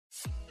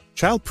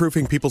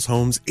Childproofing people's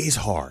homes is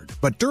hard,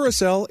 but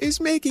Duracell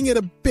is making it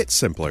a bit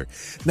simpler.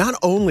 Not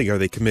only are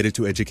they committed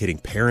to educating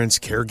parents,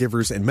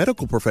 caregivers, and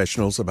medical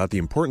professionals about the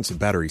importance of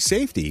battery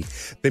safety,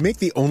 they make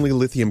the only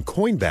lithium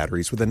coin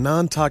batteries with a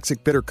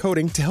non-toxic bitter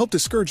coating to help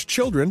discourage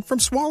children from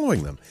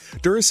swallowing them.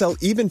 Duracell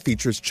even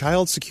features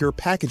child-secure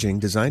packaging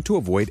designed to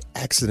avoid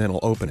accidental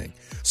opening.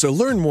 So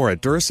learn more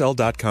at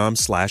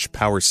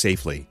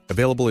Duracell.com/powersafely.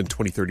 Available in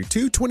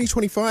 2032,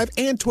 2025,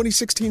 and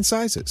 2016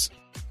 sizes.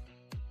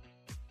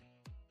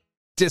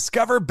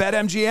 Discover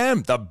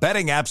BetMGM, the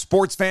betting app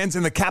sports fans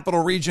in the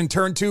capital region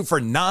turn to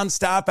for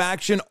nonstop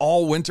action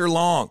all winter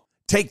long.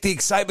 Take the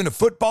excitement of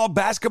football,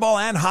 basketball,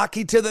 and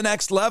hockey to the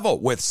next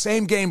level with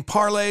same-game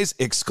parlays,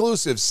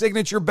 exclusive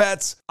signature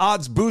bets,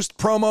 odds boost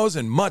promos,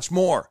 and much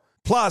more.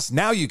 Plus,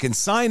 now you can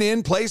sign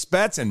in, place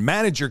bets, and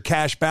manage your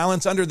cash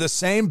balance under the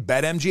same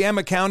BetMGM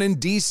account in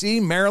D.C.,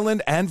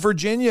 Maryland, and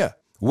Virginia.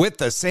 With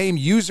the same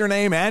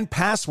username and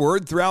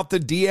password throughout the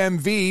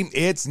DMV,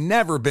 it's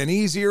never been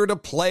easier to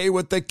play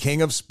with the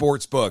king of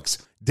sportsbooks.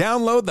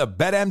 Download the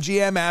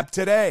BetMGM app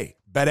today.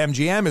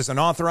 BetMGM is an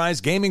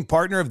authorized gaming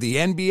partner of the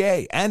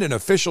NBA and an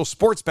official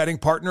sports betting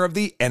partner of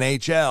the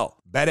NHL.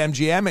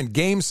 BetMGM and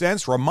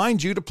GameSense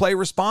remind you to play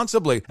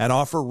responsibly and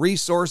offer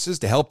resources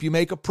to help you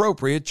make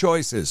appropriate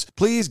choices.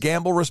 Please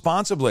gamble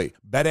responsibly.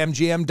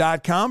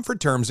 BetMGM.com for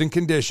terms and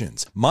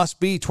conditions. Must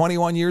be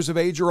 21 years of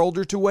age or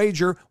older to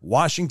wager.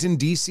 Washington,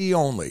 D.C.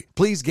 only.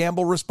 Please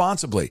gamble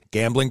responsibly.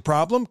 Gambling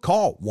problem?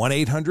 Call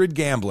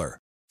 1-800-GAMBLER.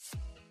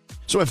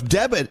 So if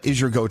debit is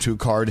your go-to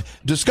card,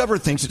 Discover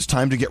thinks it's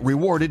time to get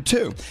rewarded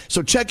too.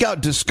 So check out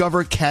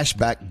Discover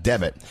Cashback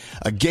Debit,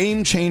 a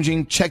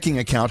game-changing checking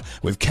account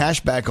with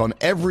cashback on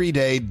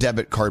everyday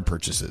debit card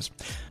purchases.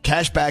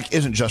 Cashback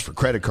isn't just for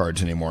credit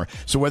cards anymore.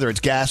 So whether it's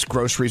gas,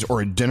 groceries,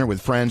 or a dinner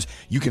with friends,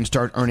 you can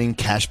start earning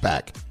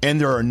cashback. And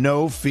there are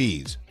no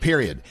fees,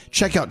 period.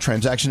 Check out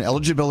transaction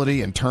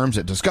eligibility and terms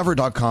at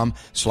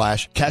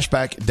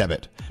discover.com/cashback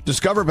debit.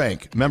 Discover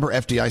Bank, member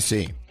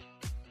FDIC.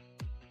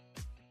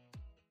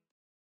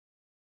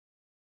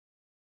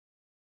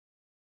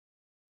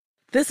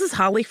 This is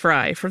Holly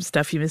Fry from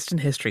Stuff You Missed in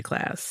History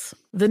class.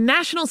 The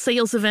national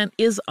sales event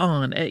is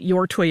on at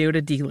your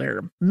Toyota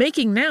dealer,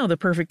 making now the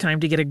perfect time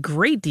to get a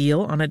great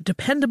deal on a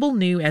dependable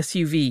new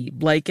SUV,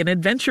 like an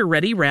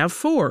adventure-ready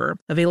RAV4.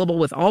 Available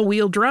with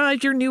all-wheel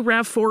drive, your new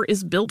RAV4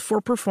 is built for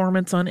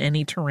performance on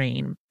any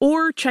terrain.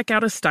 Or check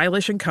out a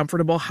stylish and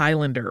comfortable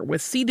Highlander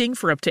with seating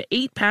for up to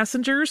 8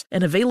 passengers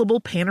and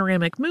available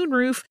panoramic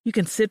moonroof. You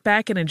can sit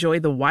back and enjoy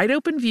the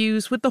wide-open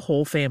views with the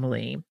whole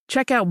family.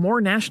 Check out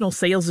more national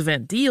sales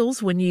event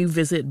deals when you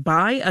visit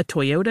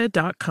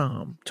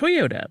buyatoyota.com.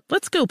 Toyota,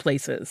 let's go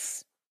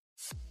places.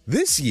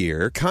 This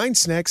year, Kind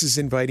Snacks is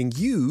inviting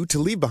you to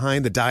leave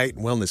behind the diet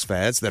and wellness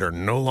fads that are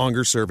no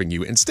longer serving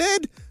you.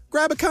 Instead,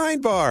 grab a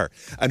Kind Bar,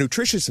 a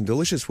nutritious and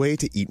delicious way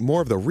to eat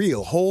more of the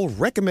real, whole,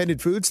 recommended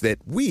foods that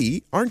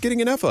we aren't getting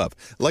enough of,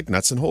 like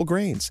nuts and whole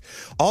grains.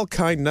 All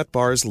Kind Nut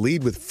Bars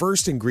lead with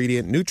first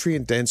ingredient,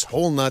 nutrient-dense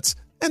whole nuts,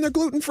 and they're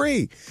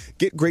gluten-free.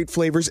 Get great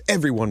flavors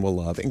everyone will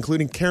love,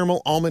 including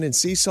caramel, almond, and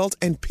sea salt,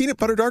 and peanut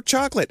butter dark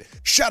chocolate.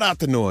 Shut out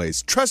the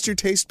noise, trust your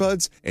taste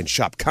buds, and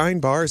shop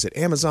Kind Bars at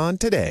Amazon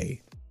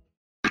today.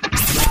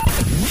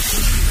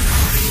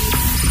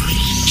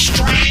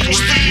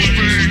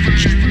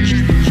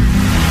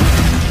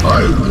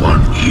 I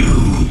want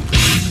you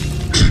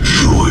to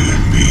join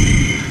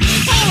me.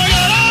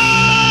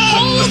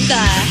 Hold the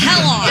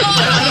hell on.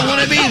 I don't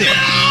want to be there.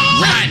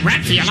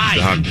 Run for your life.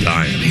 I'm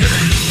dying here.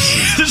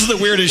 This is the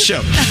weirdest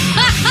show. Happy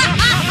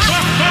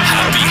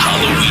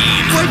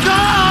Halloween. Wake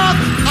up!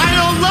 I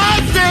don't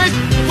like this!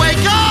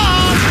 Wake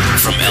up!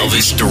 From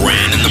Elvis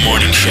Duran in the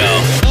Morning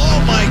Show.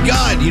 Oh my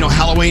God. You know,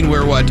 Halloween,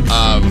 we're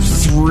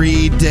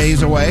 3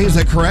 days away? Is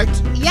that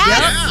correct? Yes.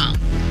 Yeah.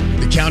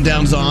 The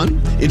countdown's on.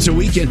 It's a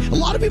weekend. A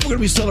lot of people are going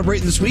to be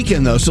celebrating this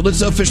weekend, though. So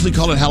let's officially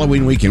call it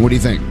Halloween weekend. What do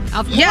you think?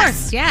 Of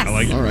course, yes. I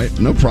like it. All right,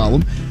 no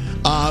problem.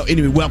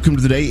 Anyway, welcome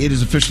to the day. It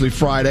is officially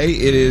Friday.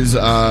 It is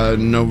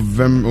October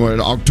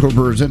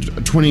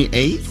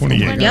 28th?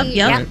 28th.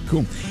 Yep. Right,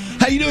 cool.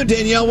 How you doing,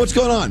 Danielle? What's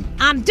going on?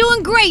 I'm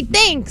doing great,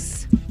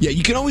 thanks. Yeah,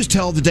 you can always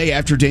tell the day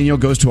after Danielle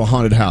goes to a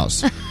haunted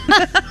house.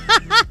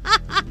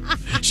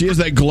 She has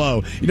that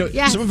glow. You know,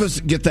 Yes. Some of us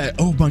get that,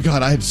 oh my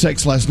God, I had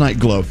sex last night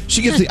glow.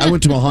 She gets the, I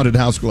went to a haunted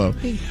house glow.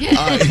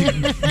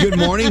 Good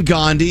morning,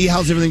 Gandhi.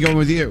 How's everything going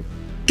with you?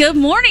 Good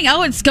morning.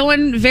 Oh, it's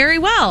going very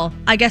well.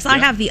 I guess I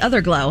have the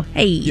other glow.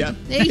 Hey. Yep.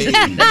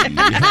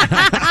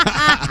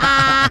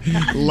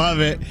 Love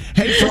it.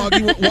 Hey,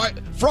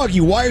 Froggy,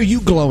 why are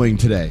you glowing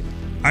today?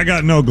 I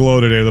got no glow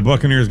today. The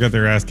Buccaneers got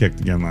their ass kicked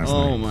again last night.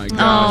 Oh my gosh.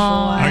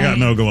 I got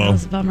no glow. That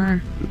was a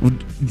bummer.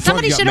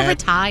 Somebody got should have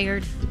mad.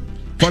 retired.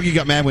 Froggy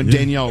got mad when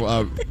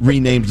Danielle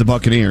renamed the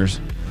Buccaneers.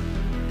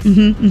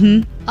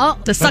 Oh,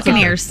 The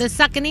Succaneers. The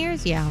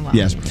Succaneers? Yeah. Well.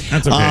 Yes.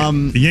 That's okay.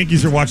 The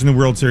Yankees are watching the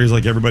World Series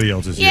like everybody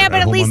else is. Yeah,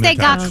 but at least they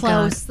got Oh,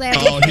 close. There.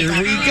 Oh, here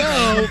we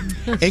go.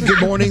 And good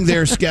morning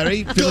there,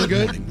 Scary. Feeling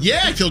good?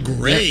 Yeah, I feel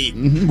great.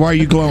 Why are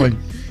you glowing?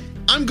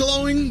 I'm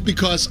glowing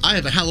because I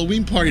have a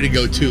Halloween party to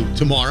go to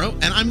tomorrow,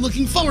 and I'm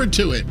looking forward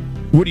to it.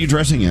 What are you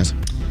dressing as?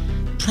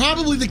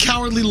 Probably the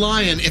Cowardly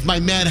Lion if my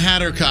Mad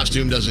Hatter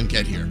costume doesn't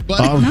get here.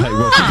 But All right,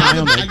 well, keep an eye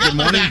on that. Good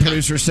morning,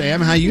 producer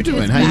Sam. How you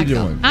doing? How you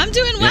doing? I'm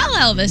doing well,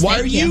 Elvis. Why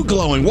Thank are you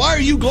glowing? Why are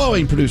you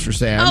glowing, producer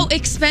Sam? Oh,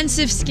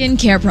 expensive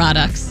skincare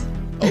products.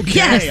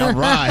 Okay, all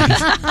right.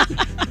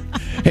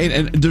 Hey,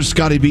 and there's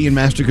Scotty B in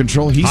Master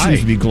Control. He Hi.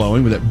 seems to be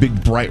glowing with that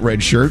big bright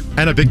red shirt.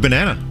 And a big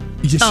banana.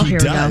 Yes, Oh, he here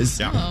we go. does.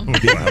 Yeah.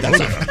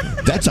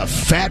 That's a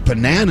fat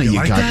banana you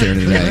like got that? there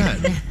Look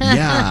today. at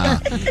Yeah.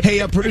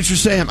 Hey,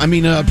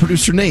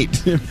 producer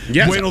Nate.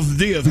 Yes. Buenos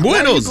dias. Buenos Why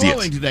are you dias.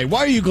 glowing today? Why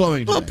are you glowing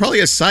today? Well, probably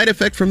a side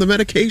effect from the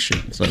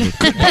medication. So.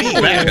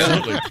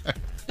 Absolutely.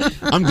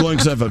 I'm glowing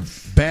because I have a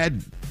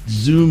bad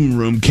Zoom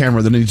room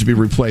camera that needs to be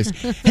replaced.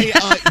 Hey,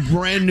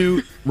 brand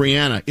new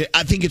Rihanna.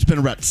 I think it's been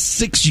about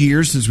 6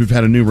 years since we've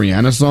had a new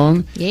Rihanna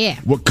song. Yeah.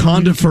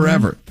 Wakanda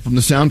Forever from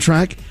the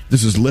soundtrack.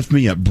 This is Lift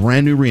Me Up,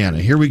 brand new Rihanna.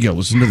 Here we go.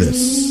 Listen to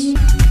this.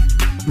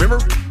 Remember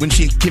when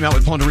she came out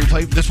with Pon to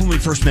Replay? That's when we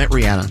first met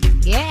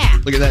Rihanna. Yeah.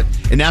 Look at that.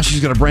 And now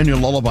she's got a brand new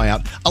lullaby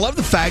out. I love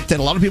the fact that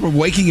a lot of people are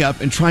waking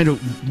up and trying to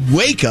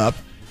wake up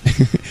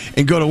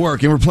and go to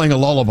work, and we're playing a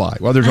lullaby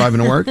while they're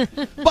driving to work.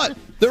 But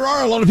there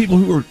are a lot of people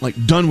who are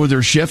like done with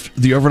their shift,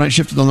 the overnight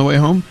shift on the way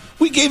home.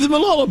 We gave them a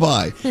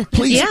lullaby.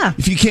 Please, Yeah.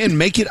 if you can,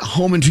 make it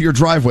home into your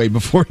driveway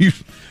before you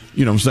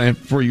know what I'm saying,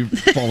 before you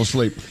fall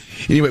asleep.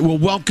 Anyway, well,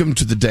 welcome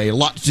to the day.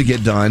 Lots to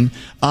get done.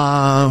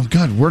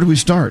 God, where do we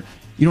start?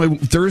 You know,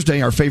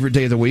 Thursday, our favorite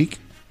day of the week,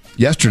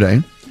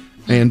 yesterday.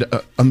 And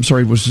I'm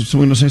sorry, was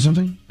someone going to say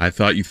something? I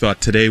thought you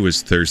thought today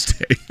was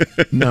Thursday.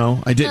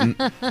 No, I didn't.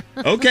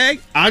 Okay,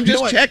 I'm just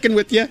know what? checking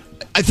with you.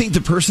 I think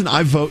the person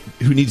I vote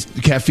who needs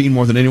the caffeine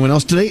more than anyone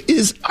else today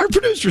is our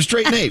producer,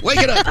 Straight Nate. Wake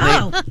it up,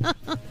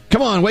 Nate.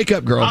 Come on, wake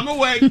up, girl. I'm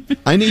awake.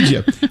 I need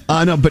you.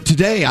 No, but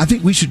today, I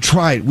think we should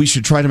try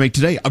to make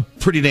today a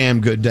pretty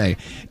damn good day.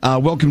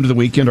 Welcome to the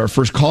weekend. Our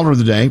first caller of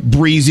the day,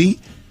 Breezy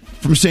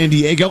from San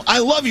Diego. I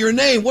love your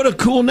name. What a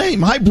cool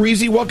name. Hi,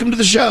 Breezy. Welcome to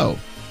the show.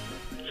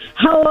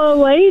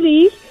 Hello,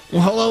 ladies.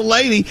 Well, hello,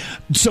 lady.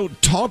 So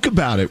talk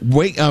about it.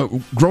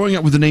 Growing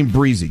up with the name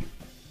Breezy.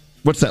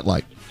 What's that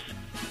like?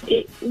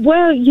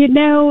 Well, you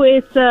know,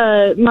 it's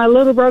my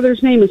little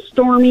brother's name is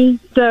Stormy,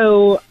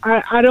 so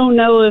I don't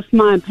know if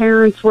my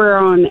parents were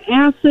on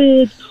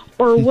acid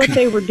or what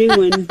they were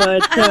doing,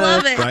 but I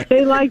love it. Right.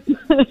 they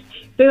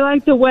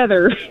like the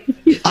weather.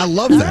 I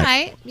love that. All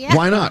right, yeah.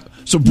 Why not?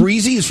 So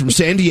Breezy is from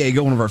San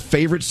Diego, one of our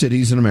favorite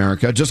cities in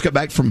America. Just got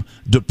back from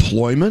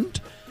deployment.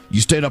 You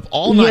stayed up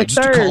all night Yes,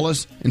 just to sir. call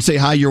us and say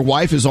hi. Your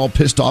wife is all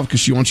pissed off because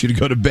she wants you to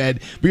go to bed.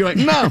 But you're like,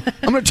 no,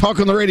 I'm going to talk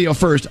on the radio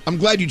first. I'm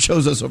glad you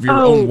chose us over your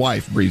own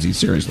wife, Breezy.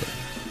 Seriously.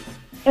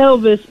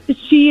 Elvis,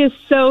 she is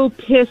so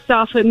pissed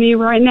off at me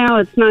right now.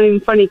 It's not even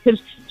funny because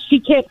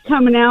she kept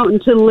coming out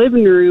into the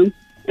living room,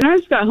 and I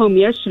just got home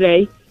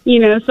yesterday, you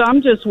know, so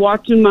I'm just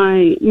watching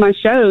my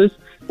shows,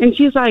 and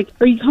she's like,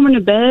 "Are you coming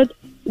to bed?"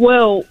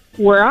 Well,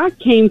 where I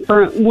came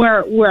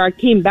I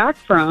came back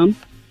from,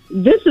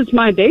 this is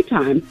my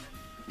daytime.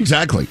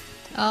 Exactly.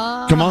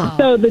 Oh. Come on.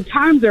 So the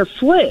times are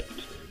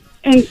flipped,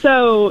 and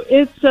so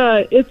it's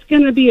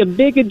going to be a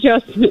big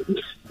adjustment.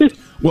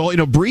 Well, you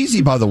know,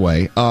 Breezy, by the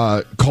way,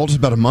 called us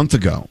about a month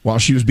ago while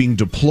she was being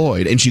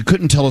deployed, and she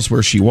couldn't tell us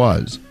where she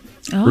was.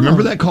 Oh.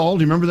 Remember that call?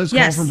 Do you remember this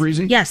Yes. call from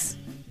Breezy? Yes.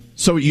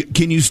 So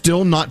can you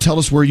still not tell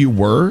us where you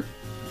were?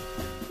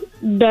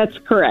 That's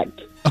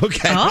correct.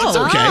 Okay, Oh. that's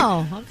okay.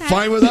 Oh, okay.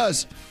 Fine with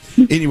us.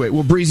 Anyway,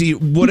 well, Breezy,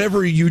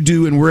 whatever you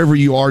do and wherever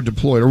you are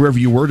deployed or wherever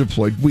you were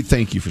deployed, we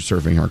thank you for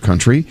serving our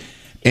country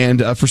and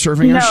for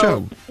serving our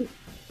show.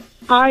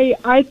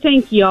 I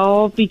thank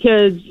y'all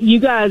because you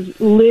guys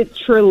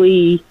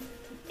literally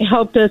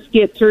helped us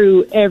get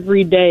through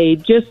every day.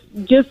 Just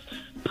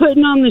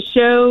putting on the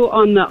show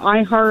on the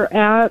iHeart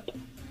app,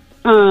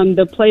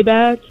 the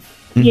playback,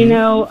 you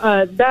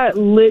know, that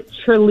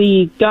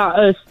literally got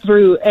us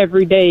through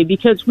every day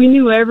because we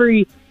knew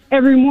every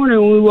morning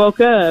when we woke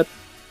up,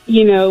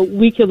 you know,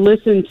 we could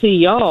listen to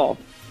y'all.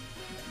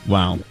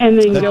 Wow.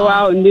 And then go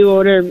out and do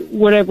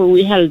whatever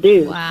we had to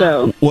do. Wow.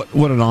 So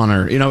What an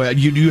honor. You know,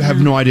 you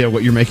have no idea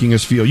what you're making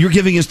us feel. You're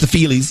giving us the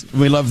feelies.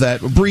 We love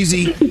that.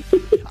 Breezy,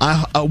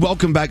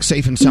 welcome back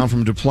safe and sound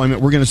from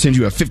deployment. We're going to send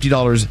you a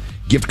 $50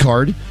 gift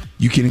card.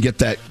 You can get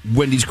that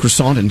Wendy's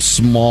croissant and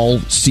small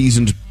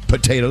seasoned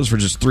potatoes for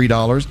just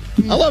 $3.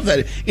 I love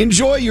that.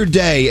 Enjoy your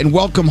day and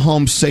welcome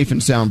home safe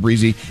and sound,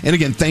 Breezy. And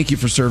again, thank you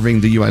for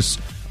serving the U.S.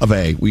 of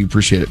A. We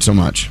appreciate it so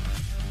much.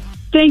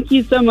 thank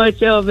you so much,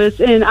 Elvis.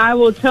 And I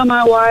will tell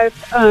my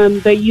wife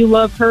that you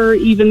love her,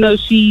 even though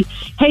she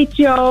hates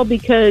y'all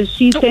because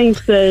she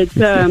thinks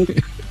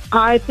that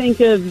I think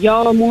of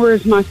y'all more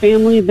as my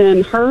family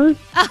than her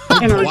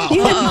and our Wow.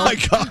 kids. Oh, my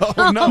God.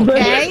 Oh, no.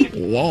 Okay.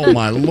 Whoa,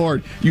 my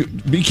Lord. You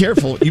be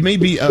careful. You may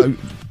be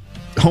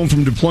home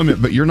from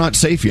deployment, but you're not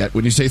safe yet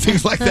when you say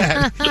things like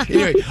that.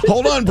 Anyway,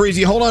 hold on,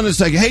 Breezy. Hold on a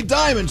second. Hey,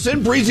 Diamond,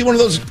 send Breezy one of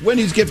those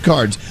Wendy's gift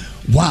cards.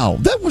 Wow,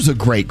 that was a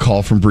great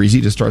call from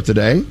Breezy to start the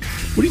day.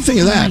 What do you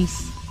think of that?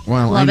 Nice.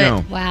 Wow, Love I it.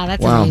 know. Wow,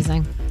 that's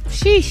amazing.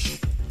 Sheesh.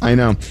 I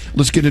know.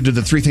 Let's get into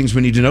the 3 things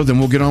we need to know, then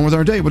we'll get on with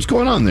our day. What's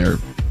going on there?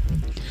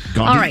 Gandhi?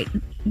 All right.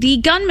 The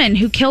gunman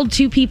who killed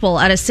 2 people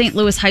at a St.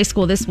 Louis high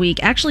school this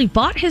week actually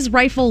bought his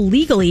rifle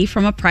legally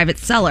from a private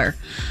seller.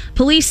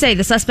 Police say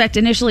the suspect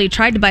initially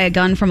tried to buy a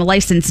gun from a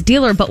licensed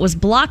dealer but was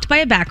blocked by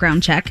a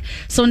background check.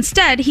 So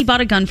instead, he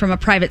bought a gun from a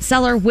private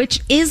seller,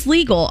 which is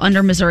legal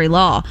under Missouri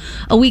law.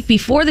 A week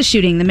before the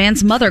shooting, the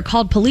man's mother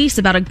called police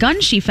about a gun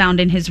she found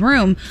in his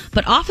room,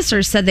 but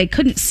officers said they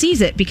couldn't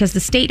seize it because the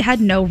state had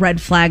no red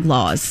flag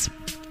laws.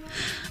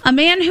 A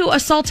man who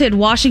assaulted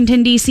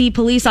Washington, D.C.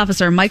 police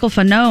officer Michael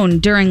Fanone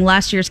during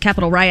last year's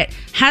Capitol riot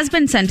has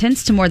been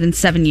sentenced to more than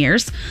 7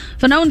 years.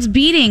 Fanone's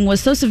beating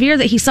was so severe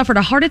that he suffered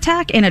a heart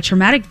attack and a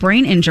traumatic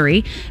brain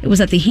injury. It was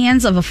at the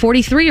hands of a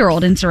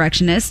 43-year-old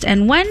insurrectionist,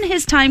 and when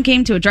his time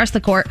came to address the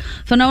court,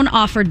 Fanone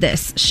offered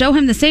this: show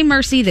him the same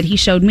mercy that he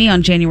showed me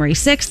on January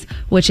 6th,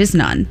 which is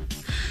none.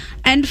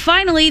 And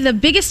finally, the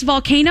biggest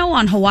volcano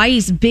on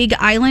Hawaii's Big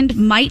Island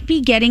might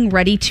be getting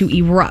ready to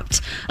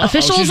erupt.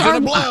 Officials she's are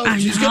gonna blow.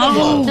 She's gonna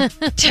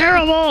blow.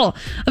 Terrible.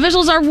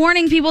 Officials are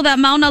warning people that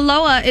Mauna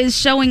Loa is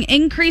showing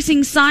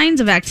increasing signs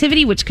of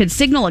activity, which could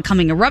signal a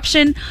coming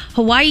eruption.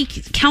 Hawaii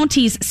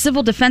County's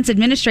Civil Defense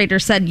Administrator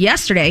said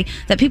yesterday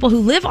that people who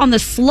live on the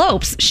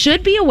slopes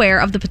should be aware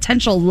of the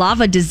potential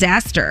lava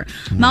disaster.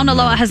 Mauna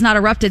Loa has not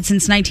erupted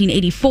since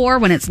 1984,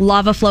 when its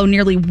lava flow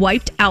nearly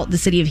wiped out the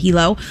city of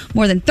Hilo.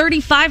 More than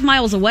 35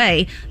 miles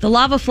away, the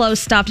lava flow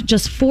stopped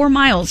just 4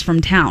 miles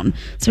from town.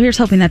 So here's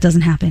hoping that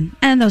doesn't happen.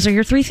 And those are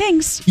your 3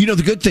 things. You know,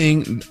 the good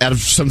thing out of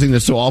something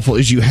that's so awful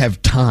is you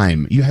have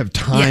time. You have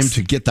time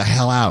to get the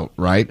hell out,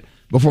 right?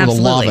 Before the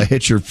lava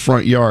hits your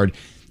front yard.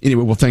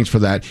 Anyway, well, thanks for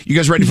that. You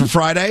guys ready for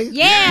Friday?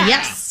 Yeah.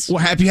 Yes. Well,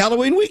 happy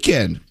Halloween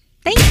weekend.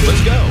 Thank you.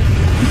 Let's go.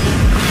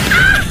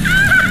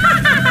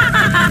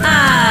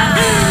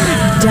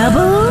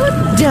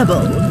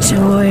 Double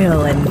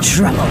toil and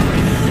trouble.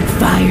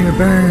 Fire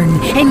burn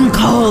and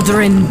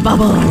cauldron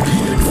bubble.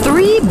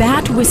 3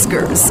 bat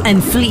whiskers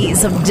and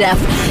fleas of death.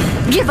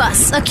 Give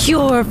us a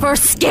cure for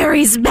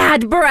Scary's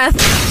bad breath.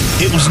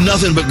 It was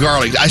nothing but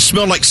garlic. I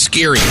smelled like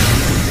Scary.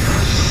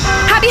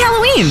 Happy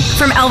Halloween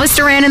from Elvis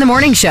Duran in the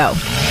Morning Show.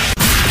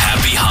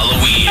 Happy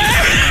Halloween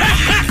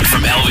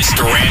from Elvis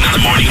Duran in the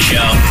Morning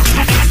Show.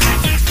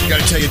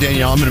 Got to tell you,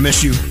 Danielle, I'm going to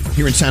miss you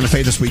here in Santa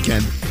Fe this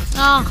weekend.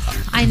 Oh,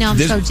 I know. I'm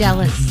so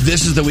jealous.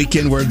 This is the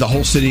weekend where the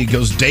whole city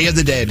goes Day of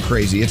the Dead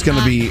crazy. It's going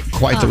to be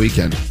quite the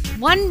weekend.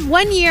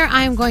 One year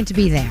I am going to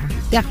be there.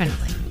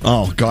 Definitely.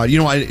 Oh, God.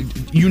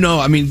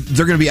 I mean,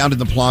 they're going to be out in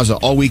the plaza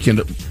all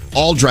weekend,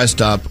 all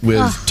dressed up with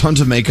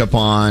tons of makeup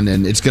on,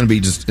 and it's going to be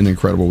just an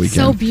incredible weekend.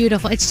 So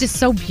beautiful. It's just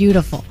so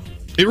beautiful.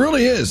 It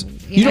really is.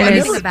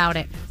 Everything about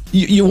it.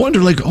 You wonder,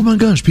 like, oh my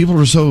gosh, people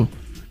are so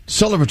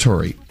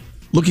celebratory,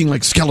 looking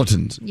like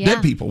skeletons,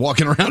 dead people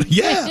walking around.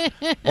 Yeah,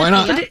 why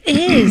not? But it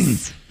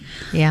is.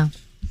 Yeah.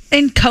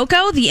 In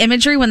Coco, the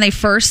imagery when they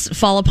first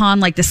fall upon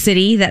like the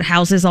city that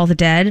houses all the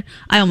dead,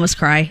 I almost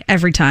cry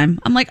every time.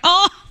 I'm like,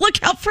 oh, look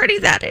how pretty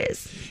that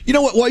is. You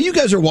know what? While you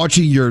guys are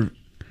watching your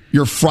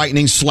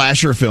frightening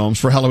slasher films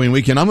for Halloween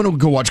weekend, I'm going to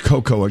go watch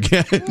Coco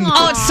again.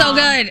 Oh, it's so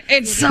good.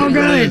 It's so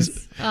good.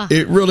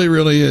 It really,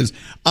 really is.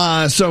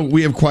 So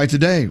we have quite the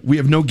day. We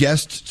have no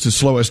guests to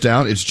slow us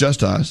down. It's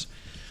just us.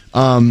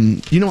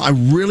 I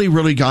really,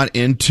 really got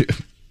into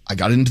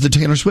the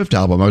Taylor Swift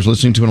album. I was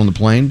listening to it on the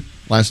plane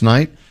last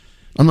night.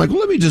 I'm like, well,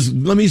 let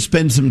me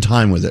spend some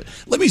time with it.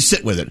 Let me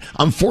sit with it.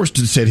 I'm forced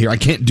to sit here. I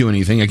can't do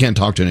anything. I can't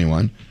talk to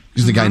anyone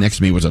because the guy next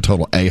to me was a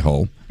total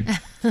a-hole.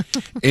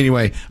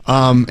 Anyway,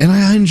 and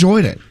I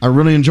enjoyed it. I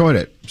really enjoyed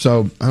it.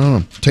 So, I don't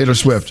know. Taylor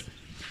Swift.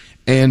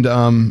 And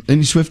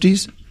any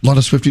Swifties? A lot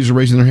of Swifties are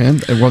raising their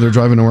hand while they're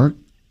driving to work.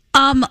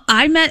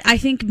 I met, I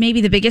think,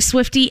 maybe the biggest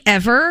Swiftie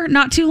ever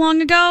not too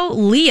long ago.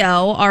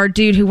 Leo, our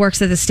dude who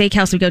works at the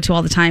steakhouse we go to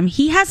all the time,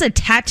 he has a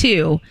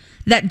tattoo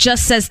that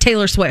just says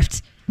Taylor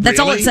Swift. That's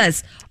all it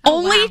says.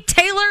 Only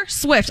Taylor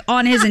Swift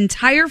on his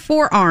entire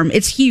forearm.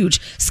 It's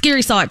huge.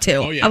 Scary saw it too.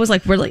 Oh, yeah. I was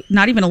like, really?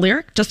 Not even a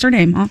lyric? Just her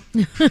name, huh?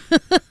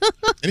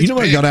 You know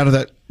what I got out of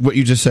that? What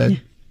you just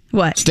said?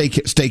 What?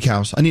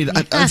 Steakhouse. I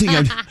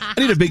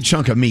need a big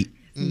chunk of meat.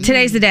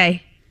 Today's the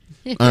day.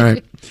 All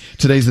right.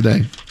 Today's the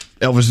day.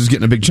 Elvis is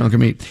getting a big chunk of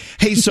meat.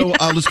 Hey, so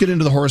let's get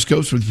into the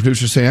horoscopes with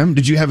producer Sam.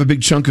 Did you have a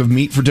big chunk of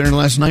meat for dinner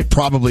last night?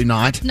 Probably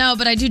not. No,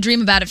 but I do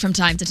dream about it from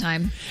time to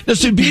time. Now,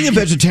 so being a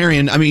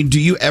vegetarian, I mean, do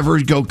you ever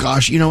go,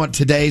 gosh, you know what?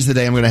 Today's the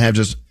day I'm going to have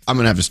a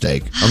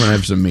steak. I'm going to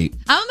have some meat.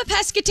 I'm a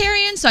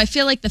pescatarian, so I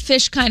feel like the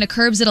fish kind of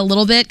curbs it a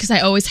little bit because I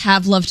always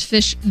have loved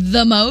fish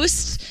the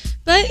most.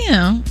 But,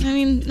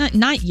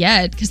 not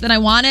yet, because then I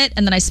want it,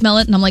 and then I smell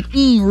it, and I'm like,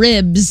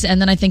 ribs, and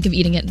then I think of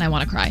eating it, and I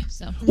want to cry.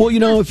 So, well,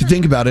 if you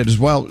think about it as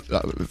well,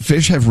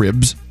 fish have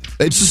ribs.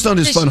 It's just not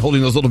as fun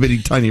holding those little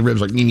bitty tiny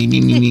ribs like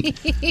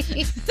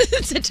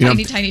It's a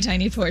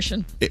tiny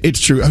portion.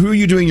 It's true. Who are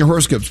you doing your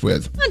horoscopes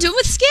with? I'm doing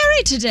with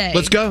Scary today.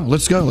 Let's go.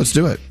 Let's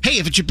do it. Hey,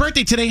 if it's your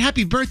birthday today,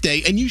 happy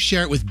birthday, and you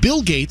share it with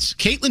Bill Gates,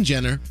 Caitlyn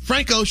Jenner,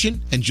 Frank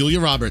Ocean, and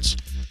Julia Roberts.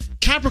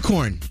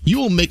 Capricorn, you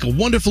will make a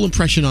wonderful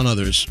impression on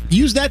others.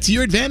 Use that to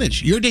your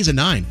advantage. Your day's a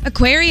 9.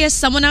 Aquarius,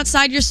 someone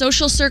outside your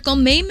social circle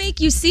may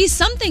make you see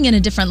something in a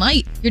different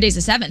light. Your day's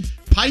a 7.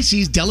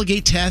 Pisces,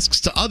 delegate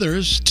tasks to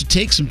others to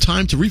take some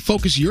time to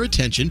refocus your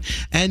attention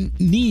and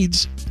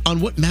needs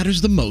on what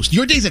matters the most.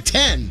 Your day's a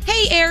 10.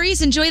 Hey,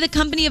 Aries, enjoy the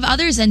company of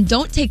others and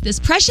don't take this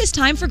precious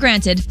time for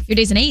granted. Your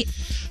day's an 8.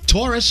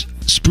 Taurus,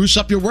 spruce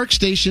up your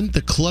workstation.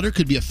 The clutter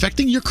could be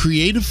affecting your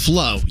creative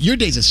flow. Your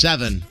day's a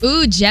 7.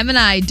 Ooh,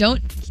 Gemini,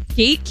 don't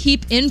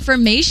gatekeep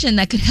information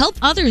that could help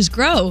others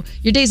grow.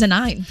 Your day's a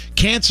 9.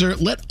 Cancer,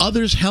 let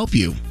others help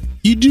you.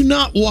 You do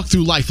not walk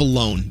through life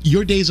alone.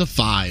 Your day's a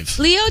 5.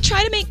 Leo,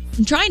 try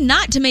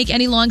not to make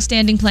any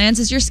long-standing plans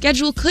as your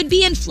schedule could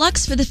be in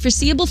flux for the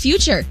foreseeable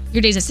future.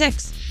 Your day's a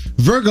 6.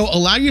 Virgo,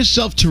 allow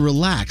yourself to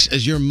relax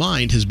as your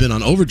mind has been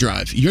on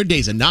overdrive. Your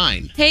day's a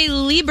 9. Hey,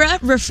 Libra,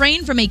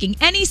 refrain from making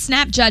any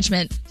snap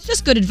judgment. It's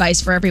just good advice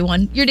for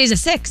everyone. Your day's a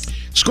 6.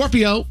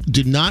 Scorpio,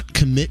 do not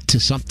commit to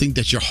something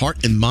that your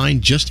heart and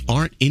mind just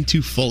aren't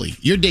into fully.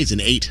 Your day's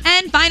an 8.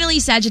 And finally,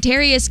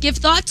 Sagittarius, give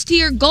thoughts to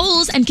your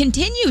goals and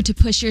continue to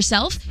push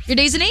yourself. Your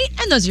day's an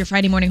 8, and those are your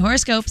Friday morning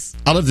horoscopes.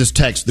 I love this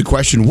text. The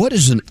question, what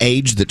is an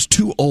age that's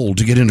too old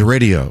to get into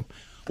radio?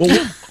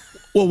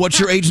 Well, what's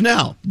your age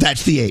now?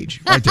 That's the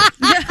age right there.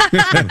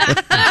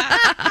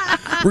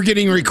 We're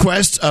getting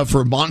requests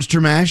for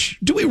Monster Mash.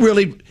 Do we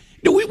really...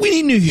 We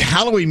need new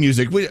Halloween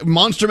music.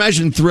 Monster Mash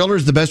and Thriller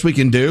is the best we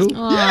can do.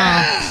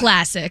 Yeah.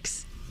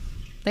 Classics.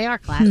 They are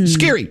classics.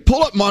 Scary,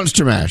 pull up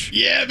Monster Mash.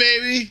 Yeah,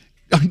 baby.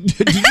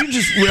 Did you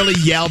just really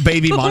yell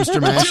baby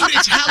Monster Mash? Dude,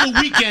 it's Halloween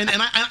weekend,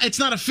 and it's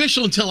not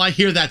official until I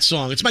hear that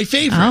song. It's my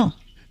favorite. Oh.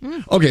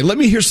 Okay, let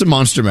me hear some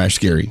Monster Mash,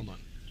 Scary.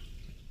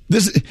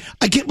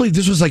 I can't believe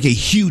this was like a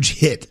huge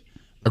hit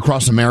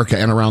across America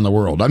and around the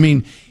world. I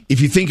mean,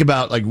 if you think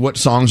about like what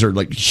songs are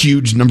like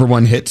huge number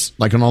one hits,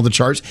 like on all the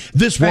charts,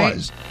 this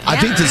was. I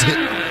think this hit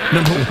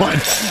number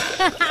one.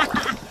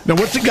 Now,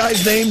 what's the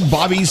guy's name?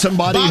 Bobby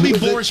somebody? Bobby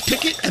Boris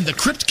Pickett and the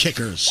Crypt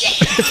Kickers.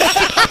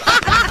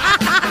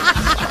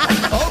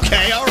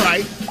 Okay, all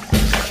right.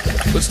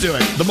 Let's do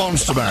it. The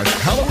Monster Mash.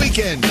 Halloween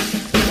weekend.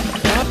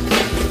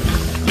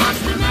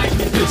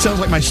 It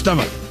sounds like my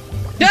stomach.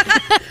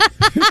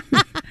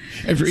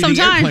 After eating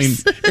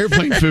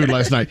airplane food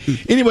last night.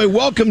 Anyway,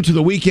 welcome to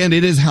the weekend.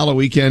 It is Halloween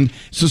weekend.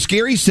 So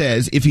Scary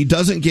says if he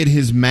doesn't get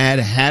his Mad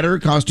Hatter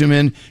costume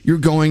in, you're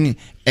going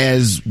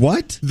as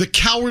what? The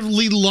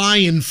Cowardly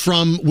Lion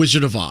from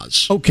Wizard of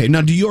Oz. Okay,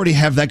 now do you already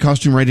have that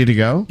costume ready to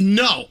go?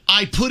 No,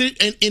 I put it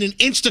in an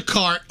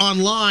Instacart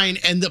online,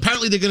 and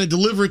apparently they're going to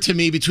deliver it to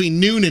me between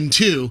noon and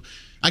 2.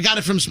 I got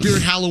it from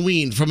Spirit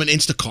Halloween from an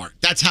Instacart.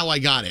 That's how I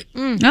got it.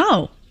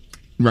 Oh.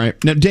 Right.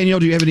 Now, Danielle,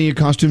 do you have any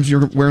costumes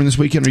you're wearing this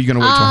weekend, or are you going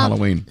to wait till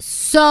Halloween?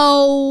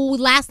 So,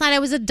 last night I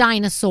was a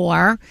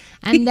dinosaur,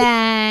 and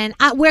then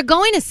we're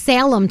going to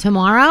Salem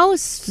tomorrow.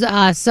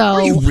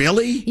 Are you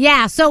really?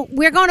 Yeah, so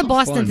we're going to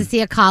Boston to see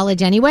a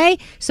college anyway,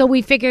 so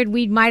we figured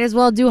we might as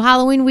well do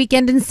Halloween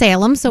weekend in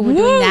Salem, so we're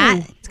doing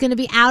that. It's going to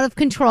be out of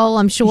control,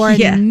 I'm sure,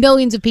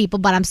 millions of people,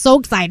 but I'm so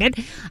excited.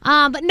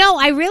 But no,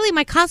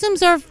 my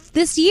costumes are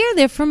this year,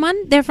 they're for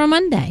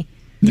Monday.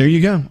 There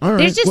you go. All right.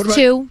 There's just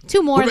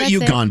two more. What about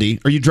you, Gandhi?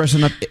 Are you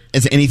dressing up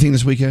as anything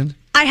this weekend?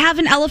 I have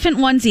an elephant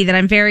onesie that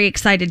I'm very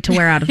excited to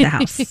wear out of the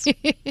house.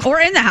 Or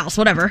in the house,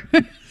 whatever.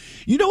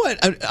 You know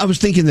what? I was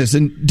thinking this,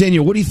 and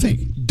Daniel, what do you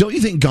think? Don't you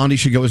think Gandhi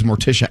should go as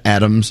Morticia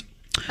Adams?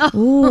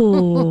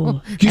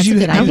 Ooh, because you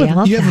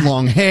idea. You have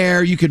long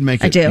hair. You could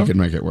make it. I do. You could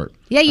make it work.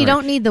 Yeah, you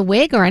don't need the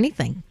wig or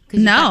anything.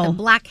 No, got the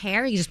black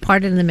hair. You just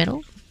part it in the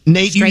middle.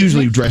 Nate, you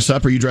usually dress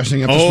up. Are you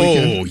dressing up this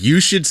weekend? Oh,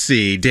 you should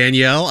see.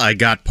 Danielle, I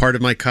got part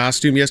of my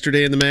costume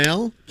yesterday in the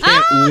mail.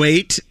 Can't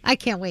wait. I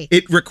can't wait.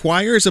 It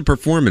requires a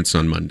performance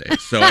on Monday,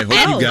 so I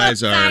hope you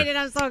guys are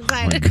I'm so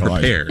excited.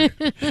 prepared.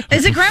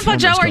 Is it Grandpa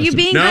Joe? Are you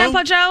being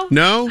Grandpa Joe?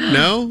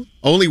 No.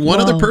 Only one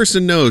other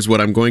person knows what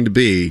I'm going to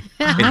be,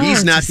 and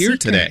he's not here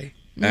today.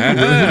 Who's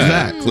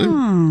that?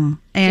 Clue.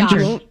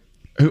 Andrew.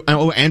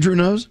 Andrew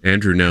knows?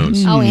 Andrew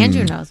knows. Oh,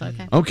 Andrew knows.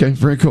 Okay. Okay,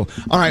 very cool.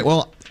 All right,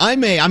 well, I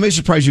may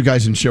surprise you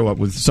guys and show up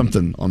with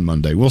something on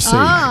Monday. We'll see.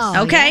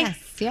 Oh, okay.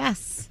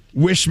 Yes.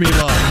 Wish me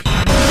luck.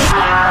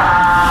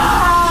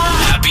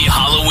 Happy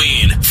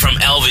Halloween from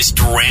Elvis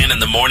Duran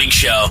and the Morning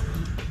Show.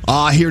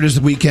 Here it is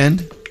the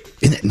weekend.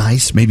 Isn't it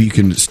nice? Maybe you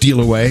can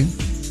steal away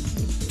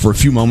for a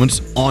few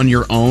moments on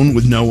your own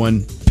with no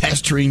one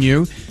pestering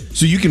you.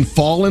 So you can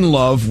fall in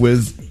love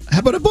with, how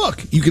about a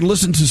book? You can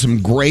listen to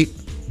some great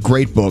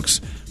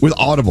books with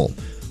Audible.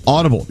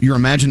 Audible, your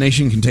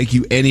imagination can take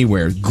you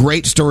anywhere.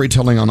 Great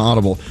storytelling on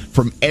Audible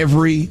from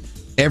every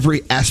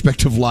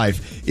aspect of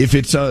life. If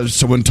it's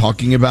someone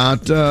talking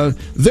about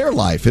their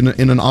life in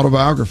an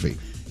autobiography,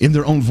 in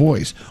their own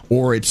voice,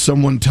 or it's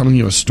someone telling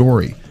you a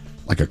story,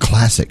 like a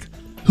classic.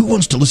 Who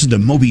wants to listen to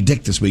Moby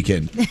Dick this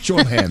weekend? Show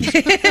of hands.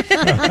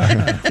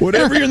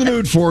 Whatever you're in the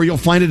mood for, you'll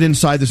find it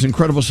inside this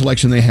incredible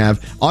selection they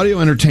have. Audio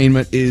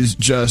entertainment is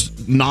just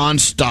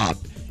nonstop.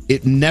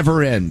 It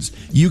never ends.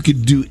 You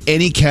could do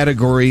any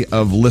category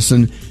of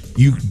listen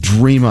you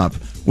dream up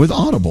with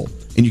Audible.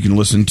 and you can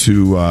listen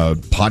to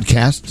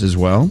podcasts as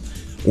well.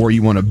 Or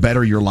you want to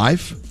better your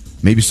life,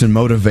 maybe some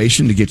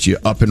motivation to get you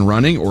up and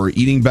running or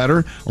eating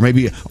better, or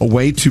maybe a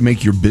way to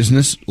make your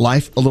business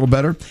life a little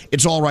better.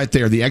 It's all right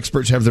there. The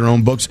experts have their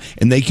own books,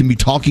 and they can be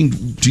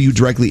talking to you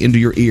directly into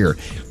your ear.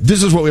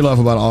 This is what we love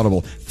about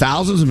Audible.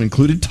 Thousands of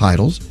included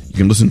titles. You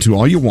can listen to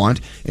all you want,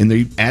 and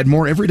they add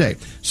more every day.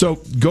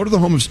 So go to the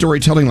home of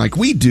storytelling like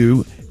we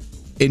do,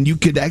 and you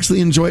could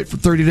actually enjoy it for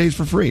 30 days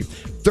for free.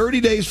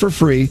 30 days for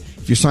free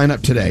if you sign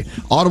up today.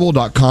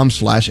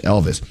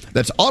 Audible.com/Elvis.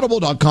 That's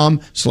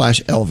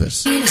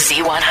audible.com/Elvis.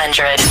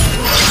 Z100.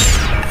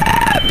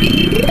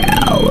 Happy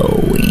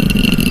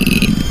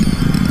Halloween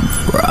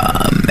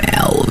from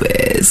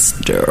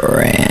Elvis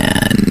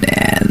Duran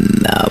and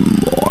the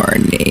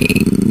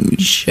Morning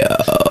Show.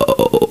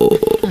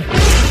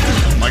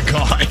 Oh my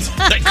God,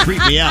 that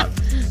creeped me out.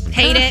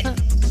 Hate it.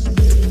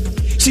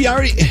 See,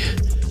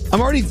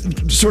 I'm already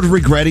sort of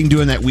regretting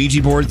doing that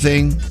Ouija board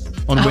thing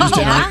on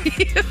Wednesday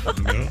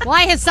night.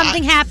 Why? Has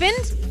something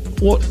happened?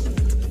 Well,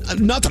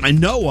 not that I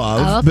know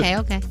of. Oh, okay,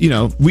 but, okay. You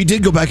know, we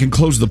did go back and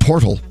close the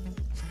portal.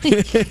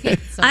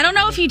 I don't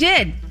know if you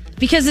did,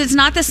 because it's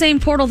not the same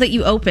portal that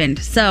you opened.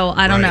 So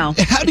I don't know.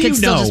 How do it you could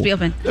still know? just be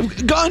open.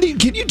 Gandhi,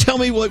 can you tell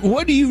me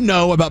what do you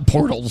know about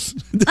portals?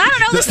 I don't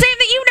know. The same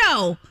that you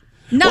know.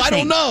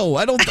 Nothing. Well,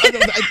 I don't know.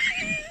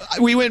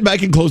 We went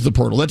back and closed the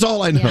portal. That's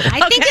all I know. Yeah,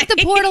 I think if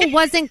the portal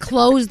wasn't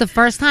closed the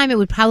first time, it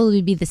would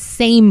probably be the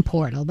same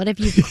portal. But if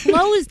you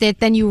closed it,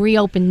 then you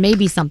reopened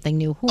maybe something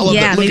new.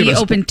 Yeah, maybe you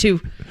opened two.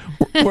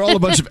 We're all a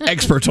bunch of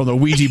experts on the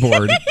Ouija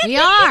board. We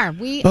are.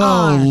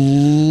 Oh,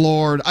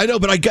 Lord. I know,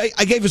 but I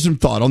gave it some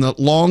thought. On that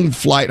long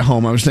flight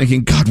home, I was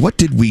thinking, God, what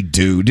did we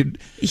do? Did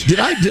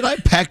I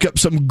pack up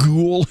some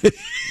ghoul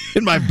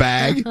in my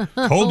bag?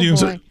 Told you.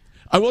 So,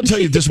 I will tell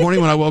you, this morning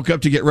when I woke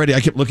up to get ready,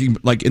 I kept looking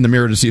like in the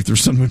mirror to see if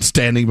there's someone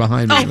standing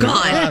behind me. Oh,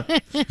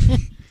 God.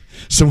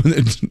 Someone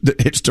that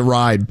hitched a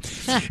ride.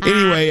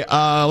 Anyway,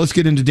 let's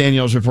get into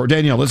Danielle's report.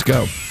 Danielle, let's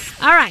go.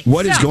 All right.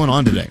 What is going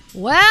on today?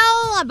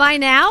 Well, by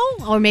now,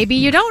 or maybe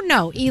you don't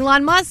know,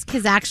 Elon Musk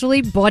has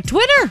actually bought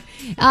Twitter.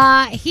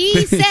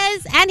 He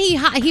says, and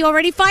he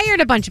already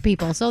fired a bunch of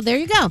people. So there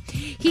you go.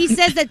 He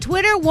says that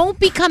Twitter won't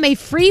become a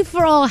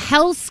free-for-all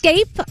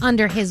hellscape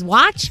under his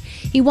watch.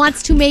 He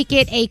wants to make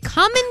it a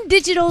common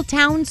digital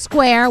town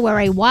square where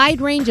a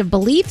wide range of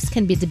beliefs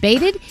can be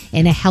debated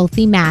in a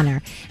healthy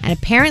manner. And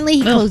apparently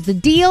he closed the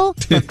deal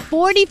for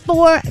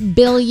 $44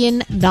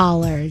 billion.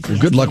 Well,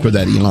 good luck with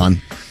that, Elon.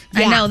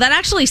 I know. That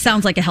actually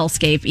sounds like a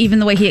hellscape. Even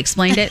the way he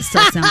explained it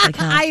still sounds like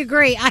hell. I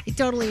agree. I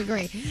totally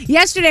agree.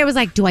 Yesterday I was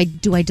like, do I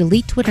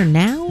delete Twitter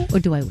now or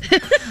do I wait?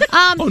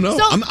 Oh, no.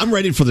 So, I'm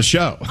ready for the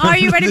show. Are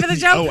you ready for the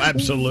show? Oh,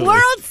 absolutely.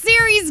 World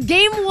Series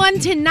Game 1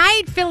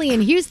 tonight. Philly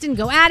and Houston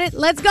go at it.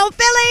 Let's go,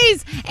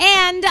 Phillies!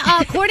 And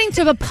according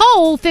to the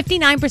poll,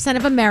 59%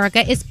 of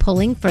America is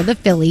pulling for the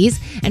Phillies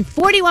and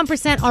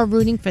 41% are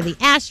rooting for the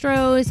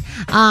Astros.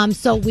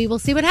 So we will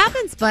see what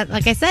happens. But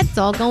like I said, it's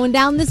all going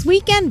down this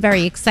weekend.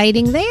 Very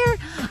exciting there.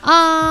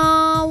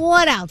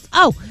 What else?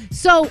 Oh,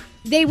 so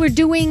they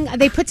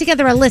put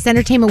together a list.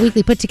 Entertainment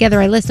Weekly put together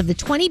a list of the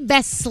 20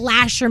 best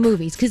slasher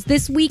movies because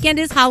this weekend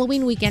is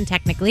Halloween weekend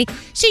technically,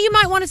 so you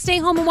might want to stay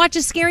home and watch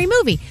a scary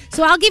movie.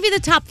 So I'll give you the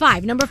top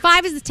 5. Number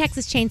 5 is the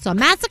Texas Chainsaw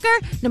Massacre.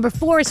 Number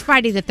 4 is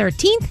Friday the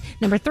 13th.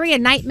 Number 3, A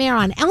Nightmare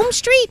on Elm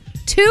Street.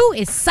 2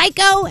 is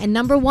Psycho, and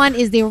number 1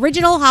 is the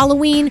original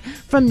Halloween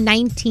from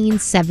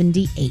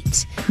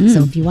 1978.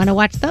 So if you want to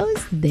watch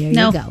those, there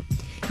you go.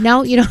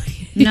 No, you don't.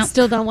 You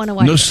still don't want to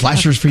watch. No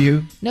slashers for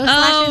you? No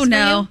slashers for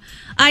you?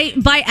 I,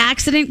 by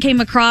accident, came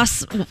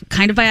across,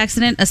 kind of by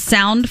accident, a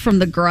sound from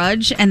The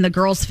Grudge and the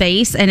girl's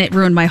face, and it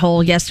ruined my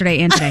whole yesterday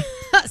and today.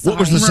 What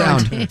was the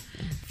sound?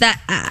 That.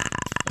 I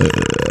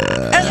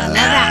love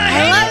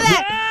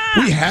that.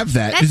 We have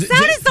that. That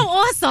sound is so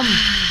awesome.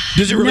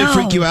 Does it really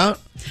freak you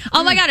out?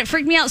 Oh my God, it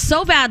freaked me out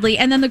so badly.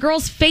 And then the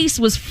girl's face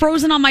was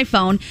frozen on my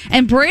phone,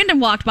 and Brandon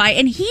walked by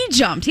and he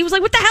jumped. He was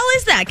like, "What the hell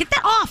is that? Get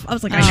that off." I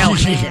was like, I know.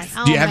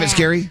 Do you have it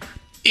scary?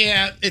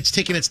 Yeah, it's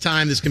taking its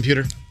time, this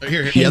computer.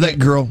 Here. Yeah, that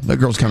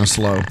girl's kind of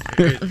slow.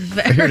 Here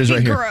it is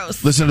right here.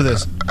 Gross. Listen to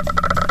this.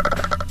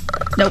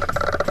 Nope.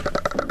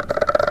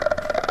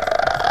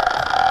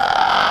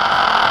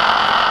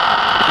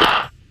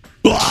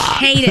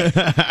 Hate it.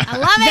 I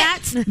love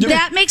it.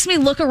 That makes me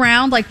look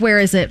around like, where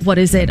is it? What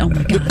is it? Oh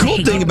my God. The cool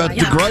thing about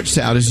the Grudge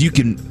sound is you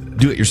can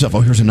do it yourself.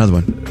 Oh, here's another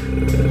one.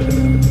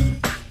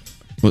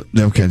 Well,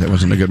 okay, that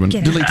wasn't a good one.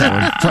 Delete that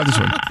one. Try this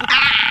one.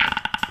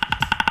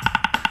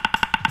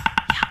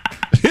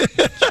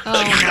 Oh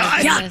my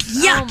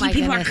goodness. Yuck. Oh my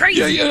People goodness. are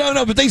crazy.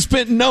 No, but they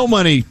spent no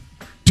money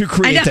to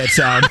create that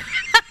sound.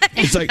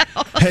 It's like,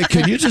 hey,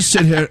 can you just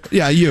sit here?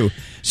 Yeah, you.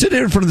 Sit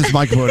here in front of this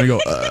microphone and go,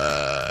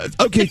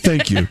 okay,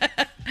 thank you.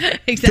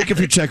 Pick up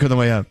your check on the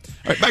way out.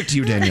 All right, back to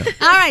you, Danielle.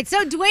 All right,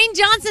 so Dwayne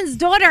Johnson's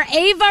daughter,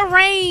 Ava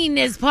Raine,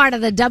 is part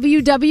of the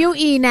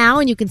WWE now,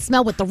 and you can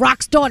smell what The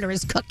Rock's daughter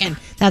is cooking.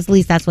 At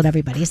least that's what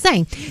everybody is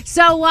saying.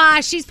 So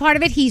she's part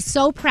of it. He's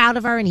so proud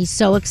of her, and he's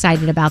so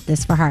excited about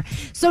this for her.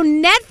 So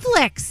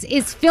Netflix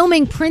is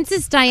filming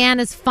Princess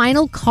Diana's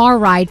final car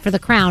ride for the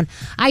crown.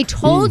 I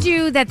told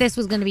you that this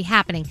was going to be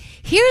happening.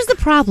 Here's the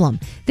problem.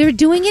 They're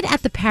doing it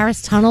at the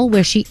Paris Tunnel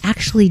where she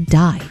actually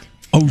died.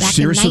 Oh,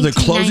 seriously? They're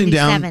closing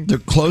down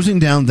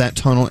that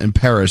tunnel in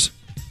Paris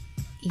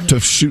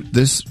to shoot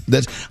this.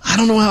 I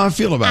don't know how I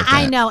feel about that.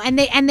 I know,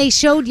 and they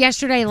showed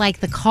yesterday like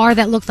the car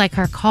that looked like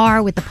her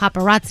car with the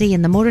paparazzi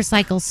and the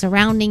motorcycles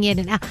surrounding it,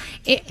 and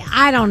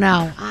I don't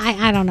know.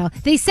 I don't know.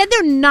 They said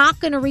they're not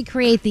going to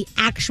recreate the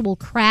actual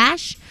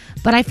crash,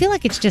 but I feel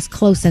like it's just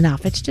close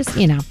enough. It's just,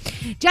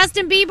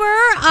 Justin Bieber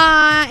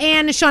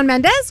and Shawn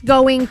Mendes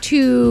going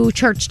to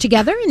church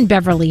together in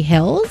Beverly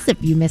Hills,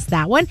 if you missed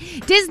that one.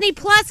 Disney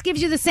Plus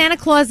gives you the Santa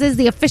Clauses,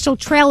 the official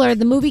trailer.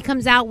 The movie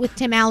comes out with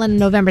Tim Allen on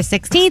November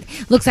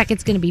 16th. Looks like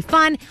it's going to be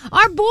fun.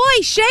 Our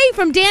boy Shay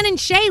from Dan and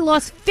Shay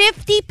lost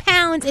 50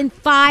 pounds in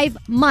 5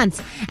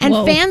 months. And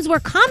fans were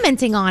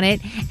commenting on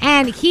it.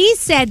 And he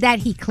said that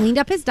he cleaned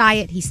up his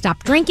diet. He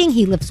stopped drinking.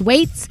 He lifts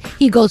weights.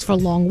 He goes for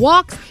long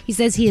walks. He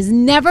says he has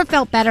never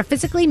felt better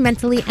physically,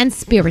 mentally, and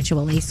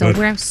spiritually. So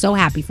we're so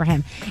happy for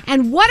him.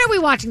 And what are we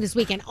watching this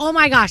weekend? Oh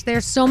my gosh,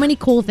 there's so many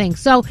cool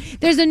things. So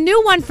there's a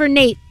new one for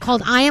Nate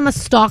called I Am a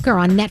Stalker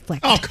on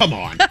Netflix. Oh, come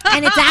on.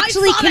 And it's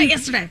actually I saw that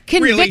yesterday.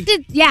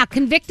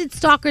 Convicted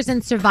stalkers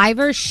and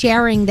survivors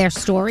sharing their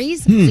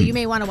stories. So you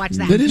may want to watch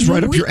that. That is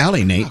right up your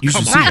alley, Nate. You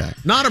should see that.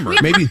 Not a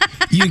murder. Maybe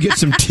you get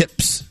some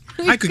tips.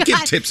 I could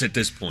give tips at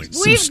this point.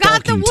 We've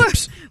got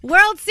the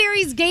World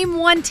Series Game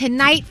 1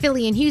 tonight,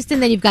 Philly and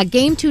Houston. Then you've got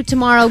Game 2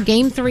 tomorrow,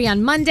 Game 3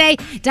 on Monday.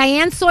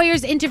 Diane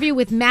Sawyer's interview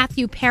with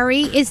Matthew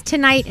Perry is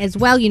tonight as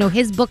well. You know,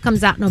 his book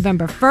comes out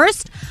November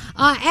 1st.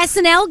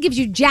 SNL gives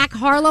you Jack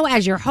Harlow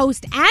as your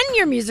host and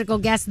your musical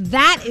guest.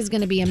 That is going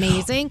to be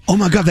amazing. Oh,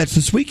 my God, that's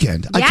this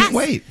weekend. Yes. I can't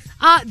wait.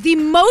 The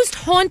Most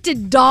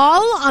Haunted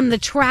Doll on the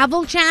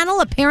Travel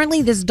Channel.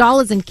 Apparently, this doll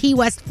is in Key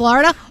West,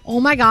 Florida.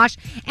 Oh, my gosh.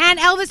 And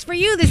Elvis for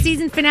You, the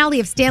season finale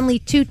of Stanley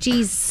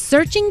Tucci's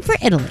Searching for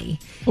Italy.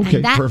 Okay,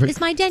 and that perfect.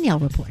 is my Danielle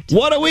report.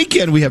 What a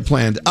weekend we have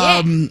planned.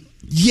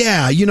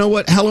 Yeah. You know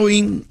what?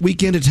 Halloween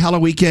weekend. It's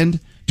Halloween weekend.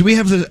 Do we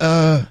have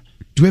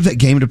that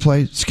game to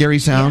play? Scary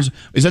Sounds? Yeah.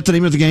 Is that the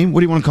name of the game? What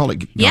do you want to call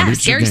it? Yeah,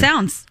 Scary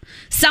Sounds.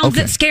 Sounds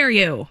that scare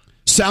you.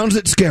 Sounds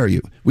that scare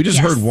you. We just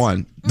heard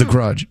one, The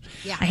Grudge.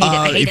 Yeah.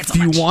 I hate it so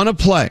much. If you want to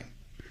play,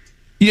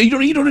 you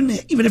don't even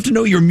have to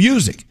know your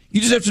music.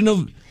 You just have to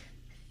know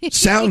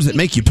sounds that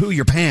make you poo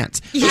your pants.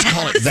 Just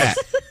call it that.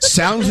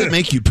 Sounds that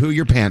make you poo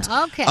your pants.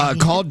 Okay.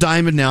 Call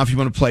Diamond now if you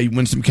want to play,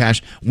 win some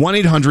cash.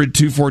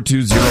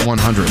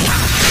 1-800-242-0100.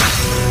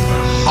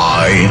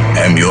 I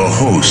am your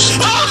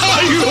host.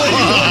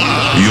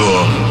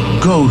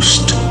 Your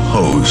ghost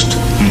host.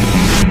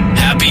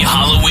 Happy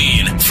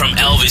Halloween from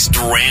Elvis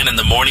Duran and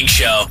the Morning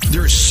Show.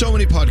 There are so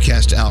many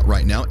podcasts out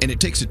right now, and it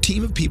takes a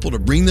team of people to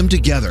bring them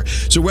together.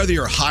 So whether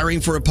you're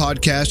hiring for a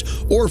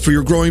podcast or for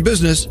your growing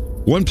business,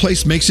 one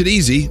place makes it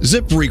easy,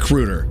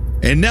 ZipRecruiter.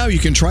 And now you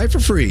can try it for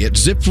free at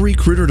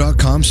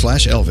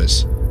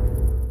ZipRecruiter.com/Elvis.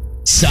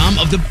 Some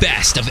of the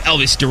best of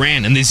Elvis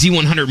Duran and the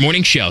Z100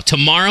 Morning Show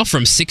tomorrow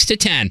from 6 to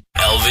 10.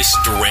 Elvis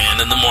Duran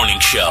and the Morning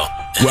Show.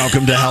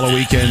 Welcome to Halloween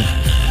Weekend.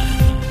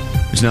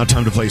 It's now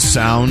time to play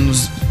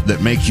sounds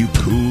that make you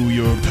poo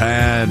your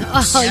pants.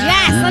 Oh,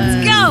 yes,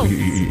 let's go.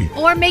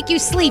 Or make you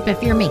sleep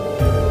if you're me.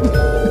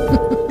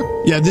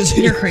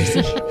 You're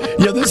crazy.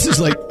 Yeah, this is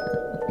like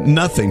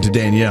nothing to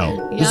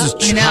Danielle. Yep. This is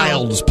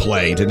child's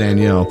play to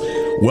Danielle.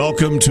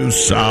 Welcome to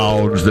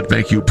Sounds That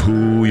Make You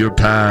Poo Your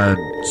Pants.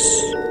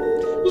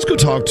 Let's go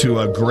talk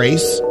to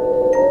Grace.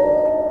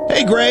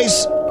 Hey,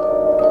 Grace.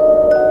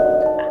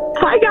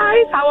 Hi,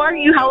 guys. How are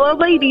you? Hello,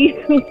 ladies.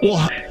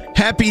 Well,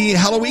 happy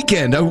Halloween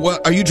weekend.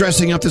 Are you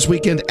dressing up this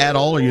weekend at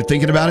all? Are you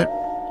thinking about it?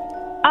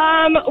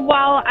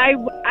 Well,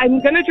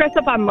 I'm going to dress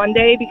up on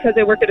Monday because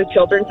I work at a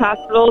children's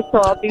hospital, so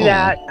I'll do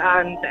that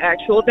on the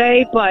actual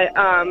day. But,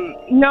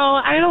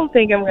 no, I don't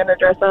think I'm going to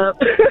dress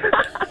up.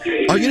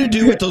 Are you going to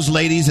do what those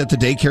ladies at the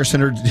daycare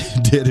center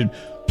did and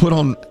put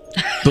on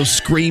those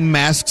scream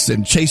masks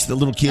and chase the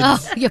little kids? Oh,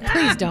 yeah,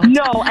 please don't.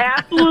 No,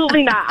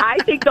 absolutely not. I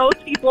think those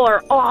people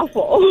are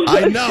awful.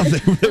 I know, they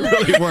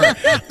really were.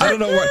 I don't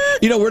know what.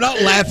 We're not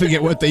laughing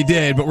at what they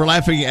did, but we're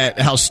laughing at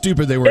how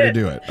stupid they were to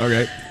do it.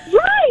 Okay.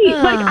 Right.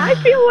 Like, I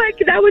feel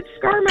like that would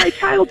scar my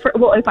child.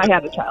 Well, if I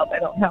have a child, I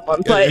don't have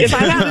one. But if I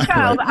have a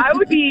child, I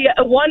would be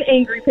one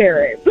angry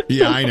parent.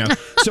 Yeah, I know.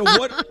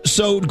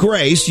 So,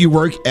 Grace,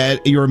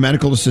 you're a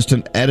medical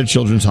assistant at a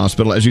children's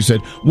hospital, as you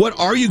said. What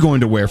are you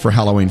going to wear for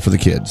Halloween for the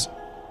kids?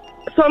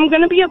 So I'm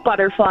going to be a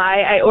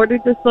butterfly. I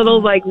ordered this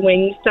little,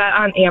 wing set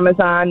on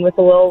Amazon with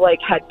a little,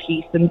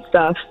 headpiece and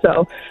stuff.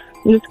 So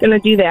I'm just going to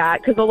do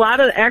that because a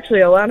lot of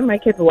my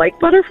kids like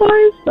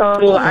butterflies.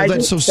 So I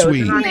that's just so chose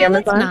it sweet. on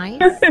Amazon.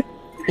 That's nice.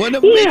 Well,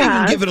 no, maybe you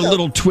can give it a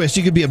little twist.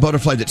 You could be a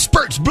butterfly that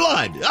spurts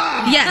blood.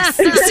 Ah! Yes,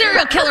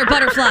 serial killer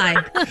butterfly.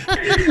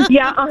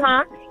 Yeah,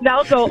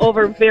 that'll go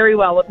over very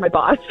well with my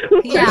boss.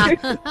 Yeah.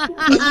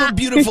 A little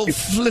beautiful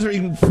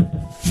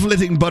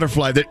flitting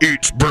butterfly that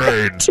eats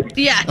brains.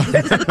 Yeah.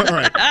 All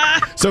right.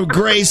 So,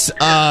 Grace,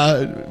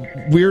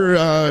 we're,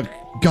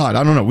 God,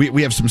 I don't know.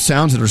 We have some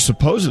sounds that are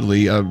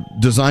supposedly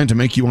designed to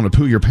make you want to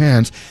poo your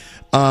pants.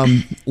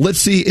 Let's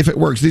see if it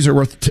works. These are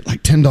worth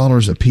like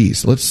 $10 a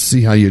piece. Let's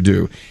see how you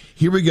do.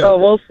 Here we go. Oh,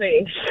 we'll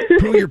see.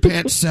 Poo your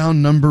pants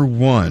sound number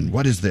 1.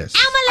 What is this?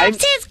 Elmo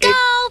loves his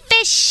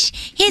goldfish,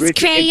 his Richard,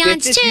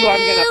 crayons if this too. is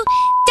you,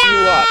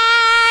 I'm gonna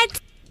Dad.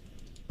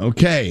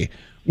 Okay.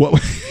 What?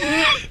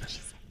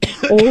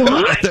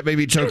 That made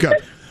me choke up.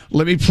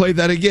 Let me play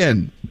that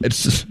again.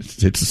 It's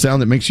a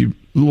sound that makes you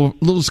a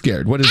little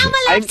scared. What is Elmo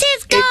it? loves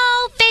his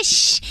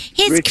goldfish,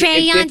 his Richard,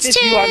 crayons if this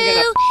too. is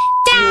you,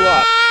 I'm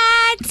gonna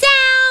Dad's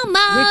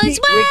Elmo's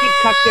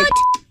world.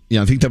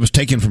 Yeah, I think that was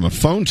taken from a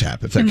phone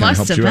tap. If that It kind of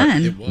must helps you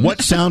have out.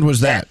 What sound was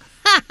that?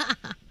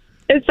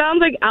 It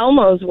sounds like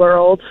Elmo's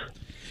World.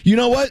 You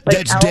know what? Like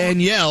That's Elmo?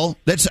 Danielle.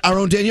 That's our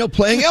own Danielle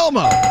playing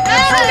Elmo.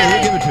 Absolutely.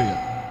 We'll give it to you.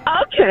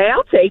 Okay,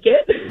 I'll take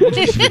it. We'll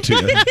give it to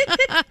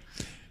you.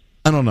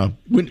 I don't know.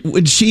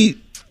 When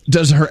she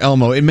does her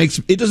Elmo, it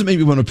doesn't make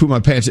me want to poo my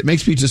pants. It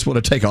makes me just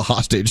want to take a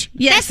hostage.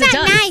 Yes, That's it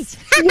not does. nice.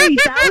 Wait,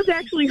 that was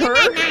actually her?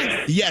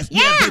 Nice. Yes,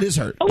 yeah, that is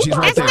her. She's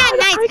right That's there. not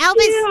nice,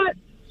 Elvis.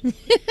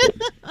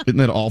 Isn't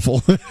that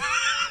awful?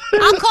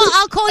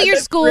 I'll call your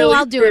school. really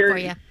I'll do it for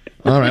you.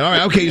 All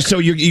right. Okay, so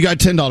you got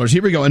 $10.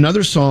 Here we go.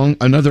 Another song,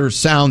 another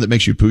sound that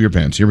makes you poo your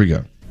pants. Here we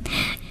go.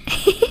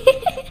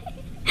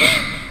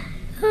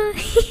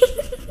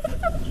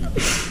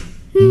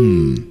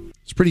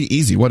 It's pretty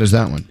easy. What is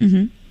that one?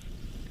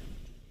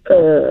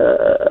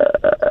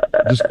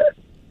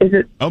 Is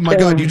it? Oh my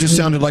God! You just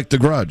sounded like The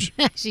Grudge.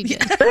 She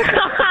did. Is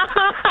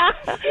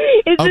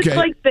Okay. it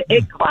like the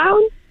It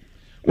Clown?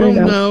 Well,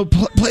 no.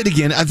 Play it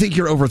again. I think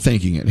you're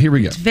overthinking it. Here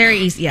we go. Very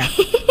easy. Yeah.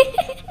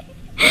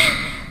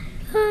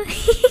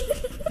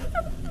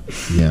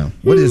 Yeah.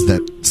 What is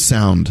that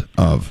sound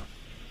of?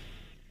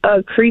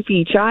 A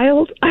creepy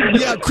child?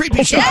 Yeah,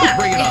 creepy child.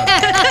 Bring it on.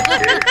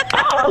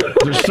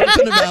 There's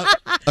something about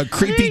a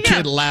creepy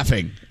kid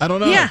laughing. I don't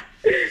know. Yeah.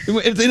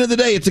 At the end of the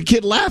day, it's a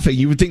kid laughing.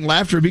 You would think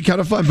laughter would be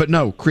kind of fun, but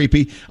no,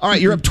 creepy. All right,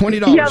 you're up $20. Yeah,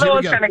 that Here we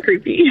was go. kind of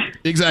creepy.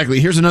 Exactly.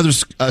 Here's another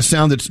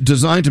sound that's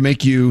designed to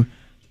make you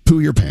poo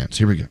your pants.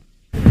 Here we go.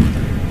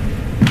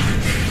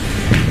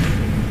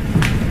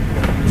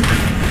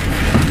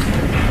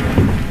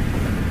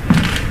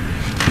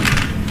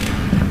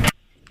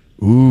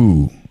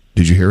 Ooh,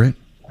 did you hear it?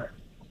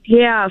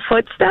 Yeah,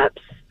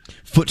 footsteps.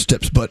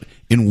 Footsteps, but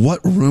in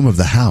what room of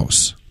the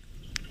house?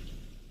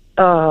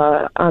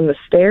 On the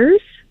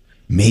stairs.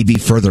 Maybe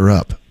further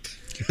up.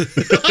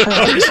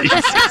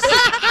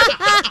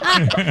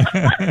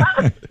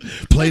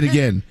 Play it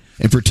again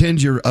and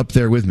pretend you're up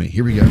there with me.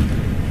 Here we go.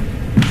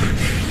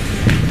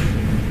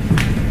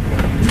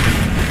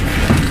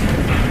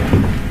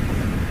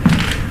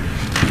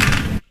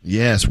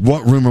 Yes.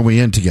 What room are we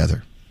in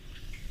together?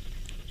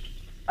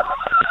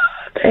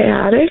 The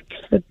attic.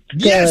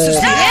 Yes. It's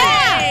the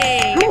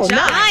Hey, good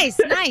job.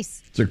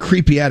 Nice. It's a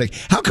creepy attic.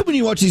 How come when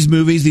you watch these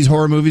movies, these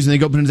horror movies, and they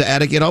go up into the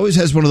attic, it always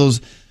has one of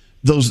those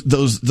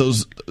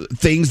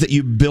things that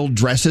you build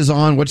dresses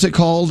on? What's it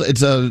called?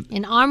 It's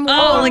An arm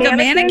wall. Oh, like a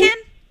mannequin?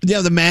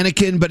 Yeah, the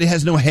mannequin, but it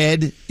has no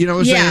head. You know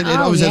what I'm Yeah. saying? It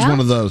always has one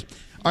of those.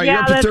 All right, Yeah,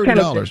 you're up to that's kind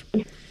of $30.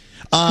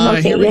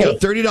 Okay, Here we go. yay.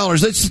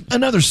 $30. That's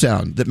another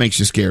sound that makes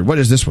you scared. What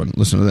is this one?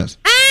 Listen to this.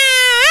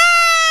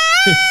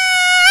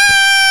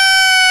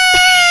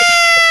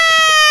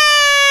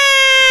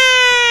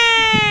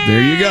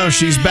 There you go.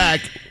 She's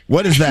back.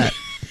 What is that?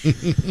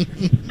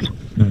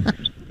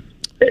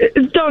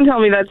 Don't tell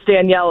me that's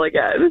Danielle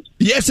again.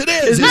 Yes, it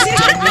is.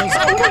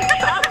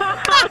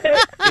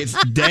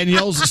 It's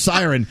Danielle's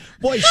siren.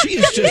 Boy, she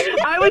is just...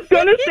 I was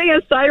going to say a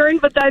siren,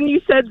 but then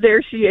you said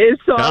there she is.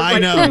 So I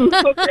was know.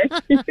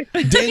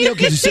 Okay. Danielle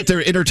can just sit there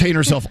and entertain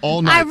herself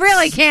all night. I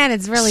really can.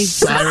 It's really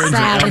Sirens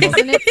sad, and-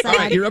 isn't it? All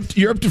right, Sad.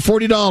 you're up to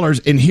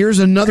 $40, and here's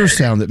another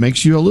sound that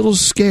makes you a little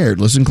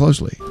scared. Listen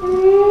closely.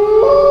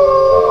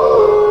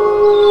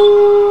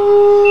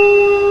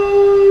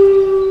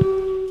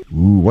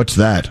 Ooh, what's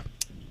that?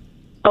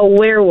 A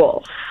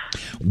werewolf.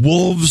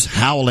 Wolves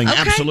howling.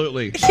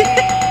 Absolutely.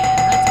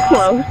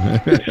 Close.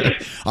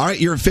 All right,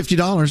 you're at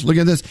 $50. Look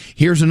at this.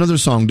 Here's another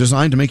song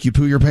designed to make you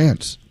poo your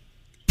pants.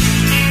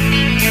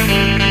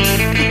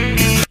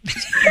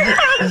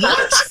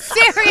 What?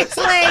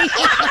 Seriously?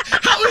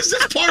 How is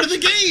this part of the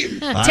game?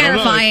 I don't know.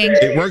 Terrifying.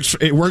 It works.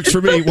 It works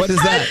for me. What is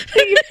that?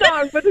 Theme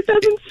song, but it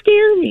doesn't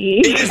scare me.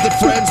 It is the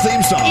Friends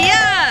theme song.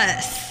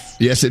 Yes.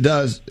 Yes, it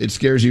does. It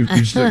scares you.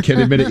 You just can't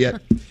admit it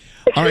yet.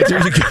 All right,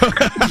 there you go.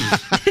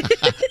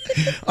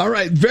 All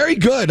right, very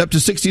good. Up to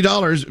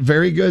 $60.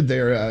 Very good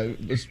there.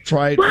 Let's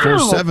try it for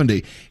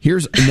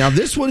 $70. Now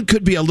this one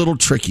could be a little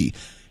tricky,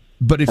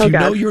 but if you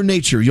know your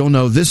nature, you'll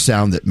know this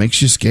sound that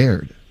makes you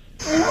scared.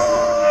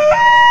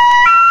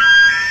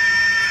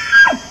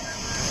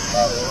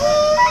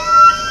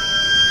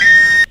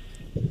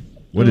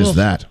 is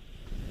that?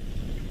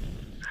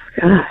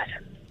 God.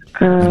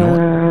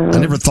 I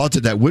never thought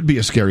that would be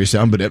a scary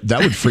sound, but that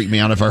would freak me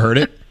out if I heard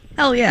it.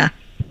 Hell yeah.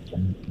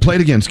 Play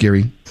it again,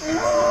 Scary.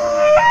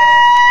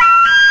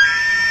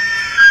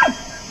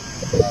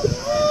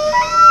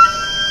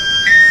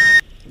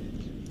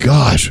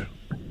 Gosh.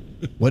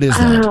 What is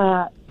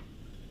that?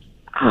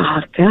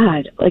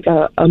 God. Like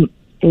I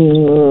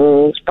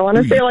want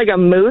to say like a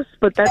moose,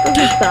 but that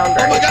doesn't sound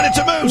right. Oh my God, it's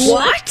a moose!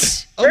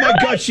 What? Oh my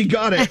God, she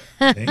got it.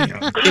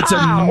 It's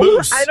a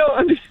moose. I don't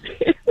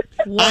understand.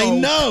 I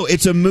know.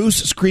 It's a moose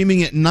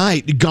screaming at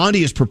night.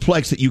 Gandhi is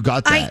perplexed that you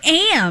got that. I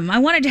am. I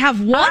wanted to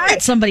have one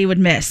that somebody would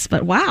miss,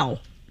 but wow.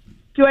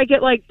 Do I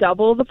get like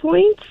double the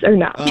points or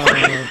no? Why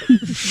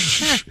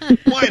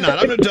not?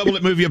 I'm going to double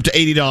it, move you up to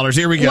 $80.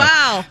 Here we go.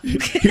 Wow.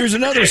 Here's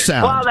another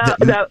sound.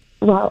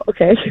 Wow,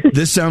 okay.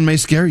 This sound may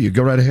scare you.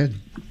 Go right ahead.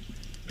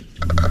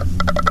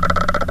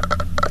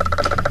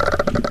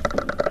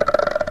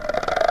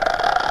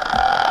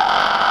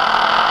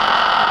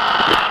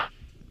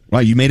 Wow,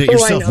 you made it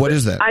yourself. What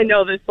is that? I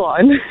know this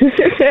one.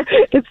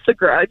 It's The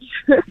Grudge.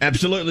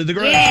 Absolutely, The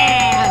Grudge.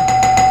 Yeah.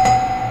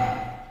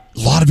 A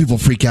lot of people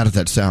freak out at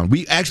that sound.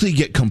 We actually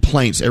get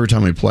complaints every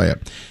time we play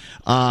it.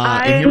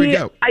 And here we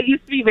go. I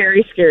used to be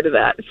very scared of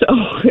that, so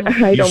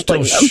I don't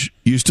blame them.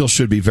 You still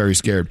should be very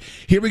scared.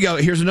 Here we go.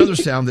 Here's another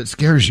sound that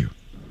scares you.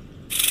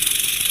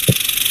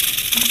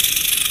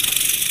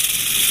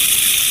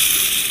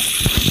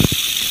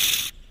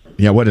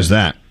 Yeah, what is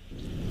that?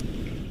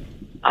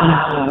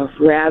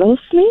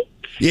 Rattlesnake?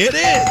 It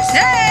is.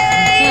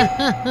 Hey!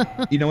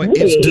 You know what?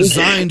 It's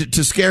designed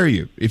to scare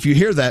you. If you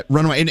hear that,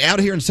 run away. And out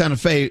here in Santa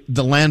Fe,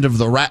 the land of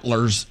the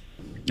rattlers.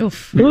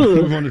 Oof.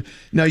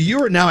 Now,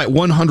 you are now at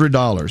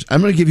 $100.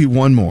 I'm going to give you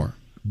one more.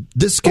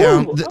 This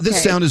sound,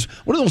 this sound is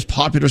one of the most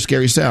popular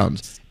scary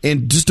sounds.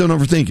 And just don't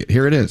overthink it.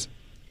 Here it is.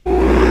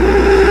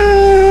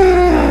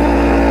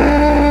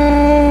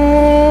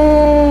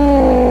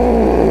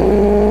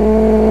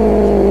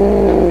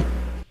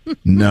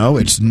 No,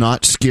 it's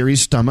not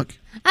Scary's stomach.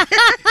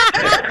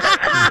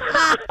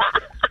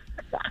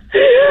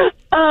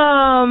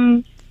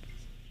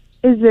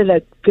 Is it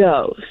a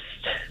ghost?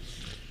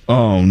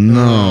 Oh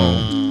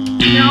no!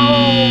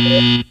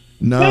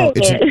 No,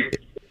 Dang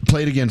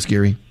play it again,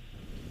 Scary.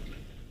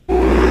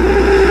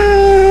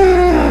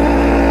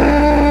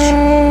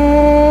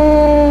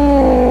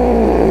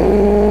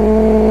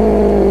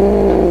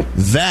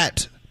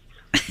 That,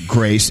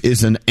 Grace,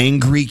 is an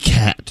angry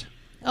cat.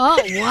 Oh,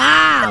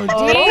 wow.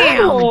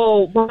 Damn.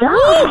 Oh,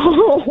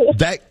 wow.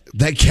 That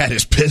cat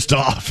is pissed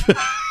off.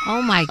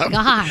 Oh, my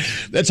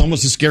gosh. That's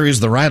almost as scary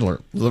as the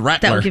rattler.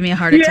 That would give me a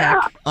heart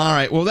attack. All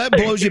right. Well, that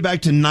blows you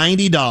back to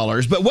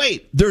 $90. But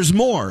wait, there's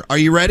more. Are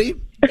you ready?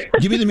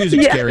 Give me the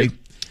music, Scary.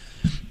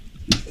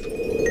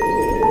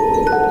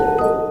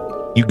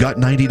 You got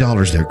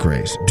 $90 there,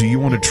 Grace. Do you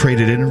want to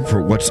trade it in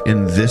for what's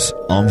in this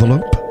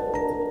envelope?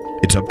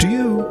 It's up to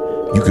you.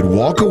 You could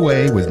walk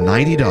away with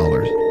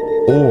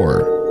 $90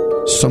 or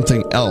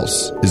something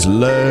else is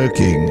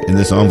lurking in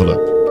this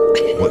envelope.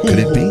 What could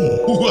it be?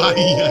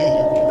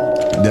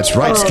 That's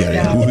right, Scary.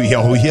 I'll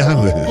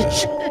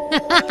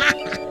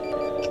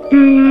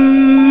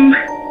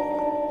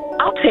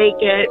take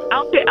it.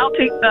 I'll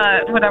take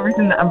the whatever's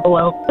in the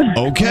envelope.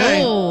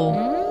 Okay.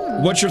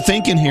 What's your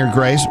thinking here,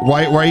 Grace?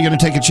 Why are you going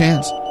to take a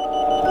chance?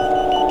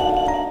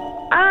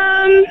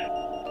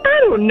 I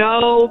don't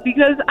know,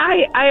 because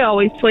I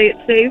always play it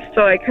safe,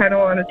 so I kind of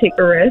want to take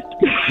a risk.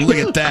 Look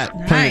at that.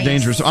 Playing it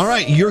dangerous. All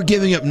right, you're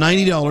giving up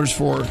 $90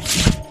 for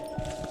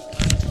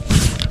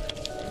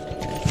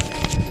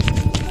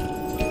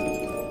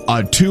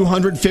a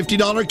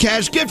 $250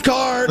 cash gift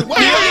card. Wow.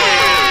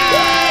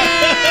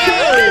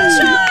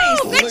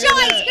 Good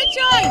choice.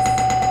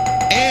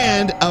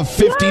 And a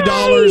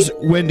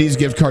 $50 Wendy's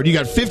gift card. You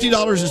got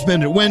 $50 to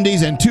spend at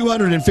Wendy's and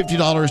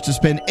 $250 to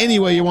spend any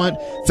way you want,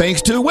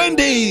 thanks to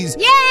Wendy's.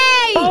 Yay!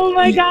 Oh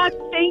my God!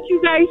 Thank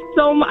you guys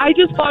so much. I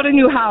just bought a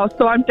new house,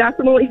 so I'm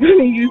definitely going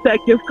to use that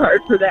gift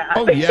card for that.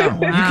 Oh yeah, You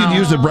can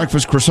use the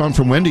breakfast croissant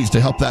from Wendy's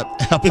to help out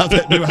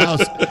that new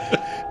house.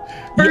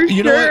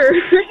 You know what?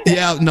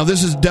 Yeah, no,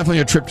 this is definitely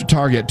a trip to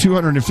Target.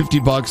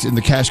 $250 in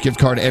the cash gift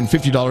card and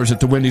 $50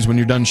 at the Wendy's when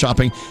you're done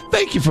shopping.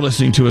 Thank you for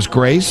listening to us,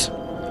 Grace.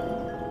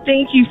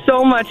 Thank you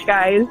so much,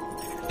 guys.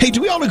 Hey,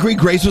 do we all agree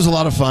Grace was a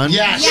lot of fun?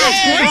 Yes,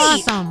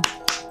 awesome.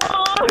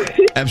 Oh,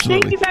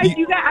 absolutely. Thank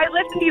you guys. I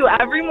listen to you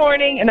every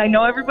morning, and I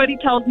know everybody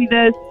tells me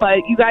this, but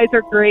you guys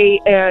are great,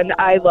 and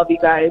I love you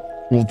guys.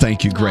 Well,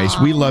 thank you, Grace.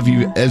 We love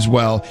you as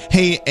well.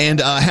 Hey, and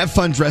have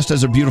fun dressed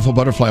as a beautiful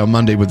butterfly on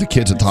Monday with the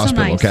kids at the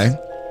hospital, nice. okay?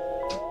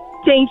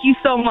 Thank you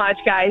so much,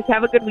 guys.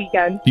 Have a good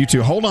weekend. You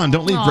too. Hold on.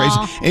 Don't leave, Grace.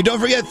 And don't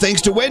forget,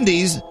 thanks to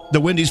Wendy's, the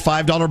Wendy's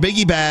 $5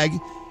 biggie bag.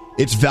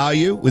 It's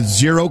value with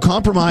zero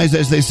compromise,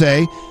 as they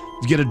say.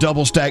 You get a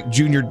double-stacked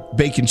junior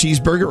bacon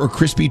cheeseburger or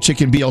crispy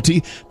chicken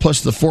BLT,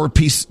 plus the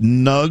 4-piece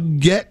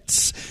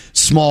nuggets,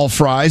 small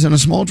fries, and a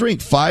small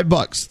drink.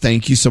 $5.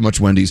 Thank you so much,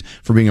 Wendy's,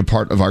 for being a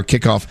part of our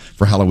kickoff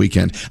for Halloween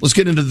weekend. Let's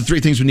get into the 3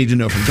 things we need to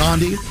know from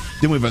Gandhi.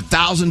 Then we have a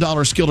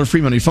 $1,000 Skilled or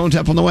free money phone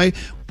tap on the way.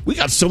 We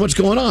got so much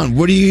going on.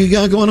 What do you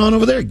got going on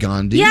over there,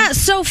 Gandhi? Yeah,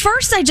 so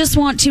first I just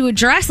want to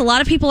address, a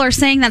lot of people are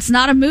saying that's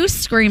not a moose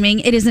screaming.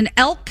 It is an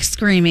elk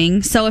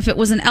screaming. So if it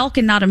was an elk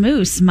and not a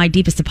moose, my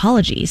deepest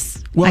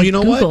apologies. Well, you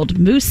know what? I Googled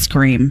moose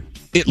scream.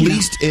 At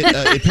least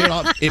it paid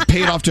off. It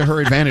paid off to her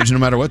advantage, no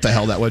matter what the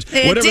hell that was.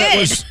 It That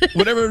was,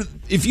 whatever.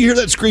 If you hear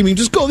that screaming,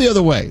 just go the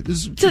other way.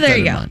 So there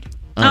you go.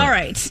 All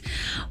right.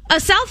 A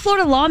South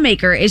Florida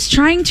lawmaker is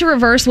trying to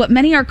reverse what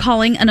many are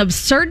calling an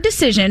absurd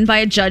decision by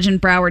a judge in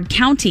Broward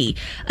County.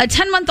 A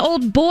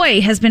 10-month-old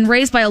boy has been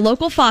raised by a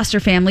local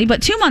foster family,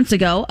 but 2 months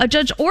ago, a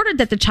judge ordered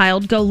that the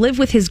child go live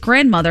with his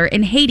grandmother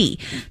in Haiti.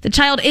 The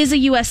child is a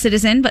U.S.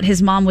 citizen, but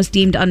his mom was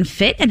deemed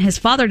unfit, and his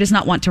father does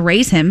not want to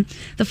raise him.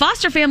 The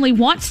foster family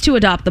wants to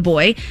adopt the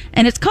boy,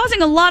 and it's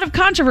causing a lot of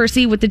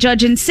controversy, with the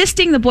judge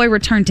insisting the boy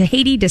return to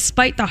Haiti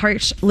despite the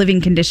harsh living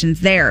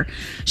conditions there.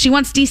 She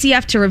wants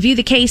DCF to review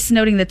the case,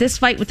 noting that this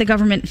fight with the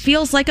government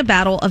feels like a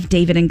battle of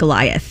David and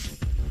Goliath.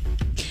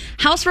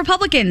 House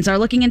Republicans are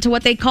looking into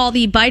what they call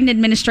the Biden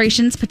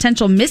administration's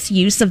potential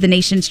misuse of the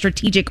nation's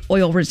strategic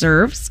oil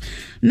reserves.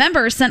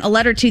 Members sent a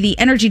letter to the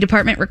Energy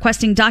Department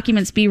requesting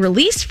documents be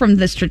released from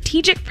the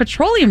Strategic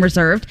Petroleum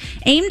Reserve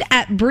aimed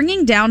at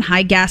bringing down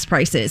high gas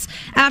prices.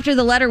 After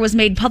the letter was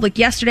made public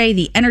yesterday,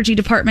 the Energy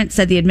Department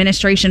said the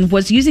administration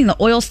was using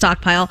the oil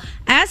stockpile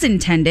as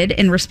intended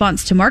in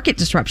response to market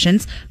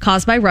disruptions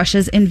caused by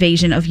Russia's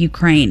invasion of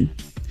Ukraine.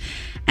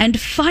 And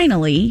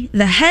finally,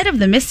 the head of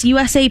the Miss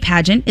USA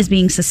pageant is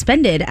being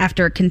suspended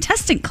after a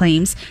contestant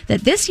claims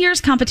that this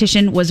year's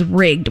competition was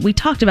rigged. We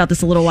talked about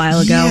this a little while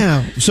ago.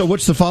 Yeah. So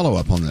what's the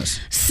follow-up on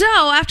this? So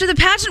after the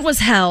pageant was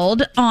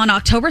held on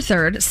October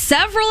 3rd,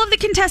 several of the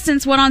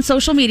contestants went on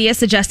social media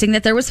suggesting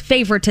that there was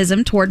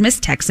favoritism toward Miss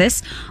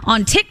Texas.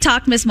 On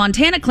TikTok, Miss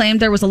Montana claimed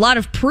there was a lot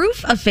of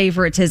proof of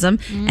favoritism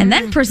and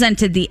then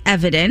presented the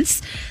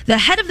evidence. The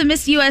head of the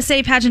Miss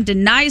USA pageant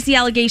denies the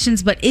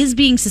allegations but is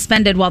being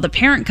suspended while the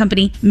parent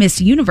company,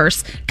 Miss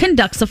Universe,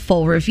 conducts a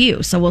full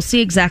review. So we'll see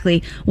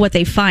exactly what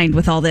they find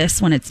with all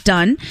this when it's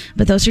done.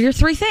 But those are your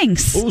three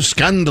things. Oh,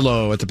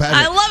 scandalo at the pageant.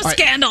 I love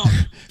scandal.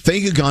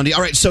 Thank you, Gandhi.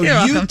 All right, so You're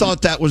you welcome.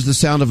 thought that was the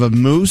sound of a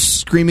moose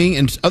screaming,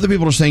 and other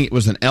people are saying it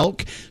was an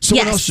elk.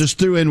 Someone else just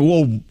threw in,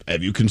 well,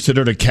 have you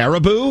considered a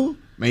caribou?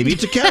 Maybe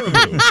it's a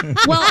caribou.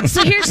 Well,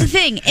 so here's the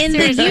thing. In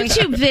the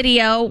YouTube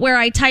video where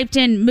I typed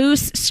in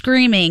moose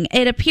screaming,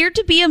 it appeared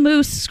to be a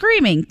moose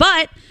screaming,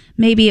 but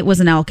maybe it was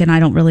an elk, and I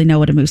don't really know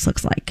what a moose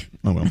looks like.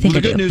 Oh, well. I think The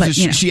I do, good news but, is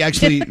you know. she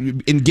actually,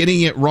 in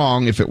getting it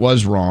wrong, if it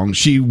was wrong,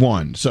 she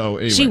won. So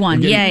anyway, She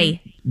won. we're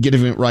Yay.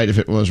 Getting it right if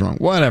it was wrong.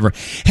 Whatever.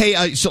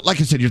 Hey, so like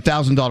I said, your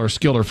 $1,000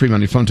 Skiller free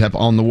money phone tap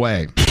on the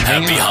way.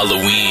 Happy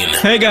Halloween.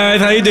 Hey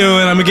guys, how you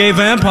doing? I'm a gay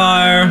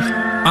vampire.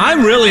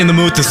 I'm really in the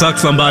mood to suck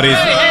somebody's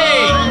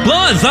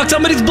blood. Suck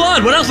somebody's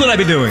blood. What else would I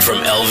be doing? From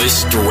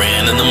Elvis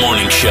Duran in the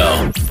Morning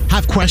Show.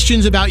 Have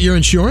questions about your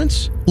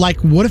insurance? Like,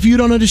 what if you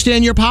don't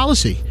understand your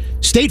policy?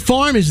 State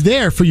Farm is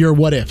there for your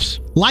what ifs.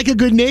 Like a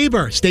good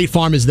neighbor, State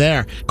Farm is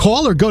there.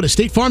 Call or go to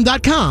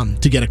statefarm.com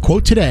to get a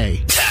quote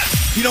today.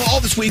 You know, all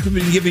this week we've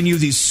been giving you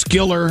these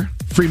Skiller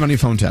free money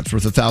phone taps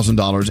worth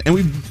 $1,000, and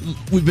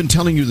we've been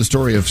telling you the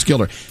story of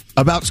Skiller,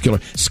 about Skiller.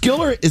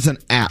 Skiller is an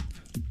app.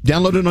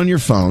 Download it on your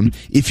phone.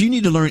 If you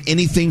need to learn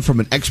anything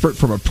from an expert,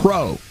 from a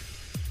pro,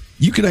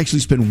 you can actually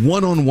spend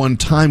one-on-one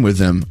time with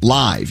them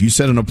live. You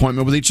set an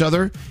appointment with each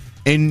other,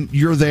 and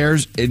you're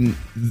theirs, and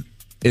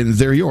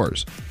they're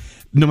yours.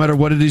 No matter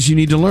what it is you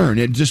need to learn.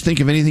 And just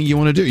think of anything you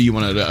want to do. You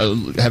want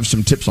to have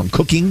some tips on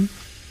cooking?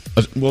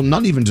 Well,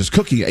 not even just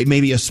cooking.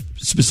 Maybe a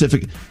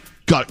specific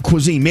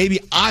cuisine. Maybe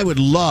I would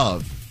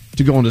love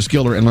to go into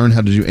Skiller and learn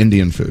how to do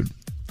Indian food.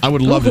 I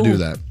would love to do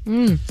that.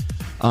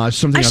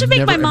 Something I should I've make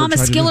never, my mom a ever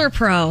tried to do. Skiller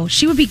pro.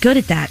 She would be good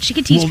at that. She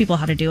could teach people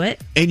how to do it.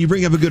 And you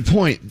bring up a good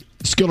point.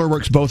 Skiller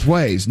works both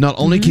ways. Not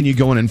only can you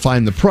go in and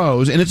find the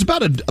pros, and it's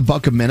about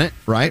 $1 a minute,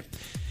 right?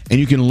 And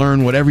you can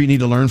learn whatever you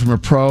need to learn from a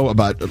pro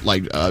about,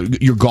 like,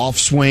 your golf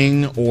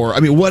swing or, I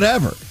mean,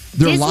 whatever.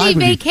 They're Disney live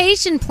with you.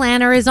 Vacation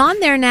Planner is on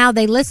there now.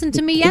 They listened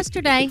to me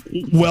yesterday.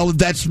 Well,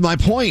 that's my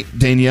point,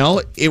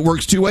 Danielle. It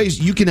works two ways.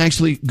 You can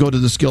actually go to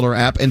the Skiller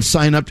app and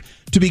sign up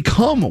to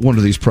become one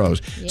of these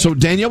pros. Yeah. So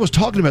Danielle was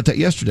talking about that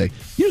yesterday.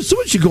 You know,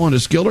 someone should go onto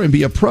Skiller and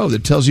be a pro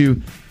that tells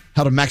you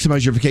how to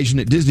maximize your vacation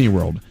at Disney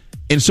World.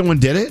 And someone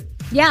did it?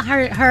 Yeah,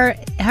 her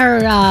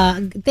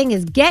thing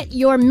is get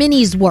your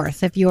minis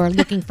worth if you're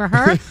looking for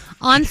her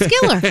on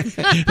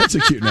Skiller. That's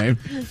a cute name.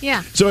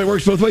 Yeah. So it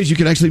works both ways. You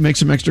can actually make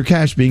some extra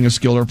cash being a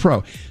Skiller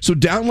pro. So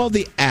download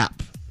the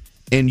app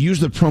and use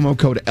the promo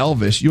code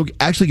Elvis. You'll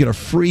actually get a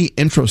free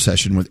intro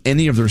session with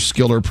any of their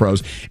Skiller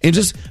pros. And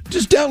just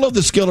download the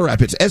Skiller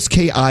app. It's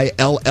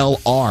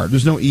SKILLR.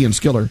 There's no E in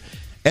Skiller.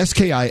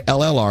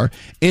 SKILLR.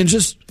 And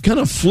just kind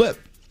of flip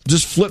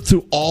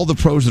through all the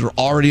pros that are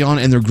already on,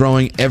 and they're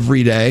growing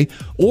every day.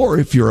 Or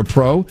if you're a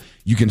pro,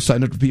 you can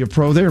sign up to be a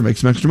pro there, make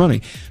some extra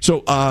money.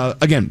 So,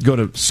 again, go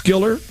to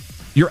Skiller,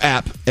 your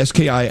app,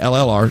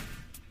 SKILLR,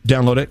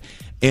 download it,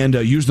 and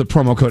use the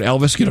promo code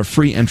Elvis, get a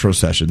free intro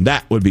session.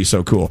 That would be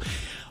so cool.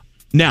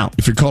 Now,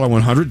 if you're caller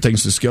 100,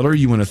 thanks to Skiller,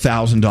 you win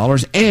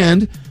 $1,000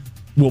 and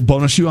we'll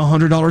bonus you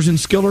 $100 in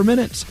Skiller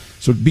minutes.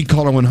 So be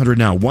caller 100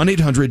 now.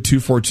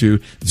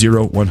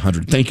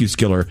 1-800-242-0100. Thank you,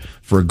 Skiller,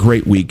 for a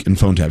great week in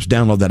phone taps.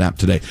 Download that app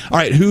today. All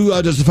right, who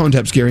does the phone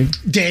tap, Scary?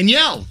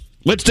 Danielle.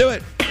 Let's do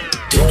it.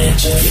 Don't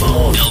answer the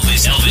phone.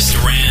 Elvis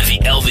Duran, the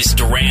Elvis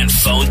Duran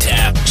phone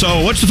tap.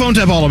 So what's the phone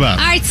tap all about?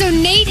 All right, so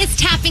Nate is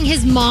tapping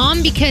his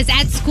mom because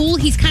at school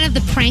he's kind of the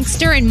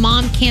prankster and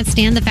mom can't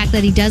stand the fact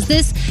that he does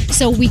this.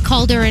 So we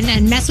called her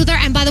and messed with her.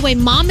 And by the way,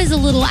 mom is a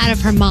little out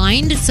of her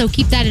mind, so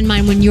keep that in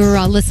mind when you're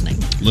listening.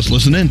 Let's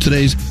listen in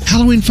today's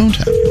Halloween phone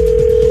tap.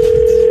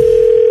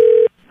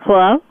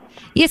 Hello?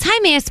 Yes, hi,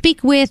 may I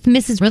speak with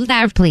Mrs.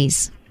 Riddler,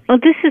 please? Oh,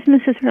 this is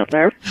Mrs.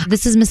 Riddler.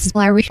 This is Mrs.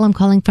 Larry. I'm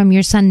calling from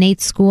your son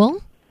Nate's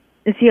school.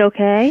 Is he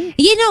okay?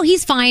 You know,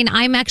 he's fine.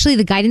 I'm actually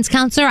the guidance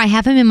counselor. I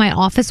have him in my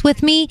office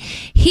with me.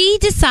 He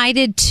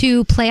decided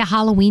to play a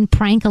Halloween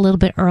prank a little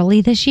bit early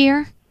this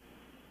year.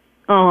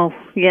 Oh,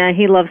 yeah,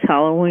 he loves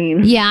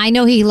Halloween. Yeah, I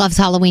know he loves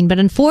Halloween, but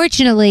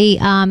unfortunately,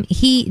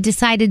 he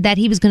decided that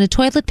he was going to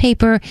toilet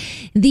paper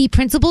the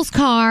principal's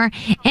car,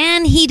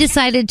 and he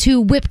decided to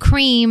whip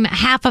cream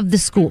half of the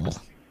school.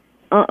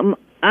 I'm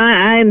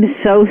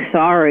so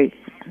sorry.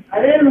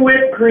 I didn't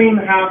whip cream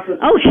half the...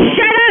 Oh,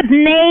 shut up,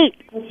 Nate!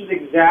 This is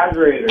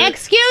exaggerated.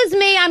 Excuse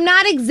me, I'm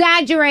not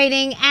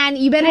exaggerating, and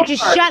you better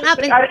just shut up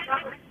and...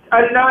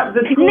 I did not...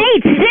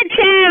 Nate, sit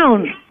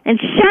down and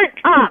shut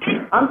up.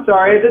 I'm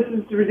sorry, this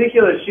is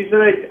ridiculous. She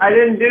said I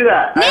didn't do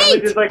that.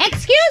 Nate,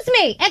 excuse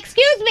me.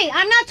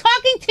 I'm not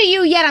talking to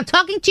you yet. I'm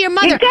talking to your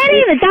mother. You're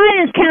getting the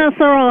guidance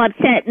counselor all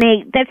upset,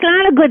 Nate. That's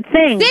not a good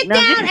thing. Sit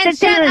down and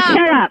shut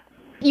up.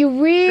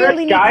 You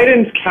really need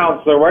guidance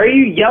counselor. Why are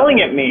you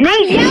yelling at me?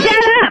 Nate,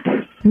 shut up.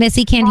 Miss,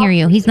 he can't hear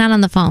you. He's not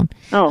on the phone.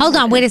 Oh. Hold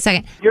on, wait a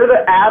second. You're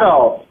the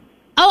adult.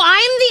 Oh,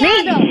 I'm the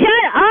Nate, adult.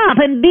 shut up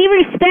and be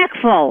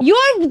respectful.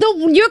 You're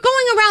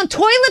going around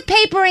toilet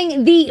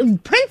papering the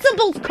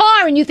principal's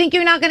car, and you think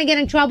you're not going to get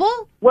in trouble?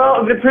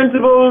 Well, the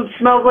principal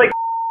smells like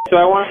so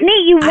I want...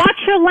 Nate, you watch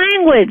your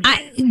language.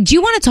 Do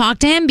you want to talk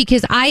to him?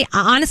 Because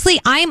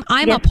honestly, I'm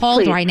Yes,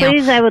 appalled please, right now.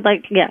 Please, I would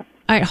like to, yeah.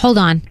 All right, hold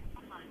on.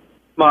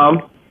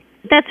 Mom.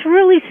 That's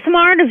really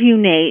smart of you,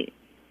 Nate.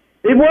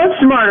 It was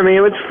smart of me.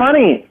 It was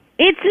funny.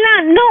 It's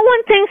not. No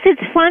one thinks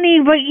it's funny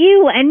but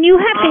you, and you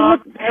have to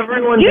look.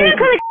 Everyone You're not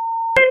thinks... going to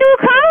into a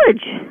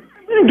college.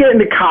 I didn't get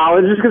into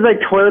college just because I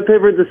toilet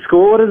papered the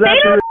school. What does that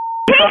They do? don't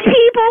take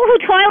people who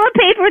toilet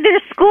paper their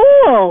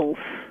schools.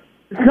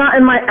 It's not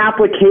in my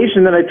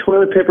application that I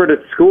toilet papered at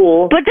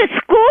school. But the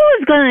school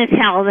is going to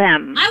tell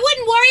them. I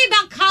wouldn't worry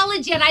about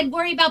college yet. I'd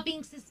worry about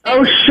being suspended.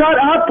 Oh, shut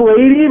up,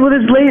 lady. Well,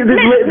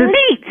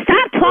 Nate,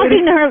 stop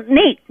talking to her.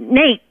 Nate,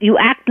 you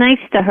act nice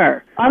to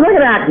her. I'm not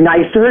going to act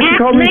nice to her. She Act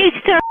called me... nice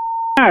to her.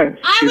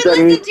 I would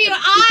listen to you.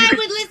 I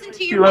would listen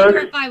to your mother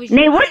if I was you.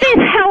 Nate, what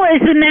the hell is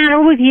the matter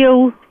with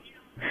you?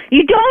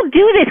 You don't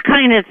do this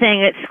kind of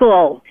thing at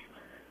school.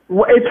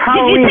 Well, it's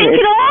Halloween. Did you think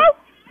it all?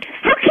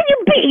 How can you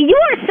be?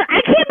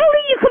 I can't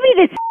believe you could be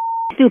this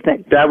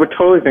stupid. Dad would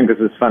totally think this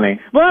is funny.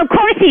 Well, of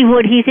course he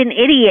would. He's an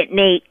idiot,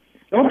 Nate.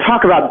 Don't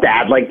talk about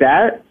Dad like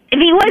that. If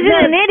he wasn't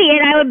an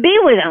idiot, I would be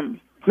with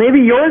him. Maybe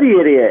you're the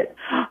idiot.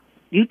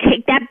 You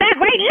take that back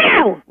right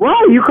now.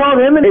 Well, you called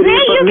him an idiot.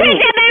 Nate, you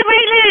take that back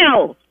right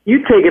now.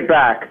 You take it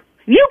back.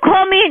 You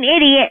call me an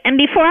idiot, and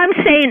before I'm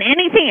saying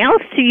anything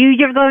else to you,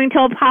 you're going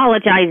to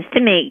apologize to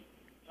me.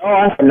 Oh,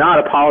 I'm not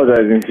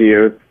apologizing to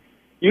you.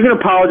 You can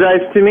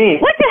apologize to me.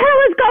 What the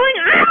hell is going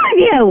on with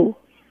you?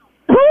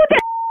 Who the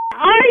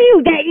are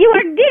you that you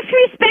are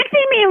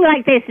disrespecting me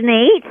like this,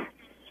 Nate?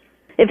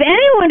 If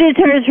anyone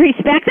deserves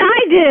respect,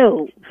 I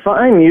do.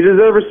 Fine, you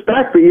deserve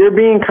respect, but you're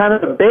being kind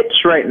of a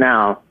bitch right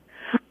now.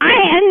 I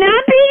am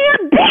not being a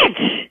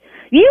bitch.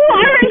 You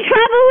are in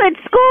trouble at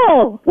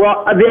school.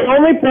 Well, the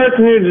only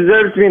person who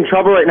deserves to be in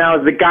trouble right now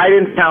is the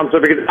guidance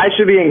counselor, because I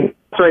should be in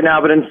right now,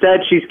 but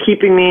instead she's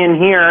keeping me in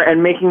here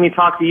and making me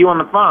talk to you on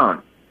the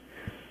phone.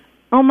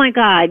 Oh my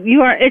God,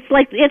 you are! It's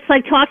like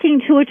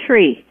talking to a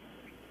tree.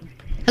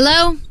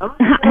 Hello?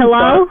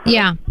 Hello?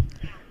 Yeah.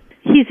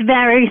 He's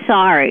very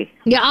sorry.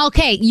 Yeah.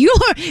 Okay.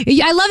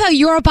 I love how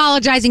you're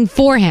apologizing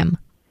for him.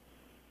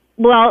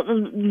 Well,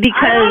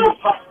 because.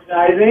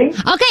 Apologizing.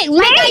 Okay,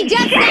 like I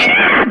just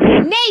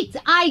said, Nate,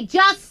 I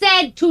just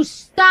said to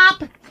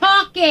stop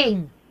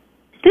talking.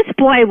 This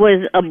boy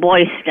was a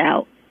Boy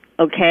Scout,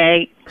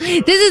 okay?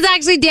 This is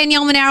actually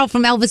Danielle Monaro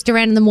from Elvis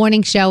Duran in the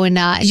Morning Show, and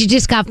she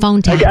just got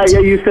phone tapped. Yeah,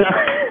 you sound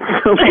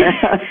so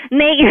bad.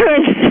 Nate, you're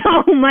in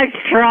so much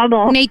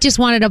trouble. Nate just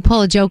wanted to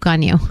pull a joke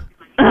on you.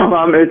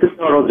 Mom, it's a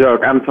total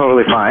joke. I'm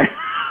totally fine.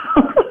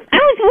 I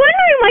was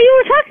wondering why you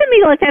were talking to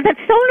me like that. That's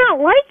so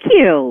not like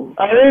you.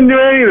 I didn't do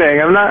anything.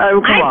 Come on. I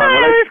thought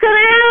I was going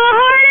to have a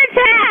heart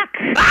attack.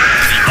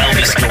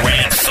 Elvis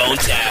Duran phone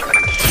tap.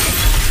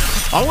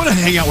 I want to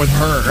hang out with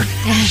her.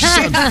 She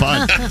sounds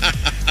fun.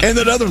 And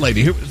that other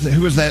lady.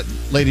 Who was that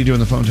lady doing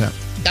the phone tap?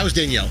 That was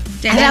Danielle.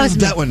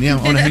 That one. Yeah,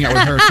 I want to hang out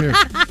with her, too.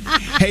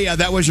 Hey,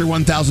 that was your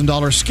 $1,000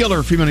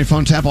 Skiller free money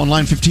phone tap on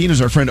line 15 is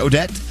our friend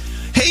Odette.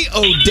 Hey,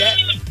 Odette.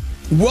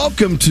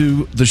 Welcome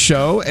to the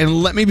show,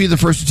 and let me be the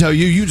first to tell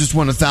you, you just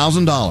won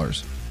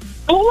 $1,000.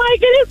 Oh my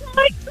goodness,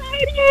 so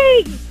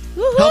exciting!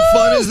 How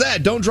fun is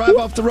that? Don't drive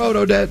off the road,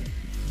 Odette.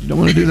 You don't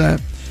want to do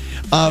that.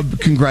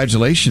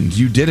 Congratulations.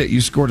 You did it.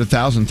 You scored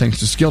 1,000 thanks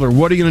to Skiller.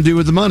 What are you going to do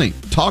with the money?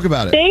 Talk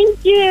about it.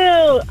 Thank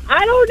you.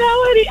 I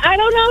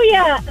don't know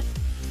yet.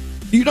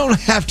 You don't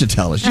have to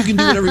tell us. You can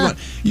do whatever you want.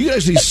 You can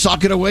actually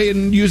sock it away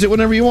and use it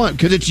whenever you want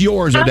because it's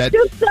yours, Odette.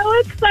 I'm just so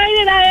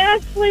excited. I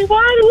actually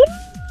won. Woo!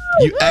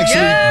 You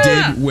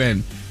actually did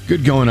win.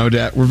 Good going,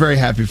 Odette. We're very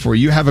happy for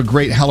you. You have a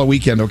great Halloween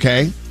weekend,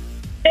 okay?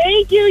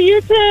 Thank you.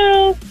 You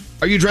too.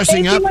 Are you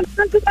dressing up?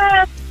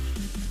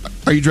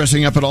 Are you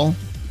dressing up at all?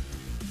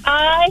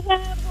 I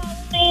have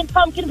Halloween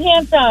pumpkin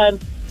pants on.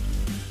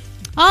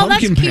 Oh,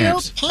 pumpkin that's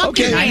pants. cute.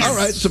 Okay, Nice. all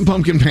right, some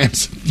pumpkin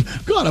pants.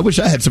 God, I wish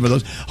I had some of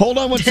those. Hold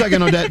on one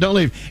second, Odette. Don't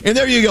leave. And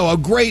there you go. A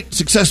great,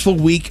 successful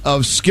week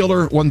of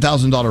Skiller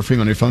 $1,000 free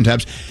money phone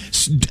taps.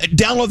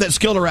 Download that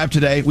Skiller app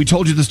today. We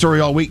told you the story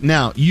all week.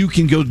 Now, you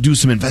can go do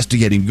some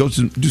investigating. Do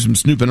some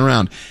snooping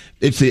around.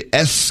 It's the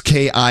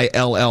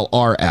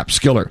SKILLR app,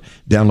 Skiller.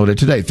 Download it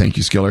today. Thank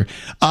you, Skiller.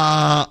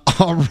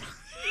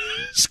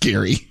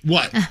 Scary.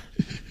 What?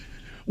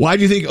 Why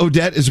do you think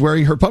Odette is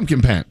wearing her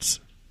pumpkin pants?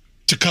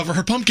 To cover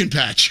her pumpkin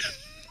patch.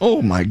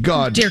 Oh, my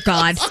God. Dear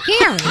God.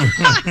 Scary. What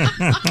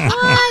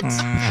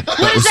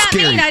does that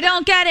Scary. mean? I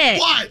don't get it.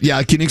 What?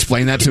 Yeah, can you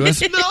explain that to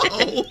us?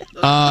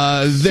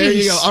 No. There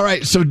you go. All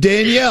right, so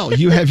Danielle,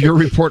 you have your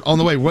report on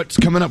the way. What's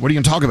coming up? What are you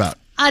going to talk about?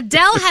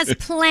 Adele has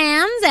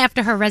plans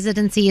after her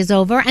residency is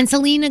over, and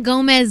Selena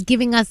Gomez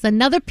giving us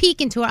another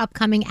peek into her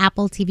upcoming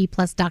Apple TV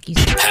Plus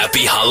docuseries.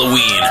 Happy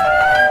Halloween.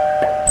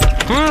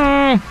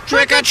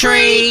 Trick or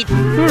treat.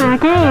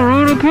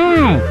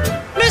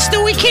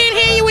 Mister, we can't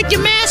hear you with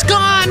your mask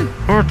on.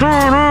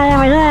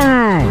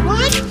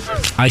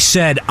 What? I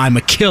said I'm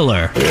a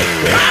killer.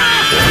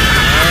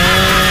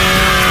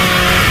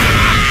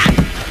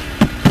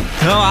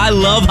 Oh, I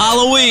love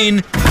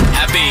Halloween.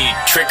 Happy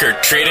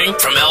trick-or-treating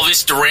from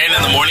Elvis Duran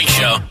and the Morning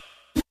Show.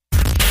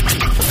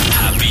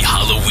 Happy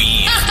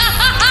Halloween.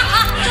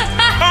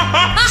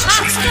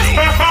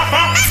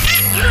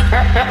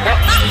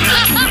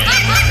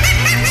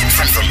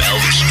 from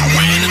Elvis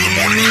Duran and the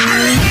Morning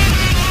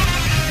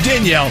Show.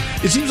 Danielle,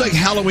 it seems like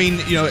Halloween,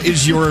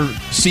 is your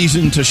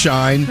season to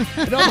shine.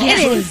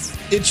 It is.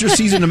 It's your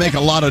season to make a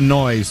lot of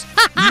noise.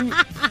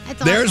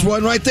 There's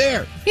one right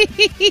there.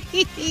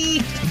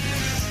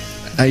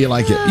 How you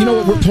like it? You know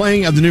what? We're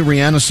playing the new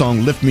Rihanna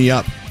song, Lift Me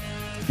Up.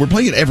 We're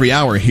playing it every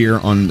hour here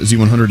on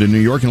Z100 in New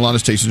York, and a lot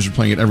of stations are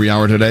playing it every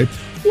hour today.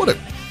 What a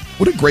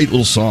great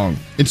little song.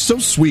 It's so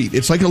sweet.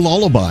 It's like a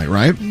lullaby,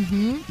 right?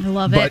 Mm-hmm. I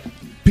love but it.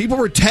 People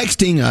were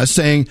texting us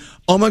saying,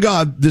 oh my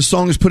God, this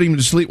song is putting me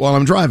to sleep while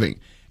I'm driving.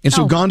 And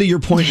so, Gandhi, your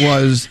point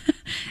was...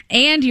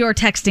 And you're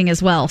texting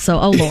as well, so,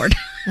 oh, Lord.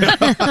 You're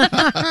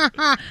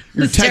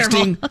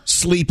texting,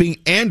 sleeping,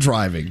 and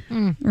driving.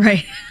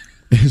 Right.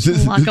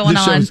 A lot going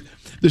on.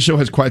 This show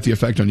has quite the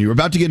effect on you. We're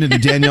about to get into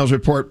Danielle's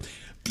report.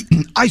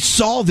 I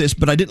saw this,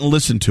 but I didn't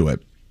listen to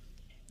it.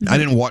 I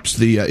didn't watch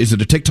the... is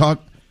it a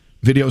TikTok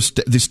video,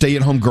 the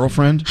stay-at-home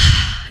girlfriend?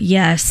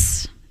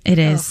 Yes, it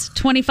is.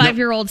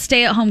 25-year-old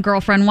stay-at-home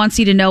girlfriend wants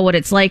you to know what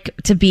it's like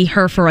to be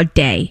her for a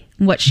day,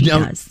 what she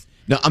does.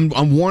 Now,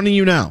 I'm warning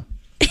you now.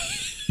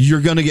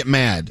 You're going to get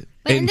mad.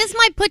 And this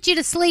might put you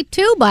to sleep,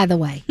 too, by the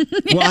way.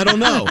 Well, I don't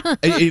know.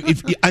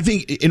 I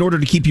think in order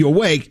to keep you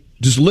awake,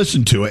 just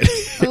listen to it,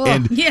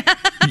 and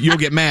you'll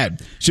get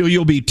mad. So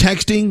you'll be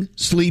texting,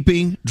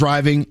 sleeping,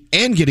 driving,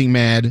 and getting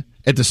mad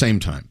at the same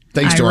time,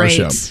 thanks to our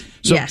show.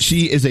 So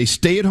she is a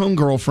stay-at-home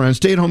girlfriend.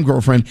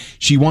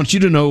 She wants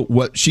you to know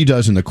what she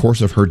does in the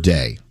course of her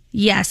day.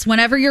 Yes,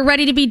 whenever you're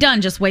ready to be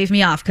done, just wave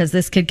me off because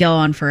this could go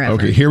on forever.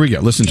 Okay, here we go.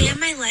 Listen to it.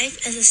 My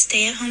life as a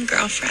stay-at-home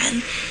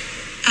girlfriend.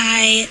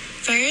 I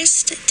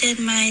first did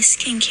my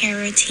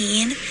skincare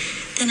routine,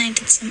 then I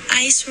did some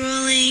ice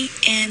rolling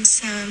and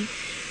some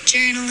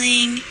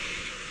journaling,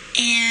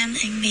 and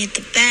I made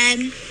the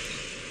bed.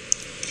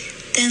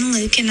 Then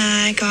Luke and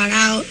I got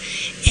out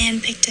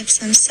and picked up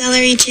some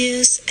celery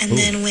juice and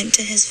then went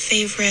to his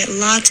favorite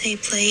latte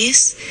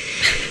place.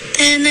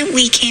 Then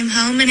we came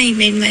home and I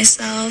made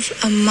myself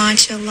a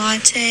matcha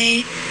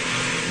latte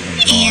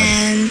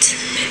and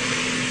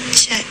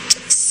checked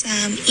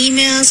some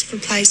emails,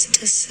 replies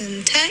to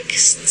some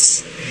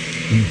texts.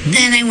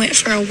 Then I went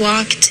for a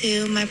walk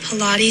to my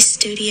Pilates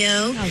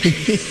studio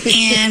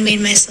and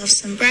made myself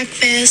some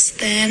breakfast.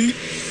 Then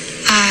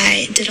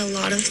I did a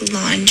lot of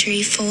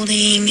laundry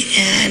folding,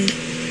 and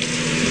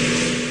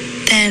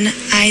then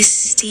I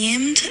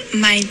steamed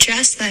my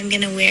dress that I'm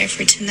going to wear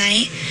for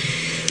tonight.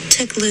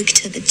 Took Luke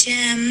to the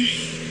gym.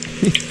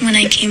 When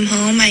I came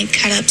home, I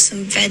cut up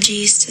some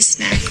veggies to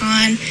snack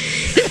on,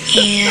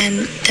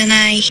 and then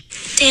I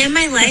day of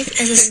my life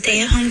as a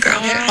stay-at-home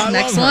girl.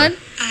 Next one.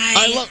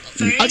 I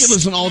could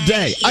listen all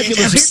day. I could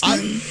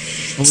listen.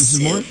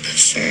 Listen more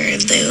for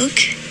Luke.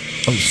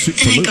 Oh, soup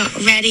for Then Luke. I got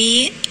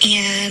ready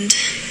and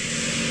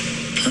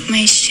put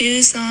my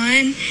shoes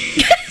on,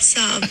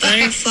 saw a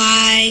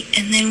butterfly,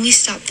 and then we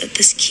stopped at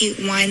this cute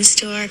wine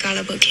store, got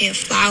a bouquet of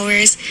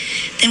flowers,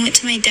 then went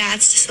to my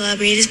dad's to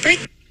celebrate his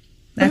birthday.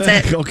 That's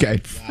it.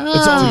 Okay.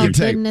 That's all we can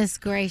take. Goodness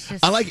gracious.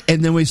 I like,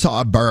 and then we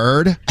saw a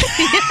bird.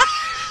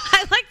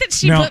 I like that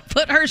she No.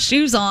 put her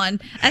shoes on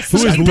as Who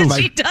is something that Luke?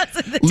 she does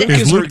in the Luke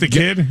day. Is Luke the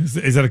kid?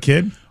 Is that a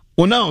kid?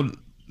 Well, no.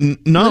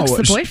 No. Luke's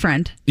the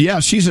boyfriend. Yeah,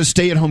 she's a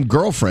stay-at-home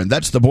girlfriend.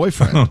 That's the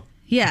boyfriend.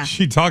 Yeah.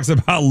 She talks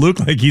about Luke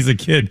like he's a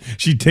kid.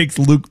 She takes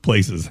Luke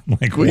places. I'm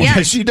like, what?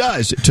 Yeah, she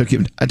does. I took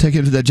him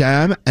to the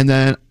jam, and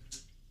then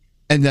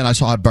I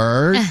saw a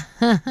bird.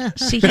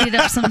 She heated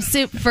up some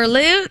soup for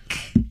Luke,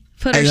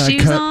 put her And I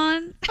shoes cut-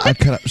 on. I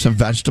cut up some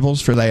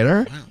vegetables for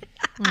later,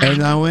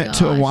 and I went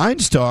to a wine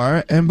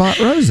store and bought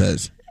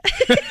roses.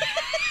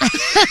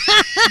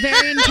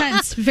 Very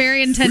intense.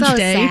 Very intense So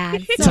day.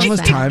 sad. It's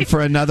almost time for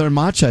another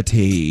matcha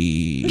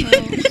tea.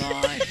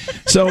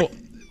 So,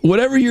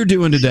 whatever you're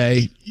doing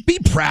today, be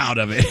proud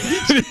of it.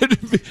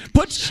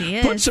 put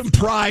some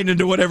pride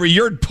into whatever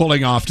you're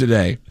pulling off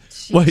today.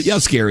 Well, yeah,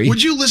 Scary.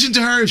 Would you listen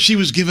to her if she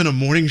was given a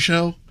morning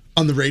show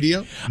on the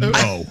radio?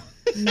 No.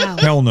 No.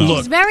 Hell no.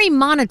 She's very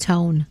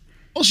monotone.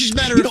 Well, she's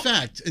matter of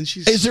fact, and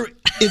she's. Is there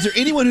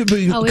anyone who'd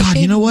be? Oh, is God,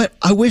 she? you know what?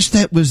 I wish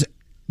that was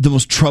the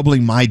most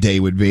troubling my day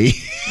would be.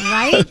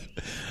 Right?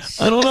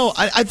 I don't know.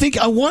 I think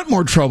I want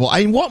more trouble.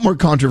 I want more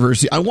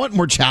controversy. I want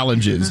more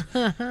challenges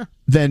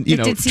than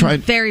It did seem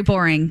very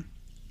boring.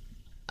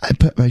 I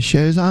put my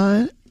shoes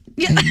on.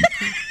 Yeah.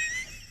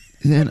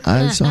 And then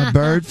I saw a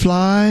bird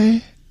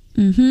fly.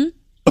 Mm-hmm.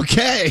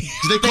 Okay.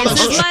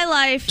 This is my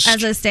life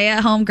as a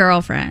stay-at-home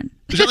girlfriend.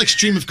 Is that like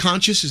stream of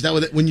conscious? Is that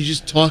what when you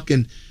just talk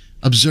and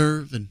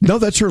observe and? No,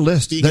 that's her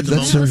list. Speak in the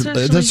That's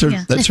her.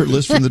 moment. That's her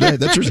list from the day.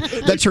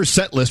 That's her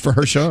set list for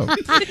her show.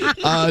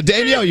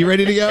 Danielle, you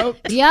ready to go?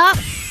 Yep.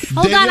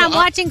 Hold on, Danielle, I'm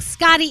watching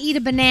Scotty eat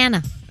a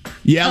banana.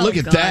 Yeah, Oh, look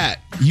at God. that.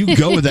 You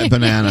go with that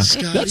banana.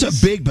 That's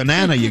a big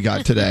banana you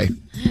got today.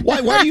 Why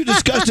are you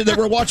disgusted that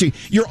we're watching?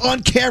 You're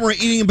on camera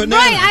eating a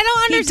banana. Right, I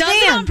don't understand. He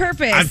does it on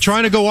purpose. I'm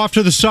trying to go off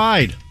to the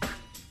side.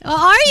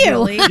 Are you?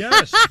 Really?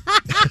 Yes.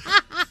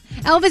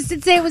 Elvis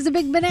did say it was a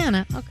big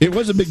banana. Okay. It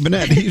was a big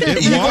banana.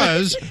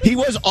 He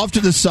was off to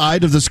the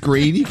side of the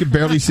screen. You could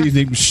barely see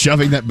him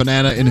shoving that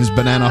banana in his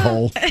banana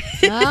hole.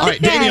 All right,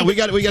 Danielle, we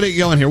got to get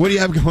going here. What do you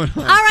have going on?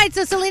 All right,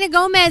 so Selena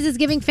Gomez is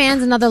giving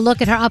fans another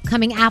look at her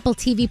upcoming Apple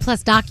TV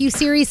Plus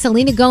docuseries,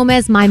 Selena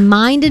Gomez, My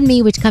Mind and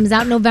Me, which comes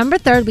out November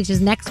 3rd, which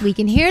is next week.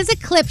 And here's a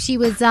clip she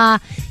was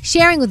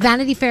sharing with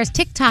Vanity Fair's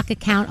TikTok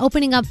account,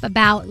 opening up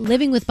about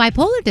living with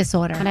bipolar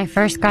disorder. When I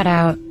first got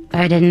out,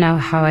 I didn't know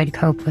how I'd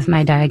cope with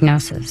my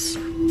diagnosis.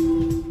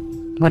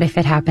 What if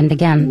it happened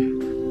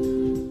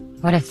again?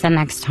 What if the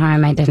next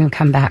time I didn't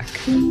come back?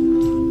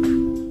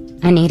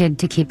 I needed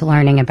to keep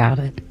learning about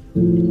it.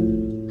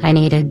 I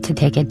needed to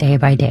take it day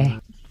by day.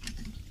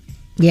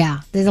 Yeah,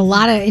 there's a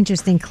lot of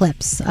interesting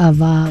clips of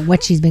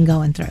what she's been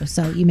going through,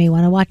 so you may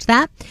want to watch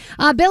that.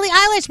 Billie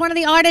Eilish, one of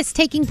the artists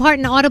taking part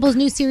in Audible's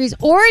new series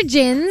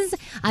Origins,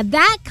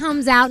 that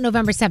comes out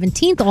November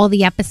 17th, all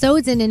the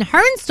episodes, and in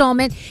her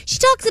installment, she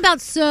talks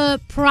about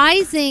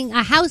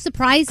how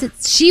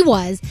surprised she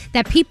was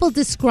that people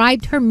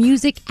described her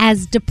music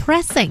as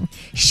depressing.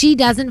 She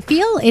doesn't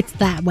feel it's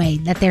that way,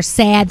 that they're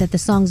sad, that the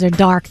songs are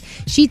dark.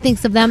 She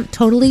thinks of them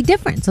totally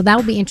different, so that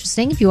will be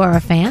interesting if you are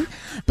a fan.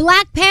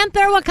 Black Panther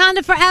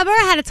Wakanda Forever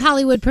had its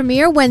Hollywood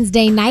premiere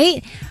Wednesday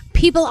night.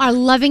 People are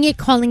loving it,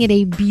 calling it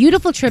a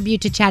beautiful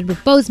tribute to Chadwick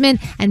Boseman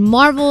and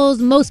Marvel's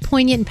most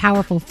poignant and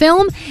powerful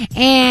film.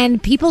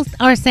 And people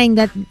are saying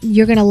that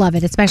you're going to love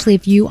it, especially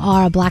if you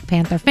are a Black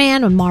Panther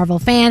fan or Marvel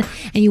fan.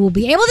 And you will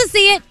be able to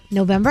see it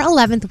November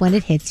 11th when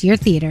it hits your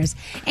theaters.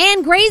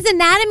 And Grey's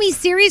Anatomy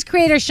series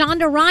creator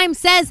Shonda Rhimes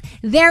says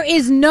there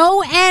is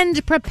no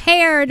end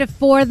prepared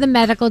for the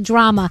medical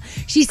drama.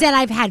 She said,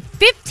 I've had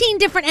 15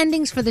 different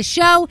endings for the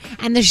show,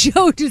 and the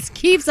show just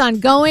keeps on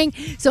going.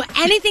 So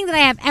anything that I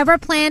have ever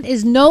planned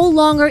is no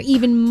longer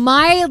even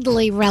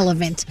mildly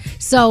relevant.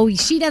 So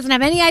she doesn't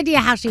have any idea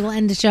how she will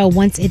end the show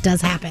once it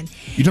does happen.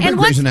 You're talking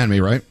about Grey's Anatomy,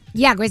 right?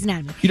 Yeah, Grey's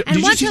Anatomy.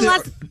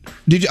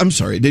 I'm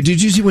sorry. Did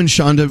you see when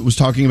Shonda was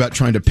talking about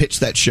trying to pitch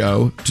that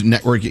show to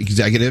network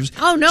executives?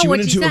 Oh, no, what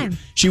did she say?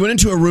 She went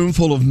into a room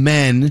full of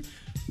men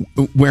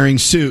wearing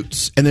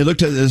suits, and they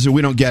looked at it and said,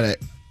 "We don't get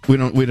it. We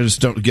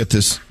just don't get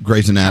this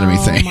Grey's Anatomy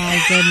thing." Oh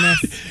my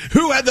goodness!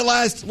 Who had the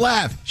last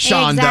laugh?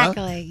 Shonda.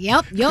 Exactly.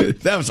 Yep.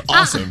 That was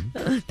awesome.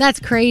 That's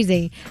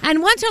crazy.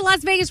 And once her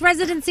Las Vegas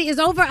residency is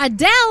over,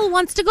 Adele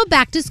wants to go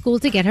back to school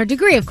to get her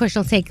degree. Of course,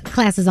 she'll take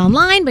classes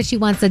online, but she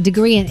wants a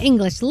degree in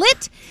English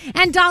Lit.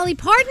 And Dolly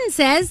Parton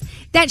says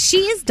that she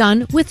is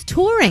done with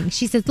touring.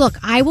 She says, look,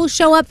 I will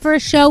show up for a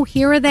show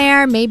here or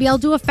there. Maybe I'll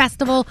do a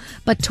festival,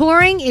 but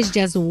touring is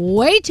just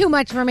way too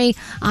much for me.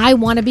 I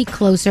want to be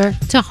closer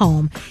to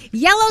home.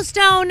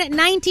 Yellowstone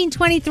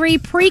 1923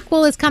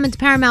 prequel is coming to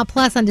Paramount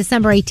Plus on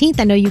December 18th.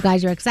 I know you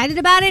guys are excited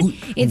about it.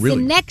 It's the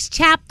next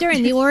chapter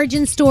in the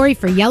origin story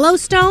for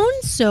Yellowstone,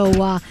 so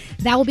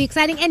that will be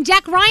exciting. And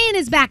Jack Ryan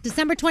is back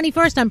December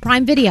 21st on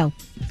Prime Video.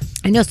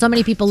 I know so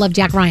many people love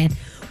Jack Ryan.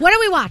 What are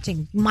we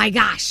watching? My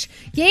gosh.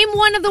 Game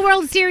 1 of the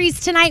World Series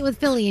tonight with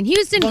Philly and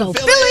Houston. Go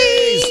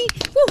Phillies!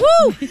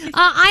 Woohoo!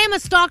 I Am a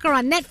Stalker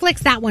on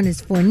Netflix. That one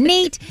is for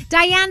Nate.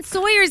 Diane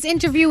Sawyer's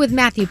interview with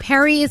Matthew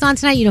Perry is on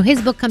tonight. You know,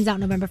 his book comes out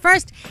November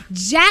 1st.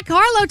 Jack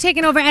Harlow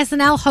taking over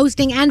SNL,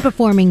 hosting and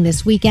performing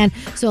this weekend.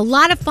 So a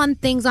lot of fun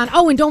things on.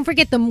 Oh, and don't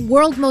forget the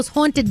world's most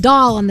haunted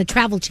doll on the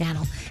Travel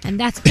Channel. And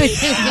that's where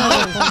they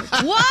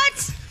go.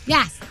 What?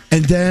 Yes.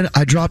 And then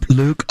I dropped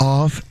Luke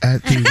off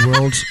at the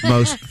world's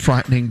most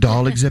frightening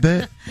doll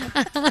exhibit.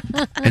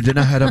 And then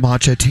I had a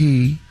matcha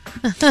tea.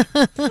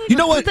 You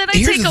know what? Then I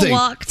Here's take the a thing.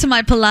 walk to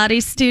my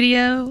Pilates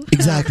studio.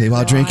 Exactly,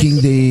 while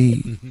drinking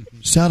the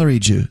celery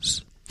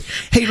juice.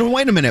 Hey, now,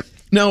 wait a minute.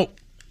 Now,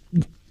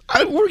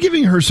 we're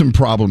giving her some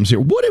problems here.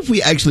 What if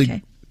we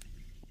actually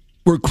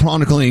were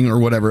chronicling or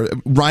whatever,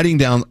 writing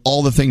down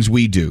all the things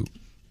we do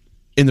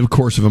in the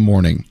course of a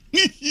morning?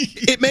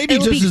 It may be It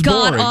would just be as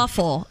god boring.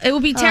 awful. It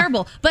would be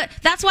terrible. But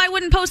that's why I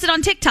wouldn't post it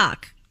on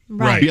TikTok.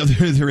 Right. Yeah,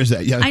 there is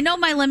that. Yeah. I know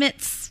my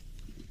limits.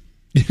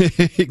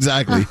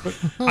 Exactly.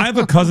 I have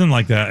a cousin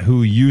like that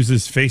who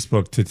uses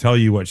Facebook to tell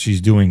you what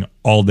she's doing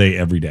all day,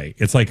 every day.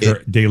 It's like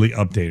her daily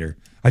updater.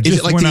 I Is it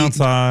just like went the-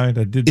 outside.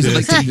 I did Is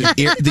this. it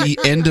like the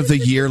end of the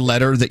year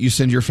letter that you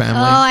send your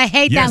family? Oh, I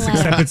hate Yes, that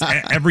letter. except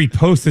it's every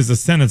post is a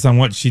sentence on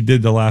what she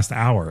did the last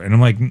hour, and I'm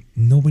like,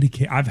 nobody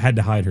can. I've had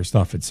to hide her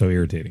stuff. It's so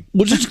irritating.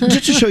 Well, just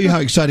to show you how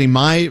exciting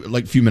my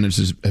few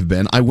minutes have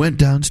been, I went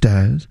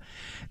downstairs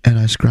and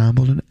I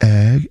scrambled an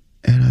egg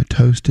and I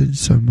toasted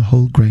some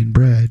whole grain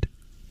bread.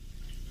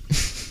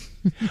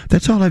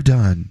 That's all I've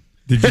done.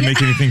 Did you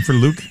make anything for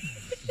Luke?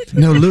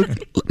 No,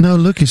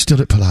 Luke is still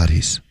at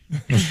Pilates.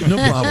 No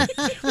problem.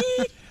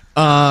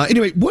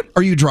 Anyway, what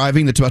are you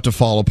driving that's about to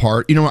fall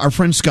apart? You know, our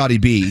friend Scotty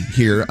B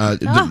here,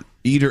 the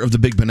eater of the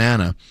big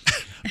banana,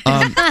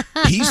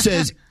 he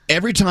says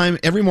every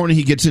morning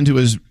he gets into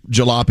his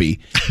jalopy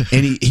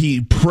and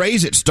he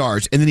prays it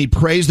starts, and then he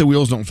prays the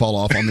wheels don't fall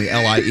off on the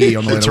LIE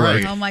on the way That's to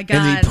right. work. Oh, my And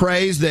he God.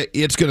 prays that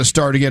it's going to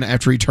start again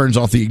after he turns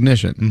off the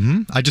ignition.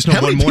 Mm-hmm. I just know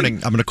How one many morning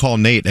I'm going to call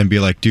Nate and be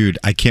like, dude,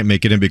 I can't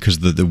make it in because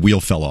the wheel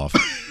fell off.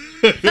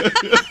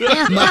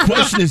 My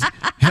question is,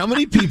 how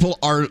many people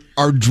are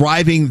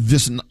driving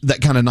that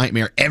kind of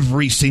nightmare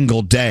every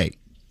single day?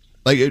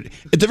 Like,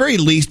 at the very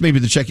least, maybe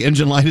the check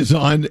engine light is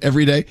on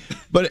every day.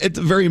 But at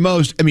the very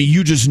most, I mean,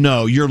 you just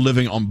know you're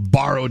living on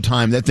borrowed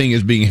time. That thing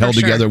is being held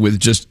together with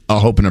just a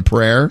hope and a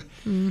prayer.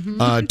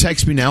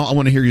 Text me now. I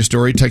want to hear your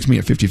story. Text me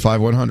at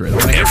 55100.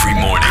 Every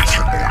morning,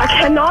 I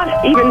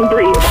cannot even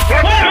breathe.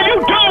 What are you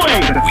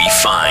doing? we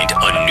find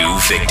a new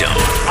victim.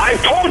 I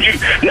told you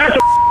not to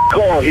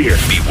call here.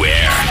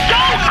 Beware.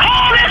 Don't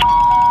call this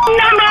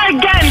number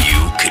again.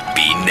 You could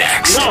be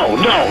next. No.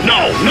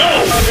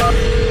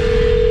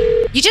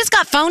 You just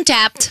got phone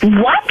tapped.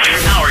 What?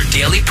 Our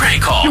daily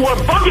prank call. You are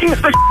bugging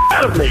the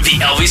out of me. The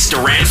Elvis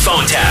Duran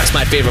phone tap. It's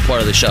my favorite part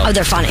of the show. Oh,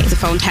 they're funny. The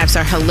phone taps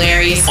are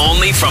hilarious.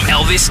 Only from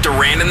Elvis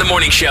Duran in the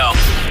Morning Show.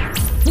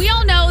 We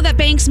all know that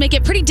banks make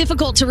it pretty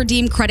difficult to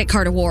redeem credit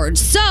card awards.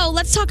 So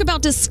let's talk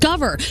about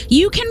Discover.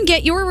 You can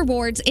get your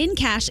rewards in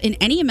cash in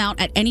any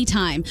amount at any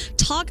time.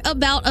 Talk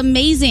about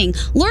amazing.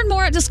 Learn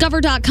more at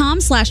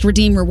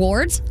discover.com/redeem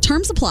rewards.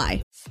 Terms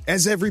apply.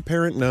 As every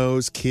parent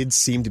knows, kids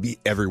seem to be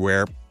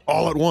everywhere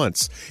all at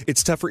once.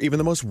 It's tough for even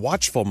the most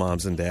watchful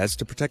moms and dads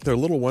to protect their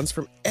little ones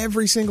from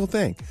every single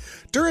thing.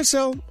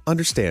 Duracell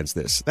understands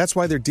this. That's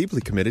why they're deeply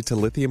committed to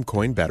lithium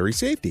coin battery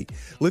safety.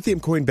 Lithium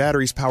coin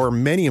batteries power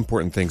many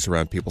important things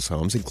around people's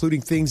homes,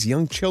 including things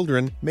young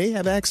children may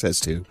have access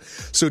to.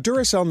 So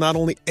Duracell not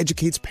only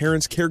educates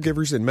parents,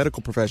 caregivers, and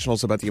medical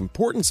professionals about the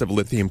importance of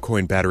lithium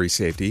coin battery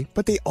safety,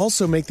 but they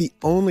also make the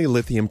only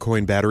lithium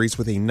coin batteries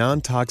with a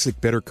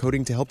non-toxic bitter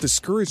coating to help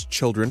discourage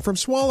children from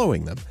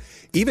swallowing them.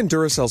 Even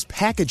Duracell's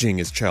packaging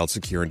is child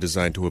secure and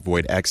designed to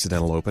avoid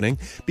accidental opening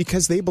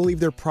because they believe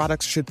their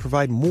products should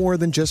provide more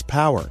than just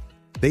power.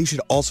 They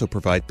should also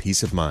provide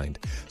peace of mind.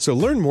 So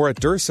learn more at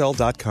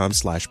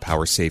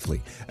Duracell.com/power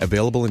safely.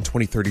 Available in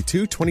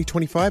 2032,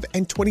 2025,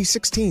 and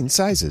 2016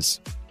 sizes.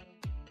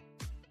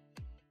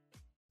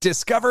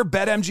 Discover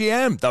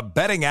BetMGM, the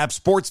betting app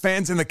sports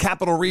fans in the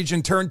capital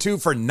region turn to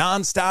for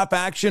nonstop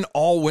action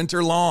all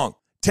winter long.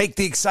 Take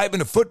the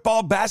excitement of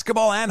football,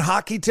 basketball, and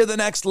hockey to the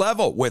next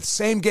level with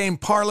same-game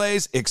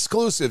parlays,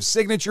 exclusive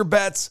signature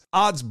bets,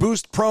 odds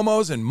boost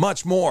promos, and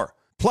much more.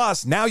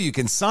 Plus, now you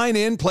can sign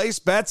in, place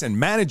bets, and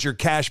manage your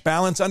cash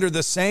balance under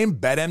the same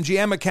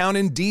BetMGM account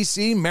in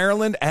D.C.,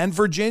 Maryland, and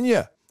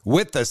Virginia.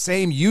 With the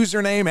same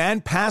username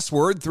and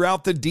password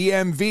throughout the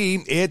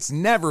DMV, it's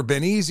never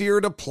been easier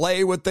to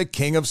play with the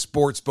king of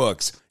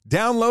sportsbooks.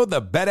 Download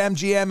the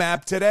BetMGM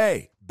app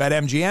today.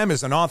 BetMGM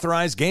is an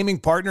authorized gaming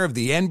partner of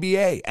the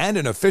NBA and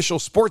an official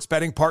sports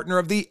betting partner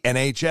of the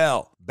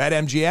NHL.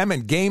 BetMGM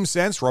and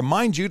GameSense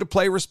remind you to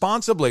play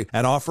responsibly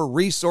and offer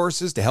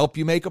resources to help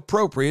you make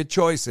appropriate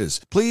choices.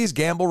 Please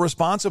gamble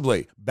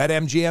responsibly.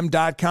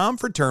 BetMGM.com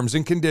for terms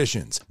and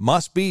conditions.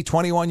 Must be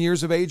 21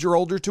 years of age or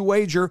older to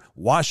wager.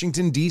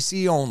 Washington,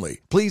 D.C. only.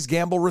 Please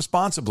gamble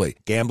responsibly.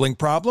 Gambling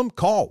problem?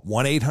 Call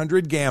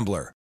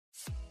 1-800-GAMBLER.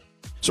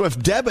 So if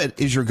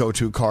debit is your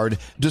go-to card,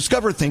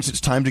 Discover thinks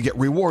it's time to get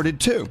rewarded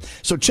too.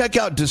 So check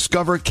out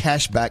Discover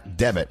Cashback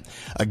Debit,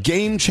 a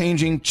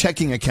game-changing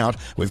checking account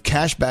with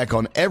cashback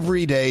on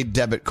everyday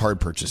debit card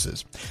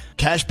purchases.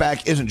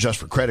 Cashback isn't just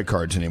for credit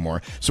cards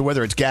anymore. So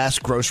whether it's gas,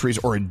 groceries,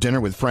 or a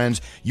dinner with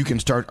friends, you can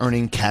start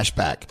earning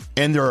cashback.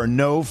 And there are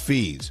no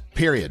fees,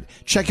 period.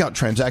 Check out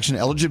transaction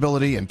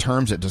eligibility and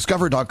terms at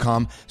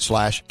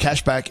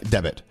discover.com/cashback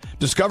debit.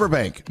 Discover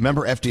Bank,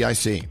 member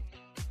FDIC.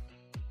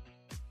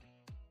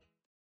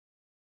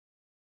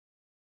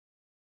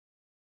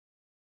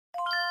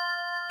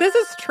 This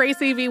is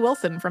Tracy V.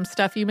 Wilson from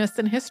Stuff You Missed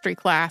in History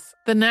Class.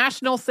 The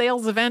national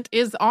sales event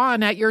is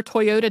on at your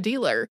Toyota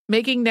dealer,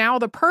 making now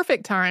the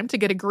perfect time to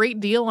get a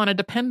great deal on a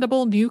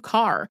dependable new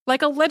car.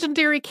 Like a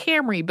legendary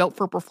Camry built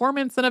for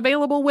performance and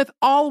available with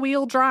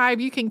all-wheel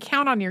drive, you can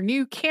count on your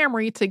new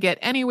Camry to get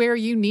anywhere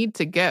you need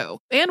to go.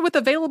 And with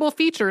available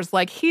features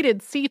like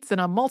heated seats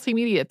and a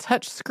multimedia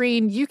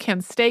touchscreen, you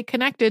can stay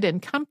connected in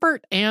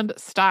comfort and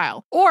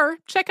style. Or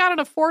check out an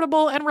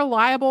affordable and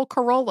reliable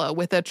Corolla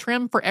with a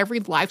trim for every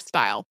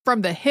lifestyle.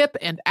 From the hip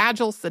and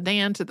agile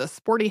sedan to the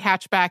sporty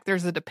hatchback,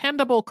 there's a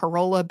dependable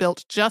Corolla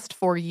built just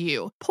for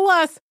you.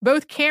 Plus,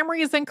 both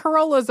Camrys and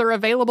Corollas are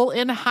available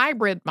in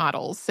hybrid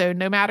models, so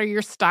no matter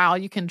your style,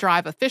 you can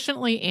drive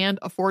efficiently and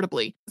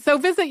affordably. So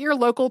visit your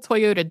local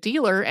Toyota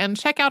dealer and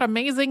check out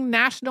amazing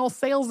national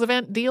sales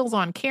event deals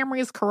on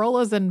Camrys,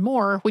 Corollas, and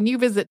more when you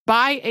visit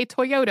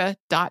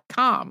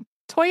buyatoyota.com.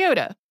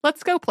 Toyota,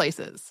 let's go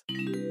places.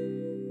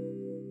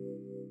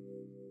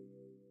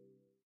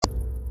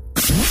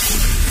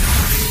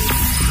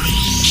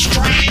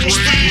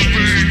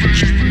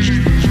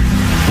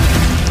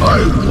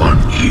 I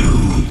want you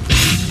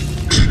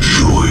to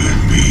join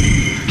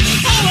me.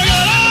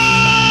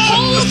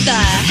 Hold the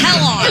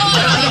hell on.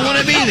 I don't want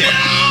to be there.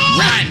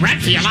 Run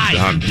for your life.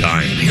 I'm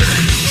dying here.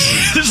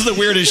 This is the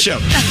weirdest show.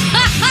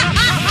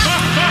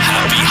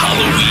 Happy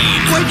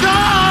Halloween. Wake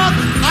up!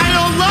 I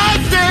don't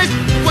like this.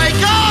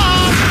 Wake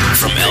up!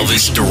 From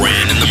Elvis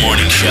Duran in the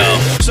Morning Show.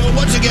 So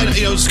once again,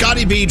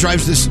 Scotty B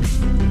drives this,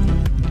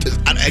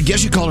 I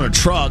guess you call it a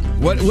truck.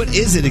 What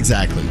is it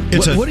exactly?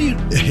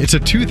 It's a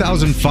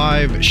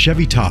 2005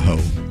 Chevy Tahoe.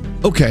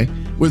 Okay.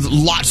 With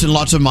lots and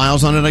lots of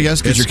miles on it, I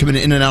guess, because you're coming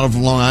in and out of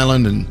Long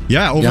Island. And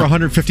over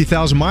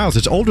 150,000 miles.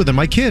 It's older than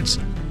my kids.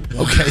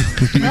 Okay.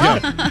 Here you go.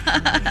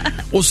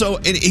 Well, so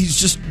and he's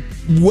just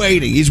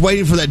waiting. He's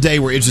waiting for that day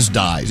where it just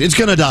dies. It's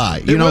going to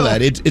die. You know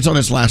that. It's on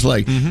its last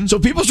leg. Mm-hmm. So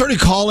people started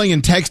calling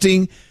and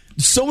texting.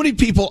 So many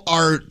people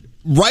are,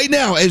 right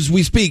now, as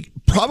we speak,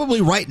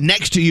 probably right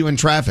next to you in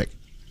traffic.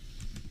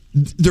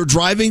 They're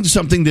driving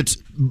something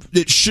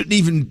that shouldn't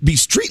even be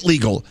street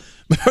legal.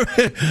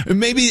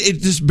 Maybe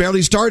it just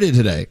barely started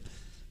today.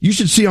 You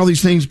should see all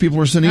these things people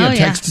are sending out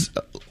texts.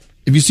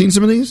 Have you seen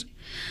some of these?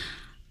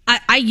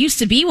 I used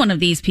to be one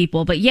of these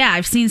people, but yeah,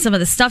 I've seen some of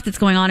the stuff that's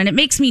going on, and it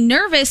makes me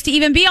nervous to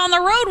even be on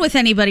the road with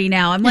anybody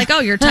now. I'm like, oh,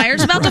 your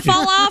tire's about to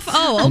fall off?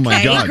 Oh,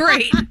 okay,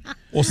 great.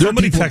 Well,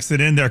 somebody texted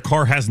in their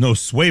car has no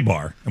sway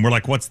bar, and we're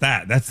like, "What's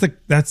that?"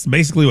 That's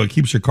basically what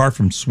keeps your car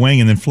from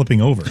swaying and then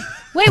flipping over.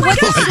 Wait, what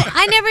is?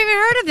 I never even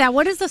heard of that.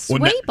 What is the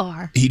sway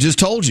bar? He just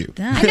told you.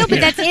 I know, but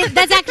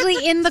that's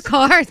actually in the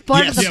car. It's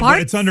part of the part.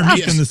 But it's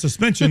underneath in the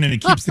suspension, and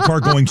it keeps the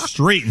car going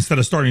straight instead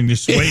of starting to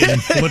sway and then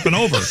flipping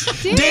over.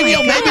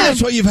 Danielle, maybe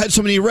that's why you've had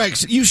so many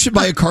wrecks. You should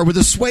buy a car with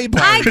a sway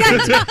bar. I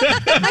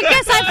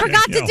guess I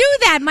forgot to do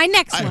that. My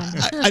next one.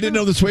 I didn't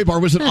know the sway bar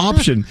was an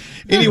option.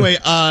 Anyway,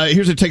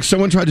 here's a text.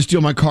 Someone tried to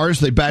steal my car,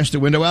 so they bashed the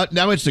window out.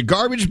 Now it's a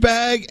garbage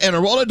bag and a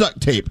roll of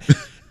duct tape.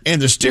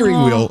 And the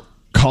steering wheel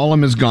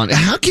column is gone.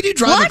 How can you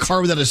drive a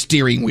car without a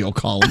steering wheel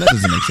column? That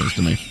doesn't make sense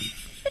to me.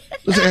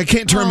 Listen, I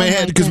can't turn my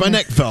head because my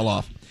neck fell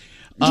off.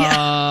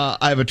 I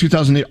have a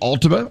 2008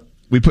 Altima.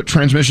 We put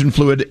transmission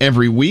fluid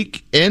every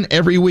week.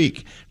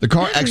 The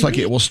car acts like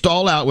it will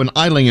stall out when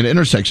idling at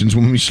intersections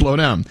when we slow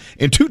down.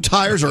 And 2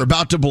 tires are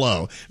about to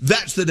blow.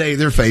 That's the day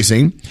they're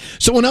facing.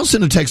 Someone else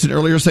sent a text in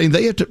earlier saying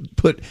they have to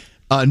put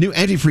new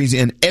antifreeze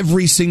in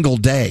every single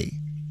day.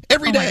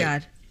 Every day. Oh, my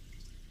God.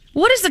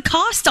 What is the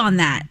cost on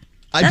that?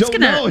 I don't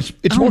know.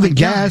 It's more than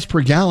gas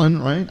per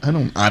gallon, right? I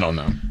don't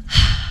know.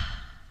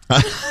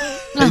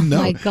 Oh,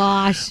 my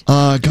gosh.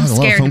 God, I'm a lot of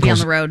scared phone to be on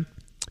calls. the road.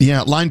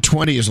 Yeah, line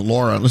 20 is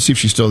Laura. Let's see if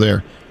she's still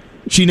there.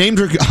 She named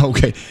her.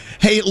 Okay.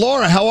 Hey,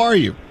 Laura, how are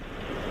you?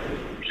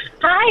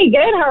 Hi,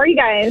 good. How are you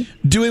guys?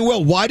 Doing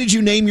well. Why did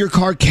you name your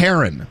car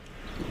Karen?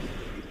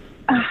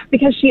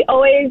 Because she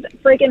always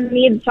freaking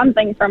needs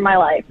something from my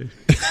life.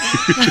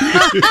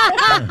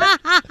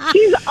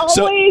 She's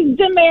always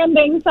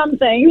demanding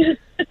something.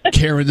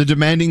 Karen, the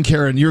demanding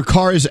Karen. Your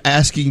car is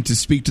asking to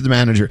speak to the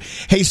manager.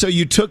 Hey, so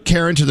you took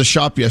Karen to the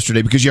shop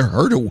yesterday because you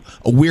heard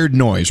a weird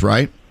noise,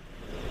 right?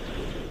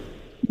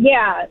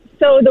 Yeah,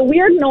 so the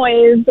weird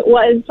noise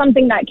was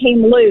something that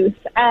came loose,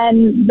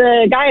 and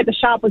the guy at the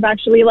shop was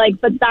actually like,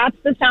 but that's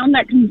the sound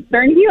that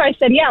concerns you? I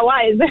said, yeah,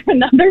 why? Is there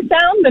another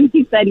sound? And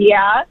he said,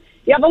 yeah,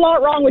 you have a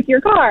lot wrong with your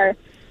car.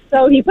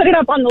 So he put it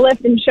up on the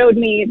lift and showed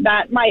me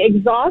that my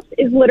exhaust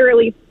is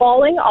literally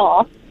falling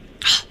off.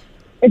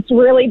 It's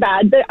really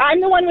bad. I'm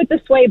the one with the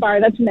sway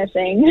bar that's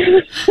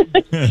missing.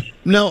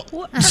 No,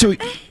 so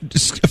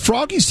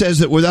Froggy says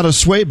that without a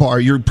sway bar,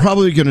 you're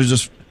probably going to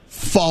just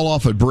fall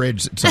off a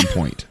bridge at some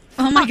point.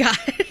 Oh my God.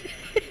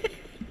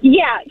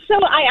 Yeah, so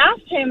I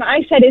asked him,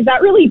 I said, is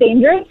that really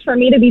dangerous for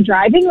me to be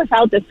driving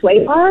without the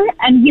sway bar?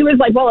 And he was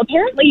like, well,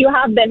 apparently you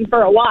have been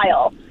for a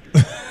while.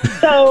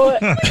 So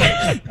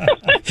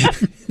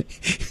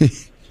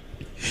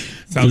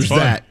Sounds fun.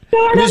 That. So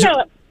I don't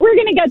know. We're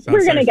gonna get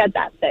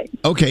that thing.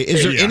 Okay,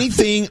 is there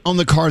anything on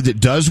the car that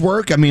does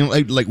work? I mean,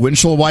 like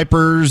windshield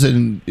wipers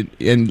and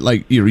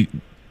like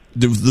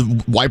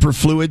the wiper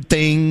fluid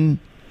thing.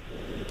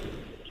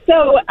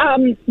 So,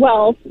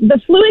 well, the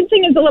fluid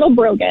thing is a little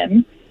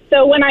broken.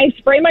 So when I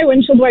spray my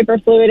windshield wiper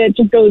fluid, it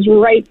just goes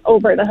right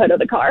over the hood of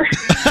the car.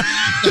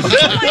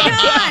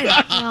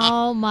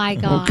 Oh my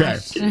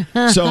gosh. Okay.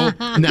 So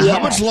now, how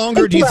much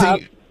longer do you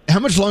think? How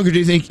much longer do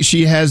you think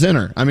she has in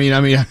her? I mean,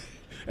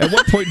 at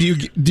what point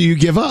do you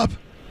give up?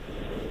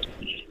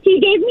 He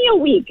gave me a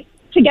week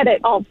to get it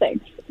all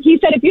fixed. He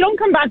said, if you don't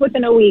come back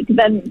within a week,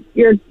 then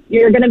you're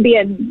going to be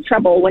in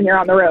trouble when you're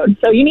on the road.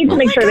 So you need to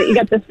make sure that you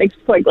get this fixed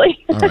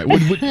quickly. All right.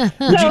 Would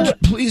you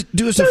please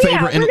do us a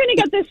favor? Yeah, we're going to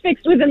get this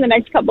fixed within the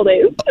next couple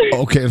days.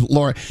 Okay,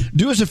 Laura,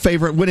 do us a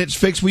favor. When it's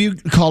fixed, will you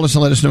call us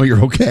and let us know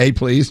you're okay,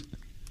 please?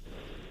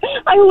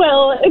 I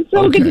will. It's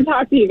so good to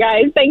talk to you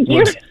guys. Thank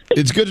you. Well,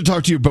 it's good to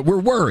talk to you, but we're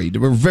worried.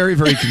 We're very,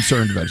 very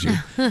concerned about you.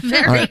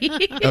 Very. All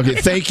right. Okay,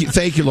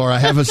 thank you, Laura.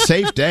 Have a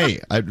safe day.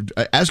 I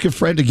ask a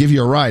friend to give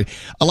you a ride.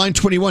 Line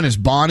 21 is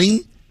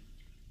Bonnie.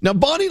 Now,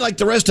 Bonnie, like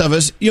the rest of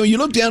us, you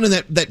look down and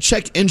that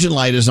check engine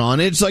light is on.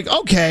 It's like,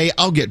 okay,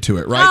 I'll get to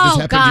it, right? Oh,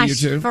 this happened gosh,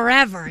 to you too?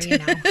 forever,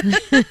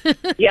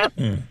 Yep.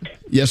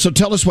 Yeah, so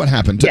tell us what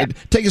happened. Yeah.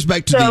 Take us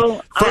back to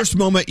the first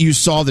moment you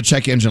saw the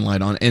check engine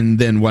light on, and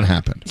then what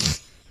happened?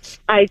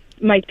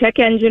 My check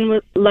engine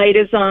light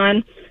is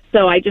on,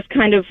 so I just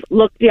kind of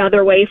looked the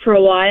other way for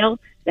a while.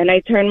 Then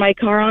I turned my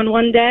car on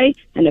one day,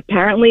 and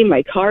apparently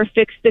my car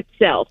fixed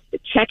itself. The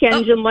check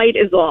engine light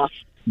is off.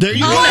 There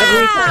you go.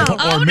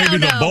 Or maybe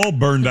the bulb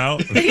burned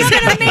out. She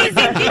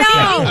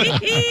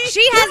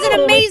has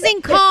an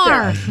amazing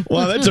car.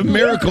 Wow, that's a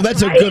miracle.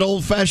 That's a good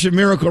old-fashioned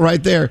miracle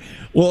right there.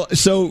 Well,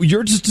 so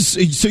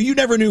you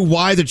never knew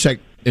why the check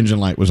engine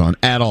light was on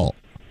at all?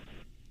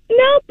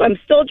 Nope, I'm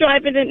still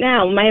driving it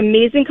now. My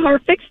amazing car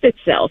fixed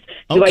itself.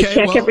 Do I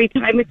check every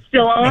time it's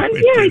still on?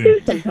 Yeah, I do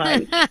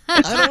sometimes.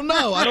 I don't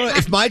know.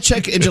 If my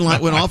check engine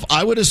light went off,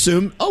 I would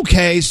assume,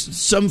 okay,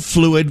 some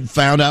fluid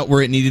found out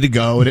where it needed to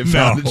go and it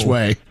found its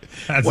way.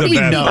 That's what a do you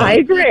bad know? one. I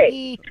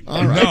agree.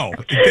 All right. No,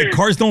 the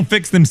cars don't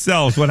fix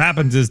themselves. What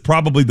happens is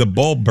probably the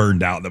bulb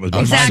burned out. That was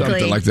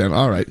Something like that.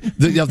 All right.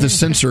 The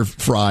sensor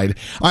fried.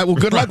 All right. Well,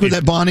 good luck with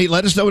that, Bonnie.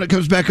 Let us know when it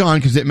comes back on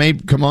because it may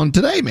come on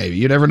today, maybe.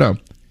 You never know.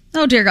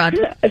 Oh, dear God.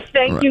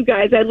 Thank you,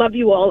 guys. I love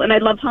you all, and I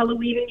love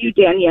Halloween and you,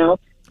 Danielle.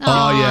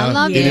 Oh, yeah.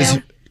 love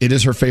It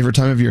is her favorite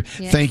time of year.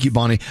 Yes. Thank you,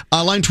 Bonnie.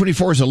 Line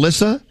 24 is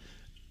Alyssa.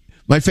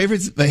 My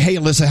favorite. Hey,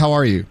 Alyssa, how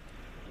are you?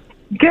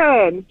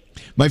 Good.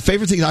 My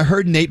favorite thing, I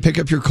heard Nate pick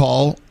up your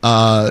call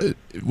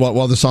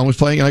while the song was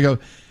playing, and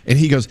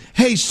he goes,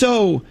 hey,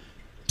 so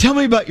tell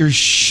me about your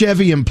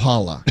Chevy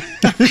Impala.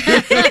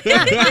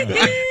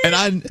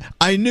 And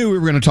I knew we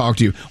were going to talk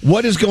to you.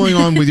 What is going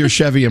on with your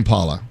Chevy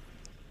Impala?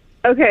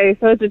 Okay,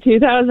 so it's a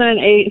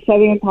 2008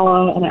 Chevy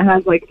Impala, and it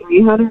has like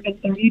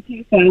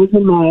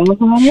 332,000 miles on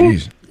it.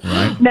 Jeez,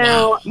 right.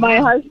 Now, my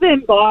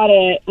husband bought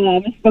it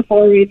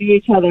before we knew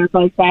each other,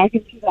 like back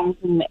in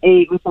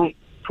 2008 with like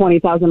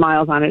 20,000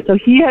 miles on it. So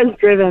he has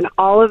driven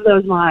all of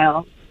those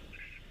miles.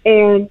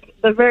 And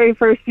the very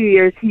first few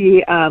years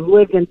he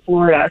lived in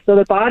Florida. So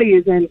the body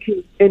is in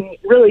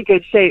really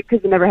good shape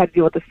because it never had to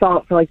deal with the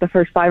salt for like the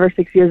first 5 or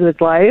 6 years of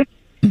its life.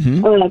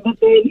 Mm-hmm. But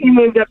then he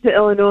moved up to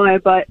Illinois.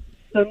 But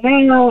so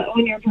now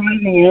when you're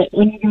driving it,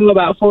 when you go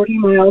about 40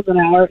 miles an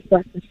hour, it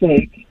starts to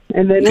shake.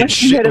 And then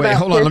once you hit about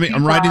hold on.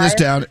 I'm writing this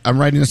down.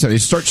 It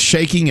starts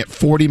shaking at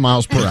 40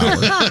 miles per hour.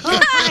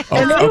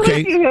 And then once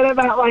you hit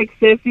about like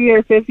 50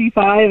 or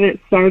 55,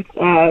 it starts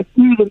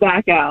smoothing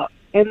back out.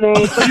 And then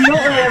so you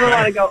don't really ever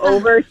want to go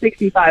over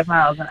 65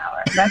 miles an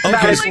hour. That's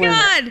about its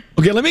limit.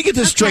 Okay, let me get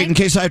this straight in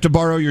case I have to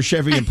borrow your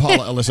Chevy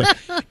Impala,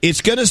 Alyssa.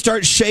 It's going to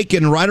start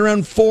shaking right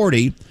around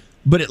 40,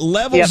 but it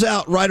levels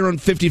out right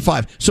around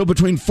 55. So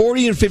between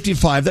 40 and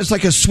 55, that's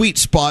like a sweet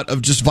spot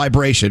of just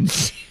vibration.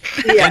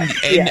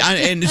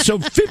 And so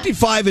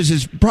 55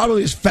 is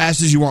probably as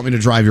fast as you want me to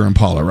drive your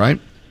Impala,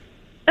 right?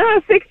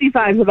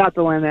 65 is about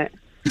the limit.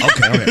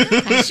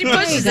 Okay. She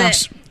pushes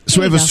it.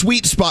 So we have a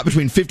sweet spot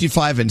between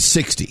 55 and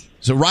 60.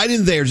 So right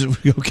in there,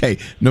 okay,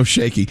 no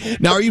shaky.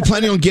 Now, are you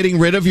planning on getting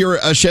rid of your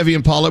Chevy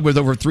Impala with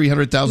over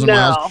 300,000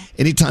 miles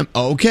anytime?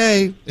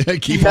 Okay,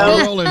 keep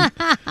on rolling. I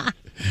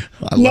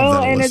love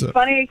that, and Alyssa. it's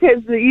funny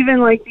because even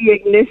like the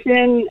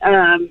ignition,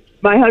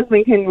 my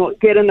husband can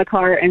get in the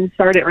car and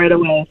start it right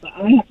away. So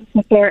I have to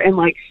sit there and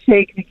like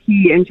shake the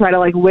key and try to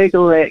like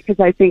wiggle it because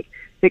I think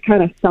it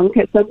kind of sunk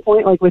at some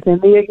point, like within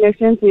the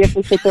ignition. So you have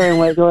to sit there and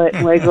wiggle it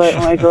and wiggle it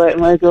and wiggle it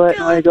and wiggle it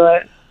and wiggle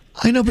it.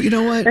 I know, but you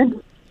know what?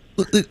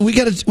 We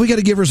got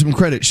to give her some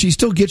credit. She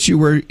still gets you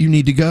where you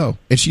need to go,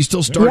 and she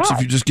still starts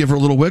if you just give her a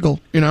little wiggle.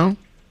 It's all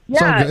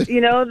Yeah, good.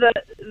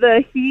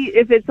 the heat,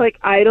 if it's like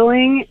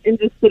idling and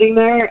just sitting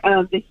there,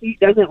 the heat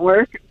doesn't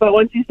work. But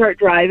once you start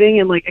driving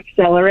and like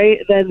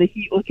accelerate, then the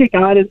heat will kick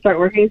on and start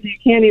working. So you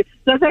can't even.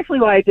 So that's actually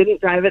why I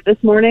didn't drive it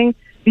this morning,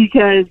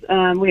 because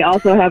we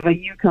also have a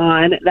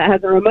Yukon that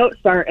has a remote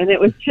start, and it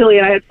was chilly,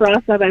 and I had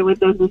frost on my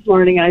windows this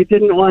morning, and I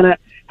didn't want to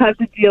have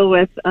to deal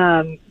with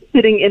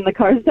sitting in the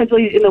car.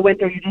 Essentially, in the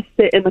winter, you just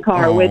sit in the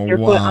car with your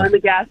foot on the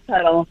gas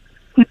pedal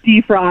to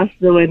defrost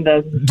the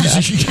windows.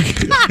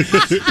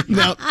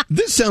 Now,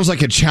 this sounds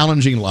like a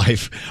challenging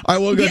life. All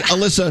right, well, good.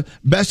 Alyssa,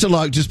 best of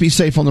luck. Just be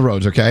safe on the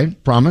roads, okay?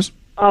 Promise?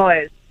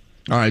 Always.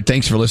 All right,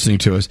 thanks for listening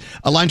to us.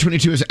 Line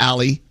 22 is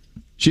Allie.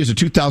 She has a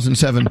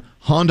 2007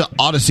 Honda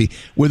Odyssey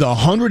with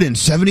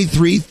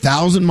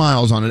 173,000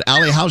 miles on it.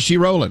 Allie, how's she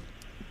rolling?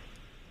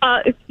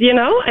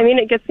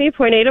 It gets me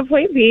point A to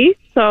point B,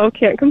 so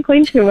can't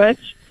complain too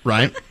much.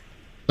 Right?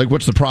 Like,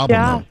 what's the problem,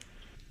 though?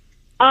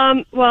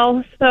 One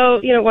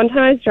time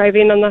I was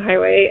driving on the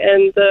highway,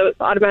 and the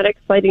automatic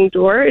sliding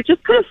door, it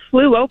just kind of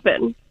flew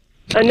open.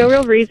 No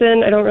real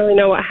reason. I don't really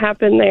know what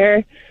happened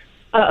there.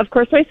 Of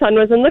course, my son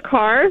was in the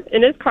car,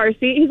 in his car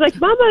seat. He's like,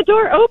 "Mama,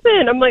 door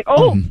open." I'm like,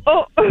 oh.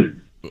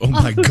 Oh,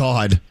 my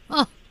God.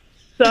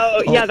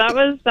 So, yeah, that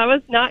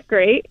was not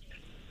great.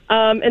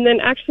 And then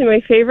actually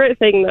my favorite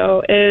thing,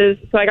 though, is,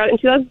 so I got it in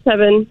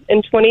 2007.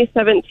 In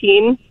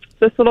 2017,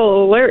 this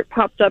little alert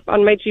popped up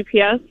on my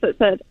GPS that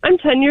said, "I'm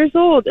 10 years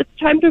old. It's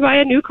time to buy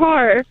a new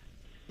car."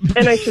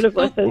 And I should have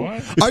listened.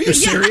 Are you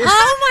serious?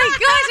 Oh, my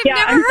gosh.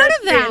 I've never heard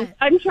of that.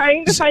 I'm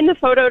trying to find the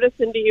photo to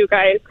send to you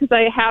guys because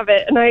I have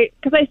it. And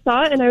because I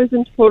saw it and I was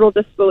in total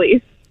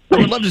disbelief. I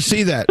would love to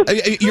see that.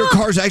 Your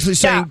car's actually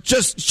saying,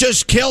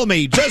 just kill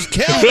me. Just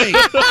kill me.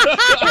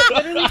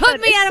 Put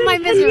me out of my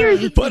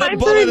misery. Put a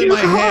bullet in my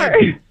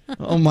head.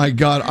 Oh, my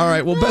God. All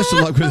right. Well, best of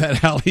luck with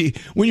that, Allie.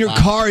 When your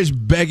car is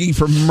begging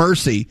for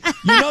mercy,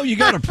 you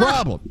got a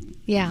problem.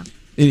 Yeah.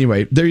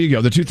 Anyway, there you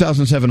go. The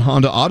 2007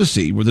 Honda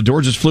Odyssey, where the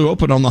door just flew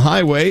open on the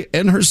highway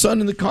and her son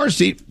in the car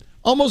seat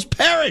almost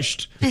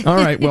perished. All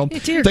right. Well,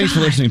 thanks for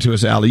listening to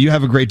us, Allie. You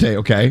have a great day,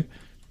 okay?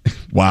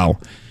 Wow.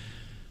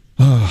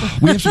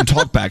 We have some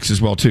talkbacks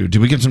as well, too.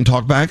 Did we get some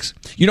talkbacks?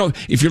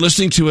 If you're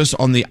listening to us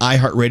on the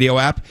iHeartRadio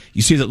app,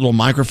 you see that little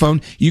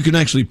microphone? You can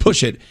actually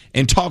push it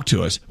and talk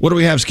to us. What do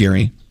we have,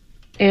 Scary?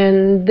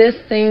 And this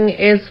thing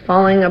is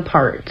falling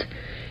apart.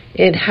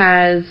 It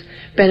has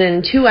been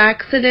in 2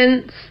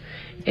 accidents.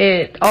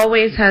 It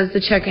always has the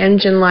check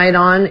engine light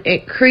on.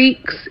 It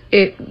creaks.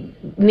 It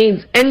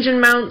needs engine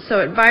mount, so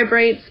it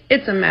vibrates.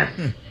 It's a mess.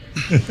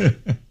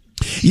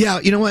 Yeah,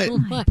 you know what? Oh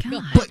my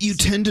God. But you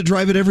tend to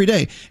drive it every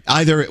day.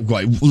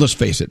 Let's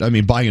face it. I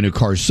mean, buying a new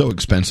car is so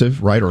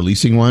expensive, right? Or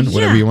leasing one,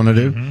 whatever you want to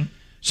do. Mm-hmm.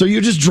 So you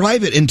just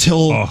drive it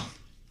until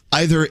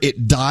either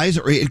it dies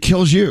or it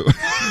kills you,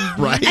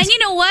 right? And you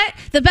know what?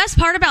 The best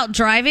part about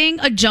driving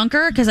a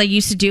junker, because I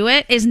used to do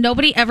it, is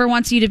nobody ever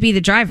wants you to be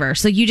the driver.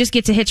 So you just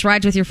get to hitch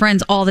rides with your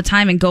friends all the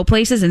time and go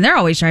places, and they're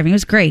always driving. It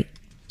was great.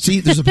 See,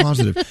 there's a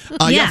positive.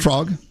 Yeah,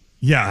 Frog.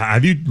 Yeah,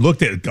 have you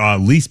looked at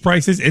lease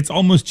prices? It's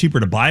almost cheaper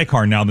to buy a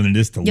car now than it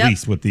is to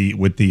lease with the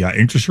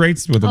interest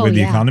rates, with the way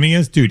the economy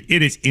is. Dude,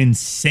 it is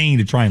insane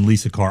to try and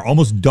lease a car.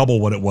 Almost double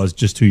what it was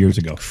just 2 years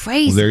ago.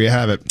 Crazy. Well, there you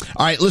have it.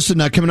 All right, listen,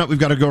 coming up, we've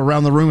got to go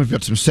around the room. We've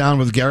got some sound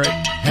with Garrett.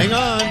 Hang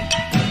on.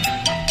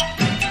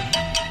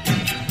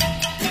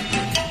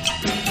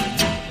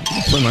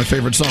 Play my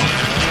favorite song.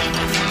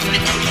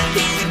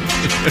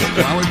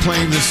 Why are we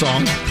playing this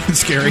song? It's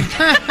scary.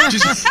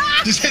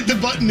 Just hit the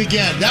button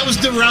again. That was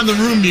the around the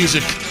room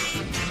music.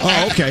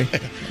 Oh, okay.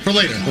 For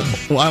later.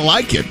 Well, I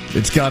like it.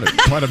 It's got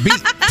quite a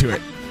beat to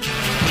it.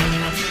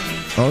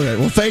 Okay,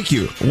 well, thank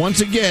you.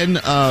 Once again,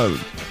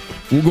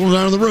 we'll go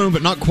down to the room,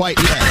 but not quite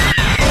yet.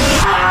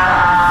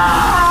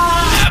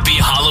 Happy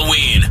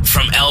Halloween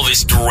from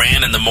Elvis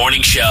Duran and the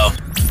Morning Show.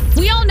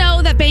 We all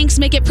know that banks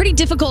make it pretty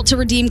difficult to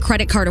redeem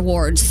credit card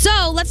awards.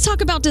 So let's talk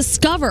about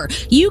Discover.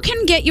 You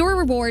can get your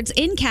rewards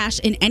in cash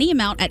in any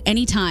amount at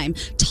any time.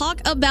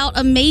 Talk about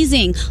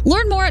amazing.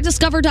 Learn more at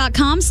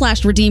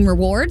discover.com/redeem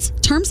rewards.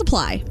 Terms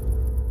apply.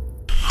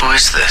 Who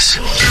is this?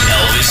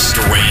 Elvis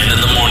Duran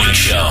and the Morning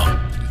Show.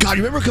 God,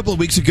 you remember a couple of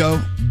weeks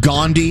ago,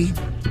 Gandhi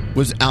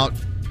was out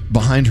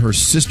behind her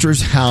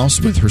sister's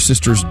house with her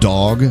sister's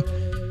dog,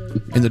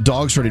 and the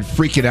dog started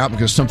freaking out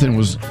because something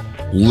was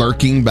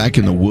lurking back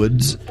in the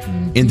woods.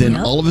 And then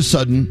all of a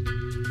sudden,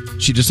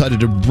 she decided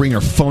to bring her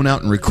phone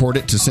out and record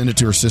it to send it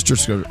to her sister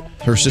so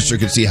her sister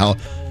could see how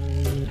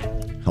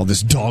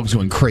this dog's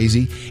going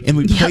crazy. And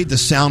we played the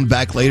sound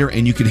back later,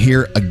 and you could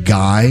hear a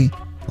guy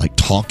like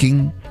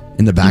talking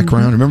in the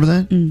background. Remember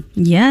that?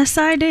 Yes,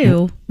 I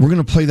do. We're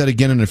going to play that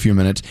again in a few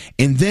minutes.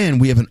 And then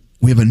we have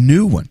a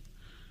new one.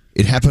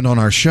 It happened on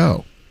our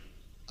show.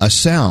 A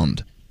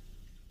sound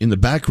in the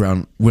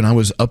background when I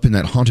was up in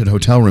that haunted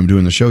hotel room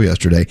doing the show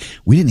yesterday.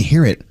 We didn't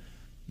hear it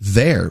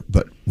there,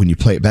 but when you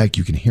play it back,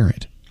 you can hear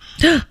it.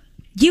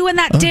 You and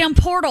that damn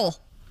portal.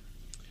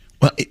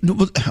 Well,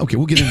 okay,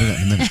 we'll get into that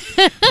in a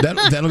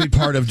minute. That'll be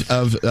part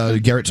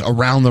of Garrett's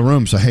Around the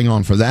Room, so hang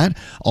on for that.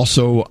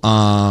 Also,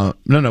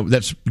 no,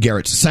 that's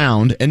Garrett's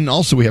Sound. And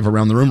also we have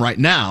Around the Room right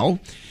now.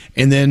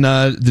 And then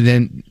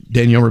the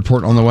Danielle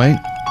report on the way.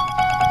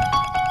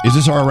 Is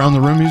this our Around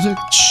the Room music?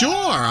 Sure.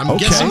 I'm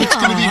guessing it's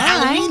going to be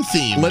Halloween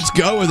themed. Let's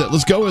go with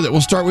it.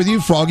 We'll start with you,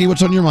 Froggy.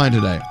 What's on your mind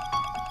today?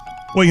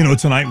 Well,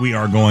 tonight we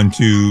are going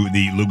to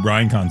the Luke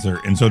Bryan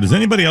concert. And so does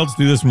anybody else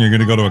do this when you're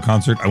going to go to a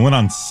concert? I went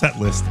on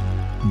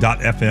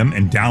setlist.fm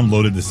and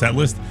downloaded the set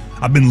list.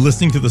 I've been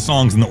listening to the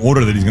songs in the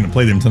order that he's going to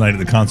play them tonight at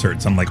the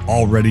concert. So I'm like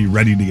already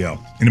ready to go.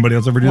 Anybody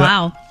else ever do that?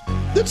 Wow.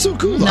 That's so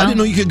cool. No. I didn't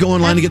know you could go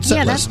online and get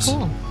set lists. Yeah,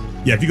 that's cool.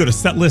 Yeah, if you go to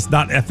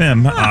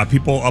setlist.fm,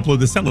 people upload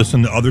the set list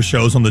from the other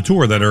shows on the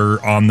tour that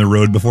are on the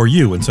road before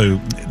you. And so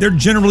they're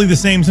generally the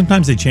same.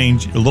 Sometimes they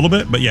change a little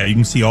bit. But yeah, you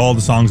can see all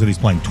the songs that he's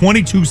playing.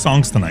 22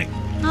 songs tonight.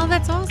 Oh,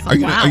 that's awesome. Are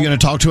you going to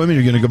talk to him and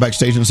you're going to go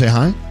backstage and say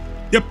hi?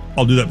 Yep,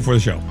 I'll do that before the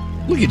show.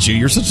 Look at you.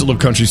 You're such a little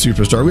country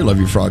superstar. We love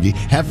you, Froggy.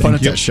 Have fun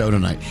at that show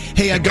tonight.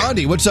 Hey,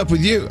 Gandhi, what's up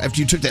with you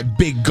after you took that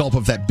big gulp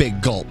of that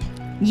big gulp?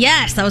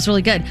 Yes, that was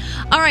really good.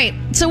 All right,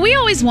 so we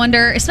always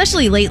wonder,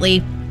 especially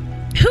lately,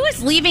 who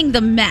is leaving the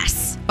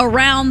mess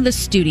around the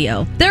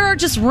studio? There are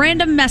just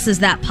random messes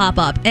that pop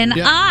up, and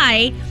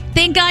I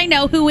think I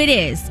know who it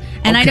is.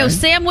 And I know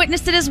Sam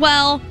witnessed it as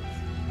well.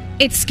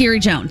 It's Scary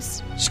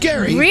Jones.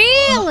 Scary?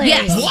 Really?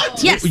 Yes.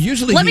 What? Yes.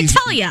 Usually Let me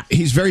tell you.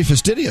 He's very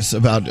fastidious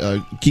about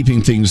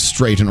keeping things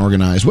straight and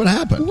organized. What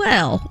happened?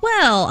 Well,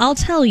 I'll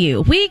tell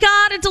you. We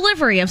got a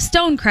delivery of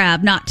stone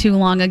crab not too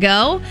long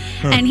ago,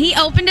 and he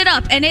opened it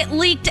up, and it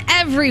leaked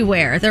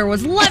everywhere. There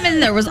was lemon,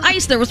 there was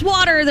ice, there was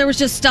water, there was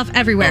just stuff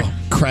everywhere.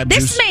 Crab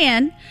This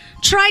man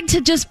tried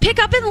to just pick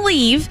up and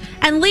leave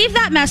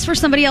that mess for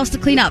somebody else to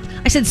clean up.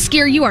 I said,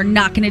 Scare, you are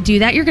not going to do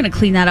that. You're going to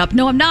clean that up.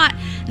 No, I'm not.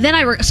 Then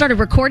I started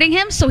recording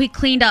him, so he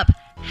cleaned up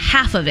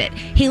half of it.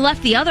 He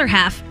left the other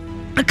half,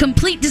 a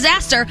complete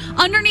disaster,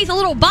 underneath a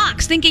little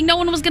box, thinking no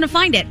one was going to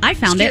find it. I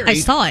found it. I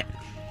saw it.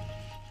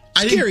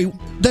 Scary.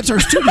 That's our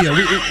studio.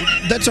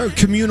 That's our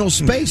communal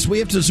space. We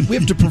have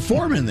to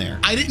perform in there.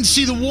 I didn't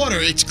see the water.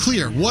 It's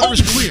clear. Water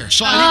is clear.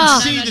 So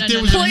I didn't see that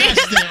there was a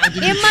mess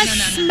there. It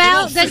must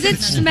smell. Does it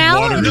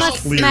smell? It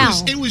must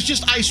smell. It was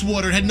just ice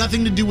water. It had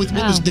nothing to do with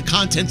what was the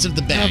contents of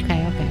the bag.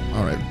 Okay.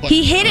 All right.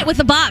 He hit it with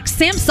a box.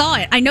 Sam saw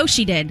it. I know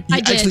she did.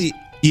 I did. Actually,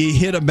 you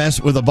hit a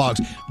mess with a box.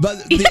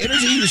 But the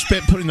energy you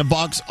spent putting the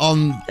box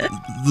on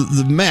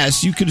the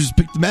mess, you could just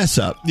pick the mess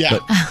up. Yeah.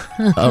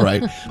 But, all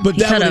right. But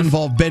that would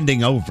involve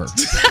bending over.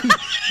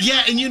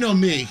 Yeah, and you know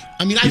me.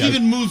 I mean, I've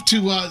even moved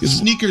to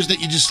sneakers that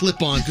you just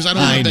slip on because I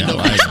don't want to bend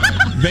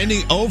over.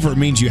 Bending over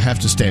means you have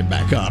to stand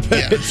back up.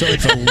 Yeah. So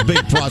it's a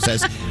big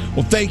process.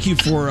 Well, thank you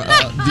for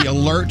the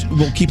alert.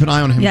 We'll keep an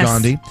eye on him,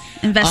 Gandhi.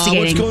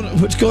 Investigating.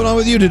 What's going on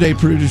with you today,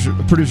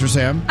 producer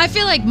Sam? I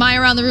feel like my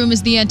Around the Room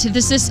is the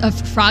antithesis of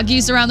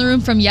Froggy's Around the Room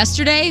from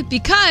yesterday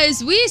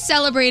because we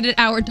celebrated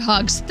our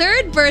dog's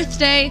 3rd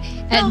birthday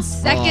and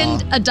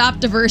 2nd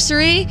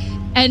adoptiversary.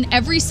 And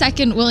every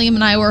second William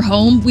and I were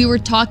home, we were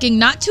talking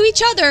not to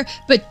each other,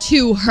 but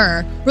to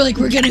her. We're like,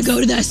 we're going to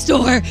go to that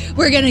store.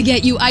 We're going to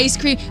get you ice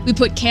cream. We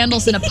put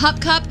candles in a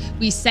pup cup.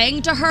 We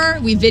sang to her.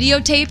 We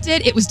videotaped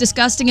it. It was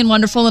disgusting and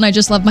wonderful, and I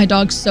just love my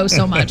dog so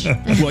much.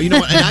 Well, you know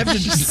what? And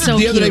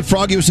the other day,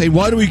 Froggy was saying,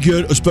 why do we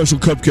get a special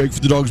cupcake for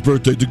the dog's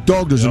birthday? The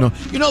dog doesn't know.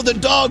 You know, the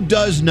dog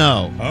does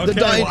know. Okay, the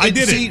dog, I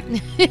did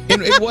it.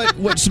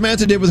 And what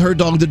Samantha did with her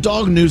dog, the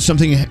dog knew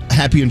something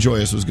happy and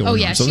joyous was going on. Oh,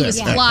 yeah. She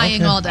was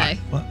flying all day.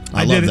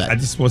 I love that. I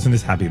just wasn't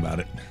as happy about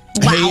it.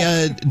 Wow.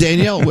 Hey,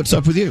 Danielle, what's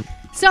up with you?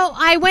 So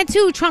I went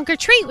to Trunk or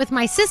Treat with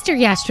my sister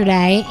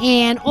yesterday,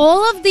 and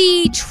all of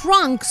the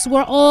trunks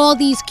were all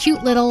these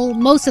cute little,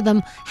 most of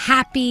them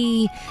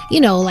happy,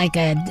 like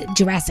a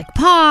Jurassic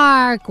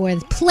Park or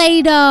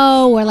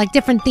Play-Doh or like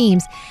different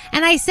themes.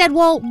 And I said,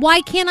 well,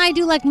 why can't I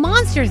do like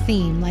monster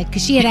theme? Like,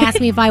 because she had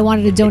asked me if I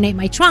wanted to donate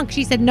my trunk.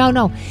 She said,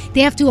 no,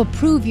 they have to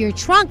approve your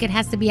trunk. It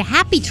has to be a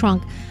happy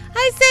trunk.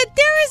 I said,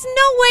 there is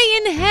no way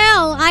in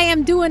hell I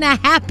am doing a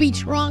happy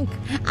trunk.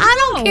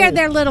 I don't care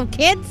they're little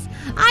kids.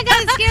 I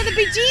got to scare the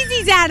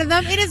bejesus out of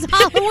them. It is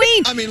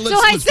Halloween. I mean,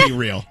 let's be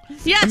real.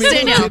 Yes,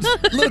 Danielle.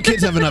 Little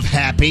kids have enough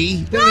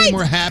happy. They're any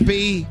more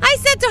happy. I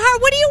said to her,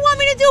 what do you want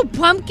me to do?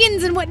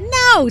 Pumpkins and what?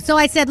 No. So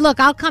I said, look,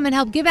 I'll come and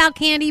help give out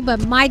candy,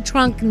 but my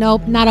trunk,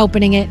 nope, not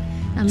opening it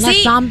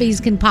unless zombies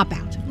can pop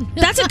out.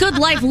 That's a good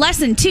life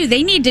lesson, too.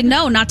 They need to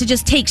know not to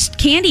just take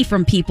candy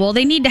from people.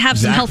 They need to have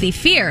some healthy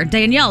fear.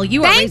 Danielle,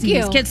 you are raising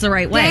these kids the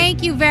right way.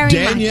 Thank you very much.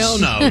 Danielle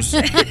knows.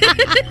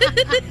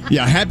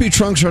 Yeah, happy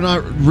trunks are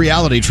not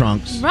reality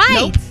trunks. Right.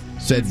 Nope.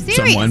 Said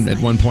someone at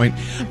one point.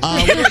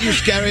 What about you,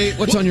 Scary?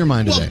 What's on your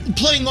mind today? Well,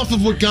 playing off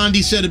of what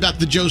Gandhi said about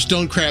the Joe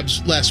Stone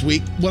crabs last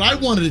week, what I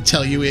wanted to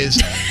tell you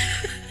is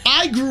I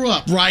I grew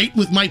up, right,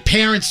 with my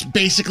parents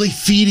basically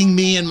feeding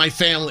me and my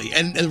family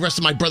and the rest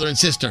of my brother and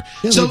sister.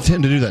 Yeah, we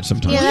tend to do that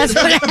sometimes. Yeah,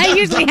 that's what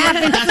usually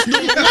happens.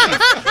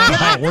 That's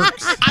how it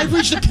works. I've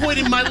reached a point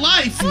in my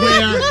life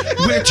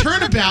where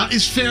turnabout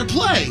is fair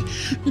play.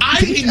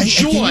 Can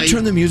you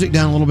turn the music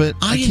down a little bit?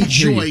 I can't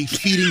hear enjoy you.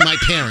 feeding my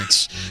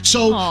parents.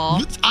 So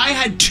I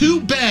had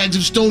 2 bags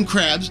of stone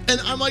crabs, and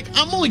I'm like,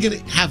 I'm only going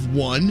to have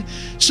one.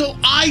 So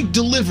I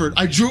delivered.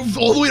 I drove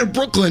all the way to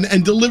Brooklyn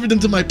and delivered them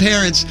to my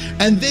parents,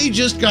 and they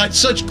just got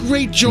such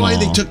great joy.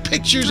 They took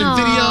pictures and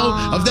video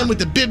of them with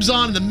the bibs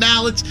on and the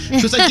mallets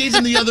because I gave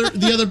them the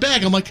other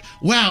bag. I'm like,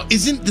 wow,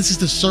 isn't this is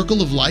the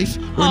circle of life?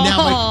 Where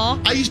now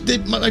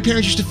my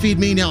parents used to feed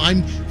me. Now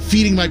I'm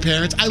feeding my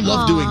parents. I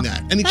love doing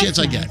that. Any chance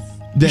I get.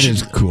 That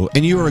is cool.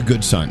 And you were a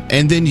good son.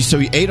 And then so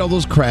you ate all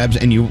those crabs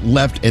and you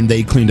left and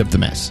they cleaned up the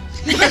mess.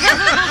 Isn't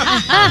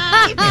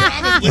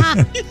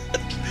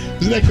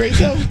that great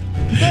though?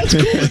 That's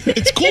cool.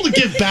 It's cool to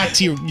give back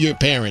to your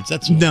parents.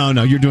 That's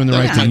No, you're doing the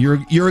right thing.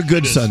 You're a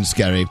good son,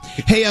 Scary.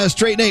 Hey,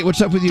 Straight Nate, what's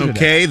up with you today?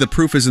 Okay, the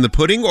proof is in the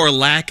pudding or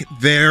lack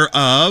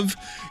thereof.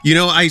 You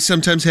know, I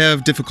sometimes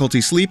have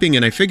difficulty sleeping,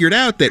 and I figured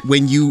out that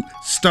when you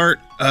start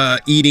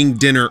eating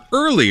dinner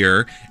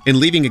earlier and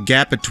leaving a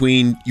gap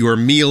between your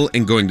meal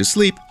and going to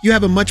sleep, you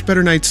have a much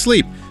better night's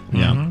sleep.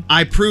 Yeah.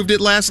 I proved it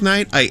last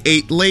night. I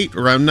ate late,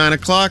 around 9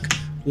 o'clock.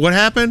 What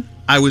happened?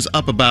 I was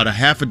up about a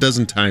half a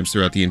dozen times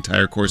throughout the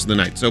entire course of the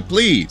night. So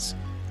please,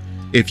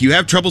 if you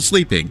have trouble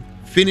sleeping,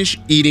 finish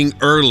eating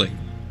early.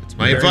 That's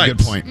my advice. Good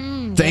point.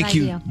 Thank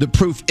you. The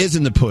proof is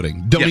in the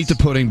pudding. Don't eat the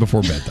pudding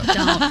before bed, though.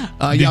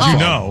 Did you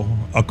know,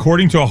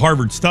 according to a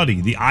Harvard study,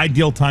 the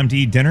ideal time to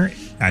eat dinner,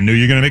 I knew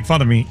you're going to make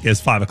fun of me,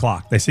 is 5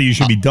 o'clock. They say you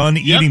should be done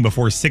eating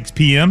before 6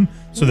 p.m.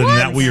 so that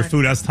that way your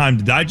food has time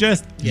to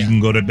digest. You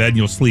can go to bed and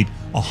you'll sleep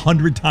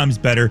 100 times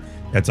better.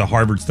 That's a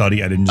Harvard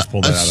study. I didn't just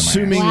pull that out of my ass.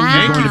 Assuming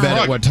you're going to bed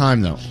at what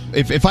time, though?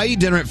 If I eat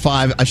dinner at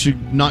 5, I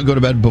should not go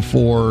to bed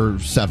before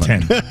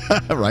 7. 10.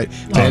 Right?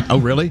 10. Oh,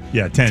 really?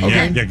 Yeah, 10.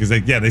 Okay. Yeah, because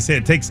they say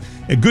it takes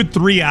a good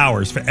 3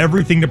 hours for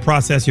everything to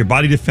process, your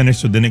body to finish,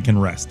 so then it can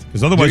rest.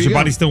 Because otherwise your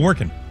body's still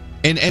working.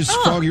 And as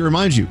Froggy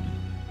reminds you,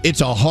 it's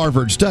a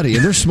Harvard study,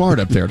 and they're smart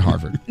up there at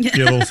Harvard. Yeah,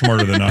 a little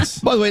smarter than us.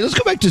 By the way, let's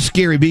go back to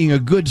Scary being a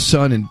good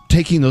son and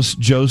taking those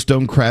Joe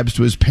Stone crabs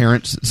to his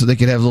parents so they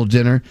could have a little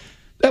dinner.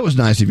 That was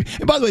nice of you.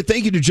 And by the way,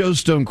 thank you to Joe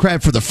Stone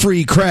Crab for the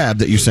free crab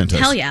that you sent us.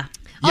 Hell yeah.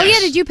 Oh, yeah.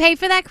 Did you pay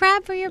for that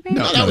crab for your baby?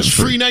 No, that was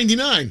free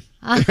 $3.99.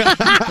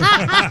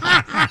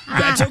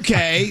 That's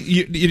okay.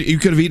 You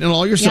could have eaten it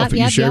all yourself, and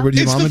you shared with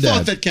your mom and dad. It's the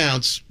thought that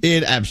counts.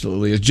 It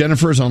absolutely is.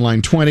 Jennifer's on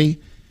line 20.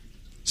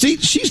 See,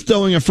 she's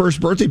throwing a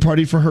first birthday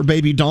party for her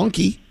baby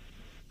donkey.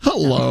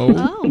 Hello.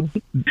 Oh.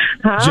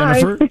 Hi.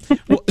 Jennifer.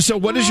 So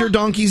what is your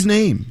donkey's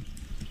name?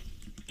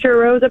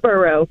 Churro the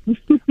Burro.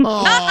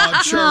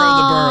 Oh, Churro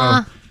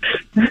the Burro.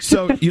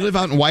 So you live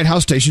out in White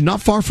House Station,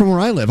 not far from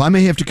where I live. I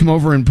may have to come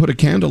over and put a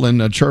candle in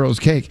Churro's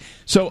cake.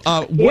 So,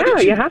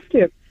 you have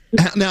to.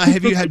 Now,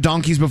 have you had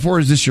donkeys before? Or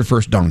is this your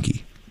first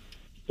donkey?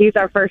 He's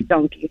our first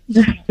donkey.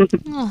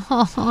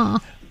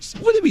 Wouldn't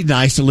it be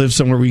nice to live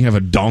somewhere where you have a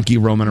donkey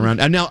roaming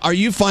around? And now, are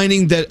you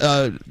finding that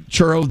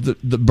Churro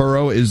the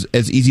Burro is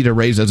as easy to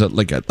raise as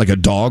like a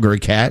dog or a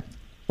cat,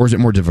 or is it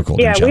more difficult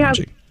and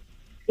challenging?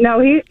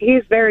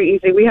 He's very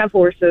easy. We have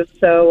horses,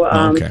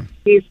 so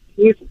he's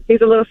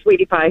a little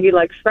sweetie pie. He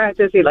likes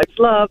scratches. He likes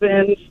love,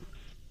 and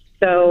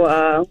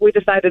so we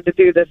decided to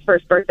do this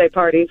first birthday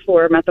party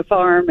for him at the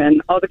farm,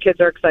 and all the kids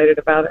are excited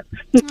about it.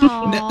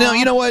 Now,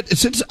 you know what?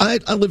 Since I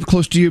live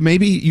close to you,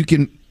 maybe you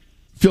can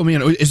fill me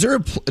in. Is there a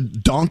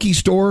donkey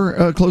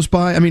store close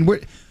by? I mean,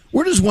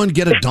 where does one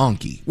get a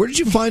donkey? Where did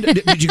you find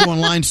it? Did you go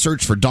online,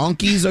 search for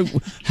donkeys?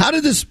 How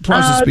did this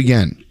process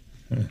begin?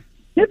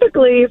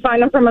 Typically, you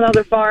find them from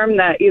another farm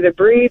that either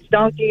breeds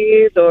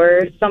donkeys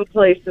or some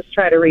places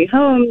try to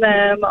rehome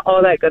them,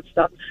 all that good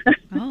stuff.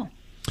 Oh.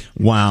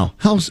 Wow.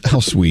 How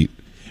sweet.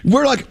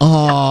 We're like,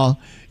 aw,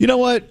 you know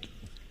what?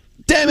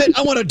 Damn it,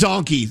 I want a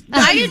donkey.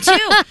 I do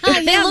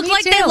too. They look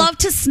like they love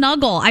to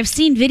snuggle. I've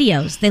seen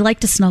videos. They like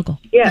to snuggle.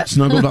 Yeah.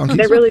 Snuggle donkeys?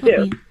 They really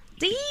do.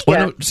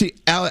 Well, no, see,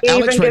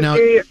 Alex right now.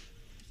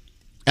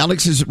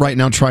 Alex is right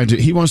now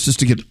he wants us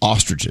to get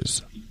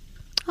ostriches.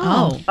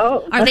 Oh.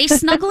 Are they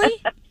snuggly?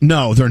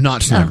 No, they're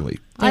not snuggly.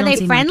 Are they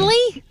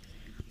friendly?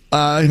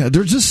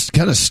 They're just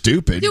kind of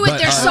stupid.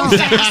 They're so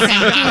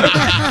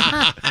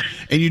fast.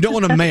 And you don't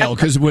want a male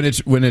because when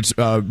it's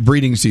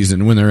breeding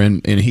season, when they're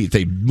in heat,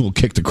 they will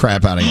kick the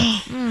crap out of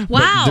you.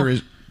 Wow.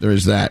 But there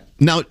is that.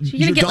 Now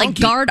you're gonna get like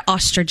guard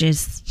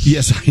ostriches.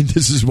 Yes,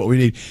 this is what we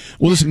need.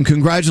 Well, listen,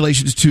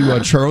 congratulations to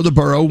Churro the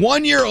Burro,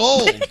 1 year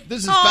old.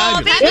 This is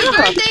fabulous. Happy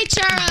birthday,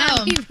 Churro!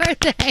 Happy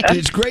birthday! And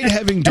it's great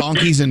having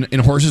donkeys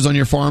and horses on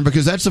your farm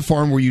because that's the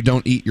farm where you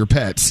don't eat your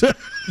pets. No,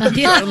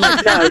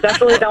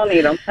 definitely don't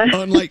eat them.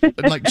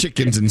 Unlike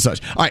chickens and such.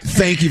 All right,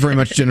 thank you very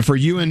much, Jennifer.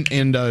 You and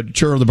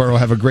Churro the Burro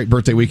have a great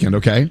birthday weekend,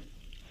 okay?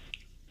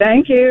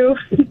 Thank you.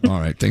 All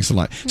right, thanks a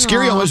lot.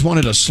 Scary always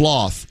wanted a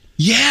sloth.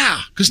 Yeah,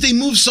 because they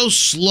move so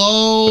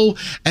slow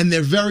and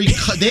they're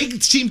they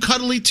seem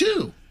cuddly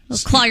too.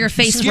 Claw your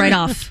face right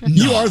off.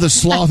 You are the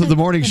sloth of the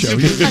morning show.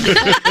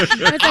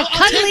 It's a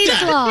cuddly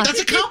sloth.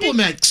 That's a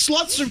compliment.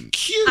 Sloths are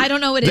cute. I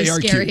don't know what They is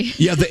are scary. cute.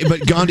 Yeah,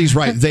 but Gandhi's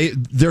right.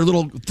 Their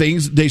little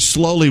things. They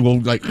slowly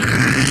will like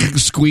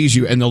squeeze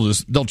you, and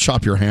they'll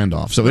chop your hand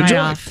off. So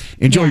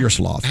enjoy your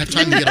sloth. I have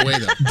time to get away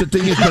though. The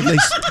thing is,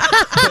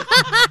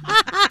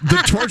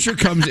 the torture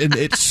comes and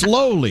it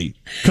slowly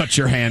cuts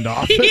your hand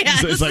off.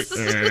 Yes. So it's like,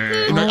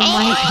 Oh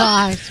my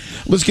gosh.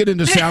 Let's get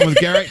into sound with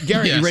Garrett.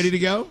 Garrett, you ready to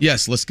go?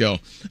 Yes, let's go. All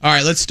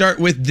right, let's start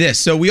with this.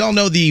 So we all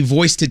know the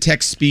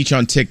voice-to-text speech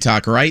on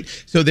TikTok, right?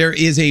 So there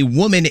is a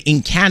woman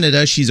in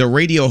Canada. She's a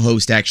radio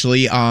host,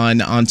 actually,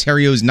 on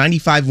Ontario's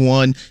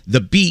 95.1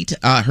 The Beat.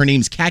 Her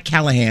name's Kat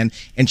Callahan,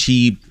 and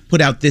she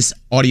put out this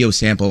audio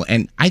sample,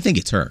 and I think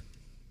it's her.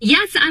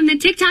 Yes, I'm the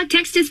TikTok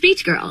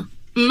text-to-speech girl.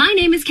 My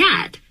name is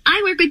Kat.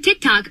 I work with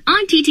TikTok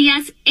on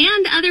TTS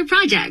and other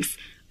projects.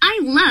 I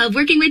love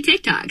working with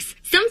TikToks.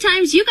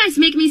 Sometimes you guys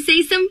make me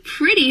say some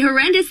pretty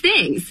horrendous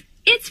things.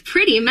 It's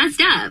pretty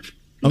messed up.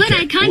 But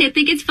Okay. I kind of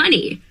think it's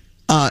funny.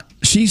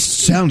 She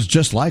sounds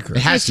just like her.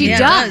 She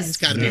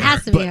does. It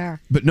has to be her.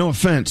 But no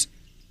offense,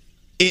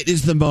 it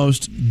is the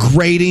most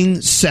grating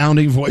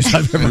sounding voice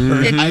I've ever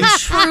heard. It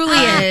truly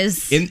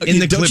is. In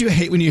the Don't clip, you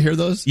hate when you hear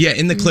those? Yeah,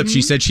 in the clip,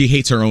 she said she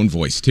hates her own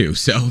voice, too.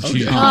 So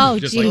she's Oh,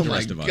 just like the geez.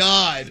 rest of us.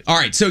 God. All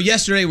right, so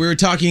yesterday we were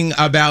talking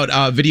about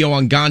a video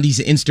on Gandhi's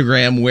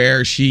Instagram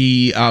where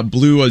she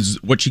blew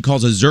what she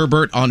calls a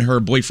Zerbert on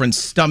her boyfriend's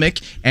stomach,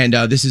 and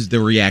this is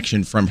the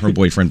reaction from her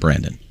boyfriend,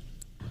 Brandon.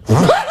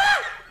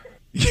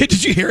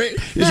 Did you hear it?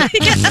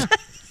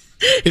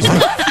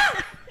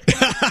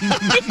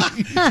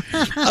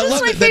 I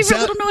love my it. favorite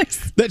little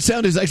noise. That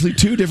sound is actually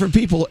two different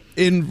people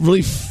in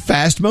really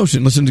fast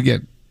motion. Listen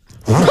again.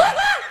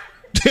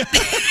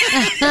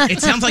 It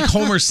sounds like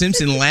Homer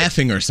Simpson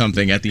laughing or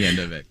something at the end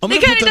of it. I'm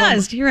gonna It put kinda that on-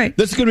 does. You're right.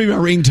 That's going to be my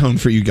ringtone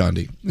for you,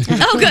 Gandhi.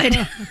 Oh, good.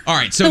 All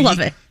right, so I love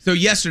it. So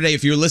yesterday,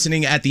 if you were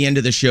listening at the end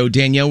of the show,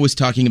 Danielle was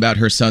talking about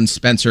her son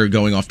Spencer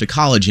going off to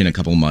college in a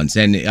couple months,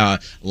 and a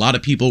lot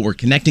of people were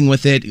connecting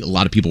with it. A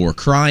lot of people were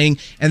crying,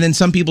 and then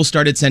some people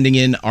started sending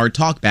in our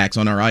talkbacks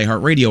on our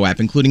iHeartRadio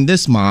app, including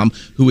this mom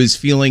who is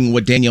feeling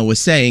what Danielle was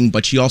saying,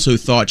 but she also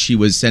thought she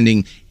was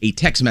sending a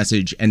text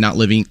message and not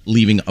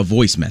leaving a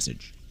voice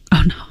message.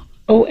 Oh no.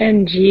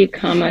 OMG,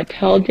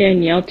 tell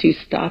Danielle to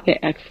stop it,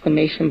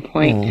 exclamation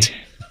point.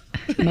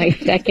 My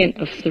second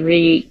of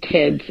 3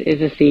 kids is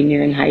a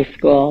senior in high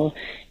school,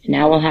 and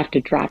now we'll have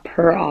to drop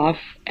her off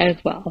as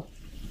well.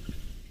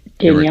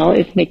 Danielle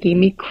is making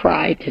me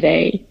cry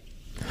today.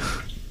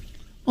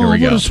 Oh, we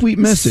what go. a sweet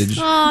message.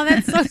 Oh,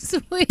 that's so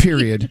sweet.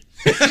 Period.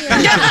 No, I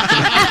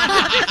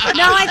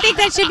think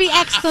that should be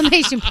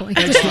exclamation point.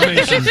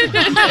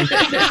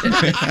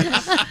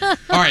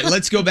 All right,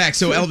 let's go back.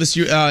 So, Elvis,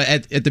 you,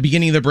 at the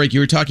beginning of the break, you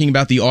were talking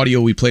about the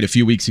audio we played a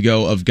few weeks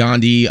ago of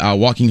Gandhi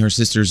walking her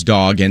sister's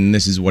dog, and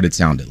this is what it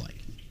sounded like.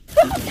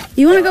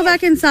 You want to go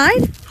back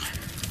inside?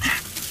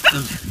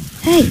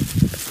 Hey.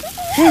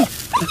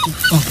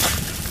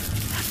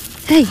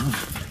 Hey.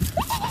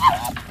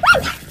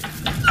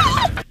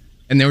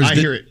 And there was I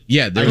hear it.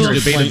 Yeah, there I was hear a it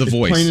debate plain, of the it's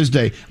voice. Plain as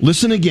day.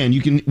 Listen again.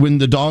 You can when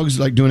the dog's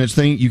like doing its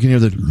thing. You can hear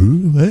the.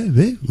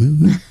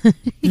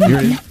 Hear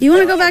it? You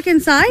want to go back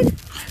inside?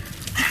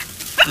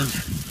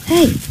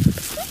 Hey.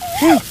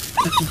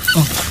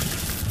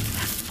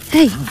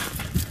 Hey.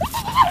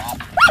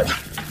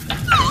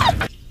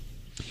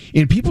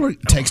 And people are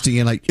texting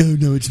in like, "Oh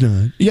no, it's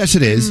not." Yes,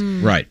 it is.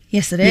 Right.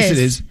 Yes, it Yes, is.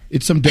 it is.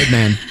 It's some dead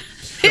man.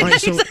 All right,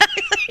 so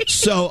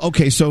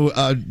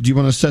do you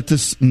want to set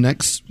this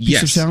next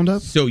piece of sound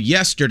up? So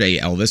yesterday,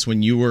 Elvis,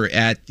 when you were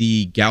at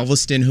the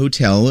Galveston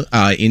Hotel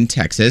in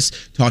Texas,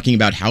 talking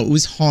about how it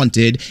was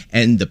haunted,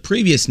 and the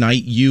previous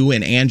night, you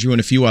and Andrew and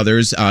a few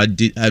others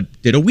did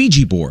a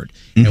Ouija board.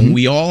 And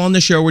we all on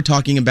the show were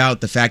talking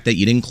about the fact that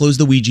you didn't close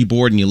the Ouija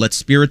board and you let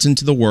spirits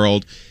into the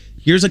world.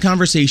 Here's a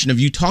conversation of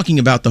you talking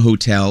about the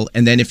hotel,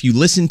 and then if you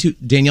listen to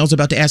Danielle's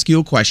about to ask you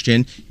a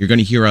question, you're going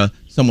to hear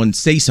someone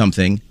say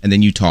something, and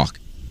then you talk.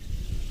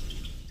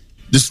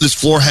 This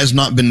floor has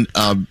not been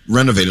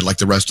renovated like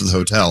the rest of the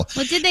hotel.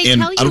 Well, did they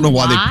And tell you I don't know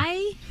why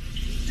why?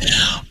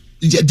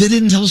 they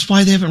didn't tell us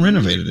why they haven't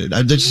renovated it.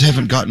 They just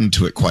haven't gotten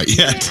to it quite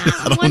yet.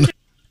 I don't know.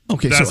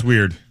 Okay, That's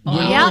weird.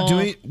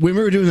 When we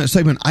were doing that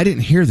segment, I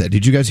didn't hear that.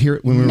 Did you guys hear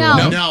it when we were?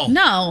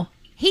 No.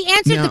 He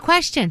answered Now- the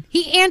question.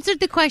 He answered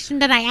the question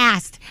that I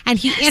asked, and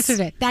he answered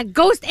it. That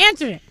ghost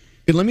answered it.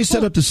 And let me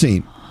set up the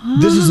scene.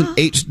 This is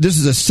This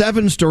is a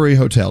 7-story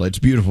hotel. It's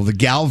beautiful. The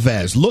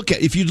Galvez.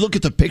 If you look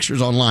at the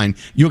pictures online,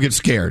 you'll get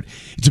scared.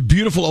 It's a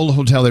beautiful old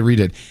hotel they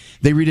redid.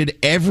 They redid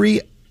every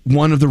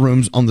one of the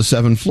rooms on the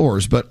 7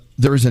 floors, but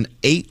there is an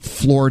 8th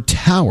floor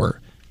tower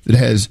that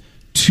has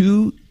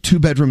 2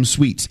 2-bedroom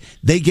suites.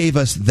 They gave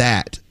us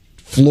that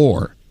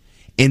floor,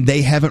 and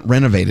they haven't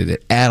renovated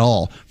it at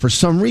all. For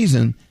some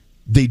reason,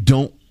 they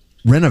don't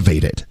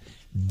renovate it.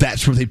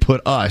 That's where they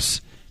put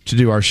us to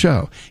do our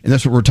show. And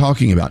that's what we're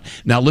talking about.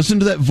 Now listen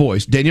to that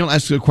voice. Danielle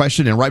asks a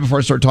question, and right before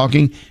I start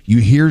talking, you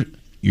hear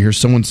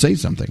someone say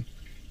something.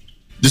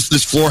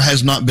 This floor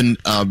has not been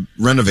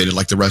renovated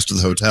like the rest of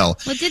the hotel.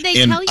 Well, did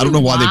they And tell you I don't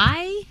know why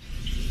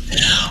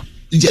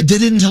they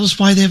didn't tell us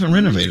why they haven't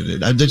renovated it.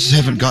 They just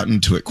haven't gotten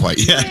to it quite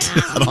yet.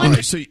 All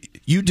right, so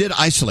you did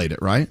isolate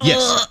it, right?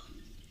 Yes.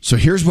 So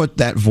here's what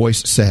that voice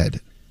said.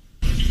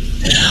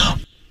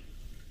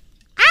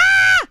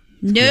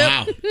 Nope.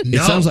 Wow.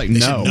 It sounds like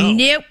no.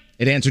 Nope.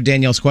 It answered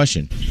Danielle's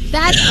question.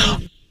 That's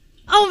crazy.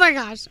 Oh my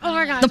gosh. Oh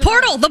my gosh. The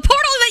portal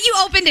that you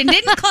opened and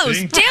didn't close.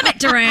 See? Damn it,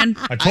 Duran.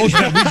 I told you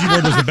that Ouija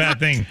board was a bad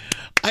thing.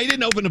 I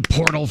didn't open a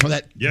portal for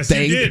that Yes,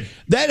 thing. you did.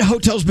 That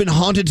hotel's been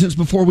haunted since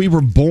before we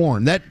were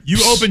born. You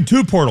opened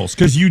 2 portals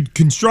because you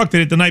constructed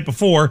it the night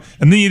before,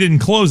 and then you didn't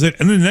close it,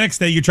 and then the next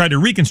day you tried to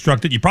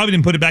reconstruct it. You probably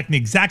didn't put it back in the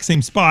exact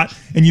same spot,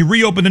 and you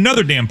reopened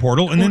another damn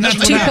portal, and then that's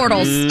what 2 happened.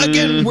 portals.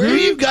 Again, where are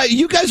you guys?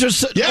 You guys are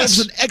such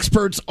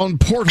experts on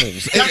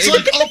portals. That's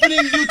like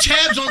opening new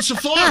tabs on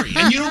Safari,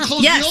 and you don't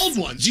close the old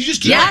ones. You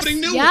just keep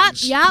opening new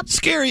ones.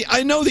 Scary.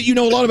 I know that you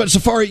know a lot about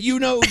Safari. You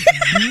know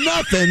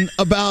nothing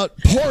about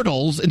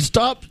portals, and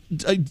stop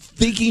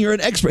thinking you're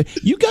an expert.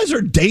 You guys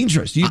are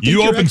dangerous.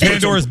 You opened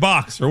Pandora's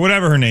box or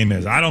whatever her name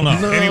is. I don't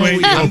know. Anyway,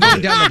 I'm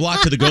going down the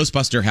block to the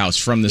Ghostbuster house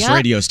from this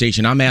radio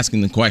station. I'm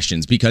asking the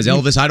questions because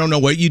Elvis, I don't know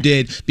what you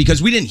did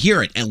because we didn't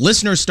hear it. And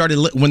listeners started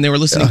when they were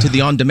listening to the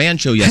on-demand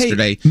show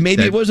yesterday. Hey,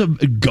 maybe it was a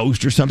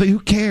ghost or something. Who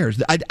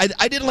cares? I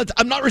didn't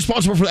I'm not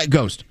responsible for that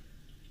ghost.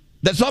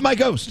 That's not my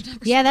ghost.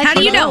 Yeah, that's How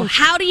do you know?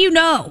 How do you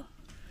know?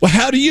 Well,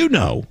 how do you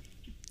know?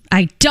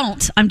 I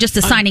don't. I'm just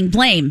assigning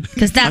blame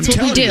because that's what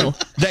we do.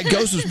 That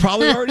ghost is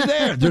probably already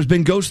there. There's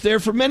been ghosts there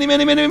for many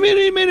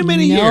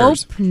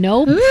years.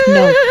 Nope.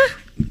 All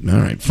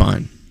right,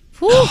 fine.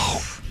 We'll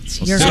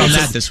sit on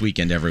that this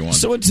weekend, everyone.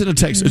 So it's in a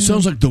text. It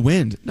sounds like the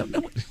wind. No,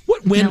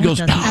 what wind goes?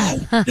 No.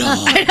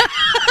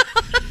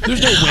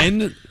 There's no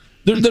wind.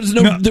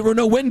 There were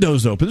no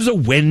windows open. There's a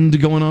wind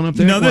going on up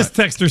there. No, this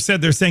texter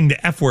said they're saying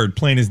the F word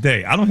plain as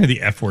day. I don't hear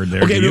the F word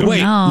there. Okay, do you? but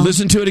wait.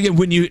 Listen to it again.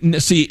 When you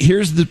see,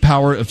 here's the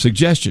power of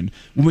suggestion.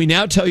 When we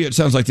now tell you it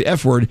sounds like the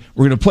F word,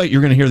 we're going to play it.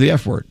 You're going to hear the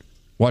F word.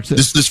 Watch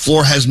this. This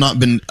floor has not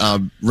been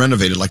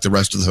renovated like the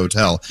rest of the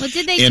hotel. Well,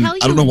 did they And tell you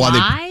I don't know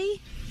why?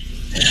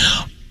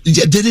 They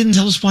didn't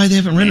tell us why they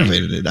haven't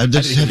renovated it. I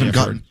just haven't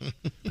gotten.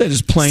 That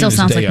is plain. Still as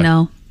sounds day. like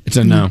no. It's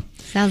a no.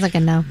 Sounds like a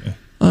no.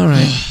 All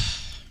right.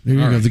 There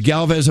you go. The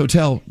Galvez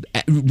Hotel.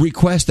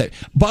 Request that.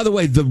 By the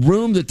way, the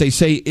room that they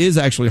say is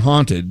actually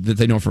haunted, that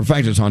they know for a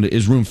fact it's haunted,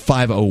 is room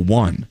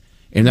 501.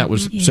 And that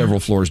was several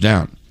floors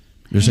down.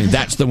 They're saying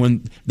that's the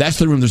one. That's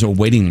the room there's a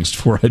waiting list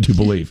for, I do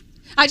believe.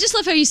 I just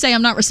love how you say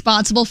I'm not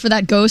responsible for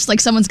that ghost. Like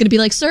someone's going to be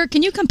like, "Sir,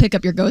 can you come pick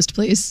up your ghost,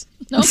 please?"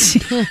 Nope.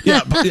 Yeah,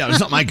 it's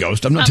not my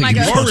ghost. I'm not Not my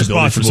taking ghost.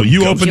 responsibility for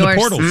You ghost. opened the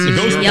portals. The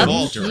ghost Yep.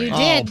 was You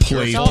did. Oh,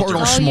 please.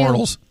 Portal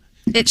smortals.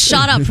 It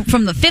shot up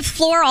from the 5th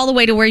floor all the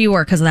way to where you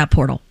were because of that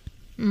portal.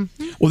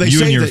 Well, they you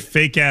say and your that,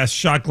 fake ass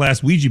shot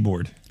glass Ouija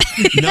board.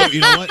 no,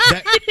 you know what?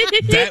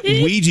 That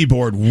Ouija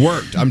board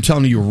worked. I'm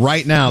telling you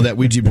right now, that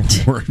Ouija board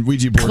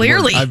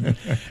Clearly. worked.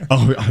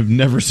 I've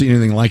never seen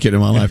anything like it in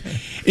my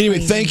life. Anyway,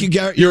 thank you,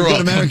 Garrett. You're a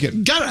good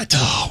American. Garrett.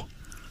 No.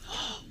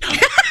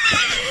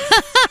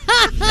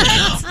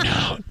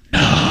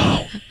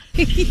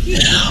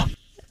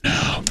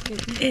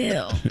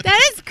 Ew. That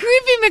is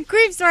creepy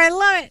McCreepster. I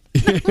love it.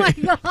 Oh my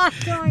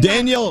God.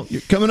 Daniel,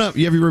 you're coming up.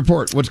 You have your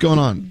report. What's going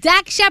on?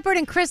 Dak Shepard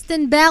and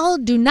Kristen Bell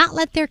do not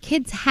let their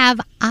kids have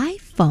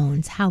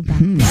iPhones. How about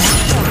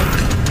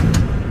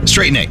that?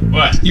 Straight Nate.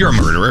 What? You're a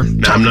murderer.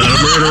 No, I'm not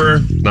a murderer.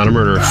 Not a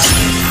murderer.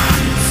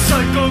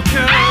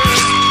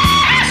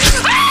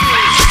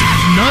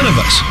 None of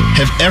us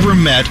have ever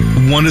met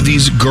one of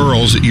these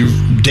girls that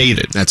you've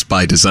dated. That's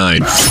by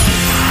design.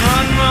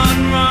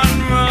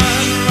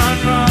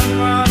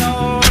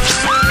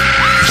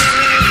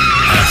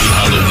 Happy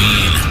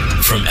Halloween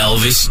from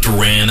Elvis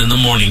Duran in the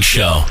Morning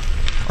Show.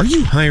 Are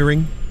you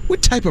hiring?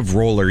 What type of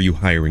role are you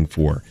hiring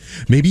for?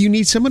 Maybe you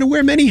need someone to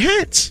wear many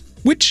hats,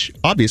 which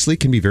obviously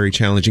can be very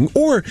challenging.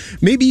 Or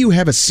maybe you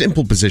have a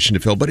simple position to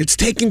fill, but it's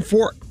taking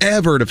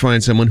forever to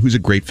find someone who's a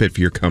great fit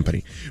for your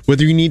company.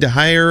 Whether you need to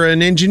hire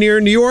an engineer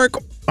in New York,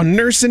 a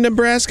nurse in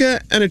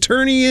Nebraska, an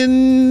attorney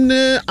in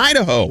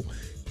Idaho,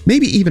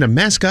 maybe even a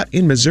mascot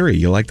in Missouri.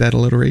 You like that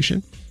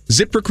alliteration?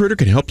 ZipRecruiter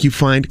can help you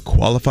find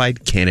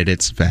qualified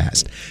candidates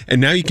fast.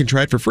 And now you can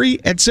try it for free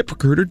at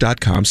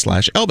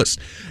ZipRecruiter.com/Elvis.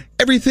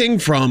 Everything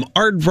from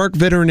aardvark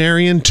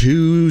veterinarian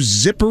to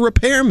zipper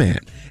repairman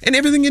and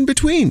everything in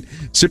between.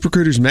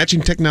 ZipRecruiter's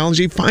matching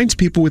technology finds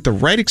people with the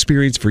right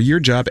experience for your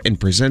job and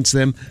presents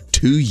them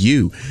to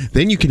you.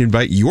 Then you can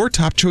invite your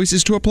top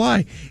choices to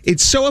apply.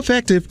 It's so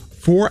effective,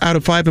 4 out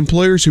of 5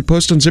 employers who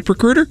post on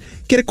ZipRecruiter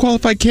get a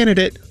qualified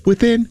candidate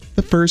within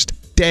the first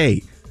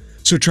day.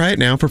 So try it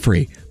now for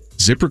free.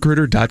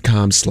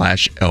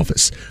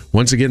 ZipRecruiter.com/Elvis.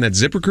 Once again, that's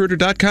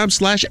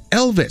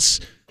ZipRecruiter.com/Elvis.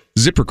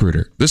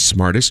 ZipRecruiter, the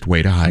smartest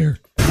way to hire.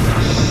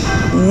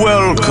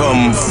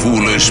 Welcome,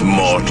 foolish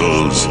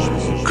mortals.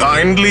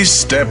 Kindly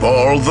step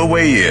all the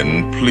way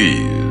in,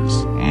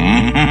 please.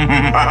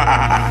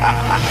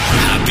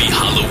 Happy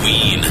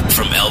Halloween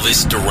from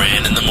Elvis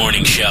Duran in the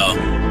Morning Show.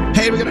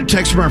 Hey, we got a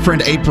text from our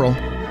friend April,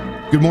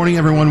 Good morning,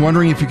 everyone.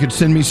 Wondering if you could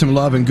send me some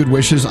love and good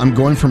wishes. I'm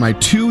going for my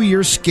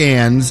 2-year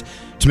scans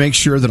to make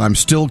sure that I'm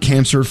still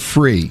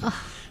cancer-free.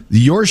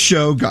 Your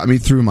show got me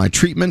through my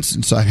treatments,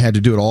 and so I had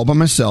to do it all by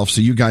myself, so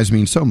you guys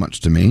mean so much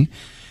to me.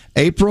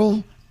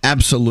 April,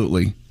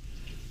 absolutely.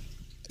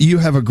 You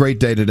have a great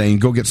day today, and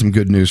go get some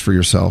good news for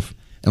yourself.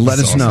 And let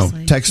us know.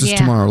 Text us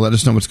tomorrow. Let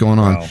us know what's going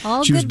on.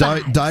 Wow. She was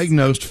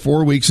diagnosed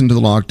 4 weeks into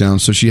the lockdown,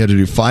 so she had to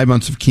do 5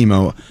 months of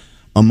chemo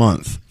a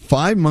month.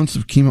 5 months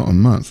of chemo a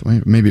month.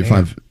 Maybe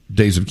 5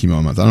 days of chemo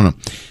a month. I don't know.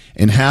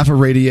 And half of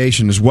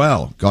radiation as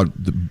well. God,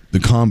 the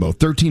combo.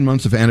 13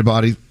 months of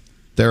antibody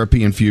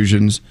therapy,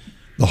 infusions,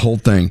 the whole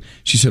thing.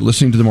 She said,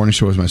 listening to the morning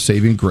show was my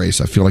saving grace.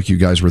 I feel like you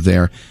guys were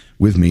there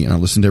with me, and I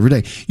listened every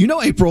day. You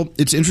know, April,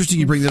 it's interesting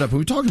you bring that up.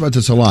 We talk about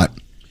this a lot.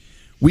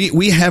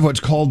 We have what's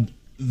called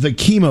the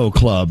Chemo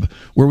Club,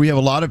 where we have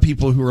a lot of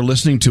people who are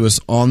listening to us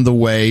on the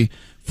way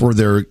for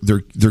their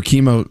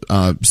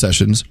chemo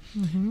sessions,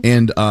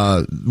 and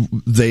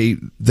they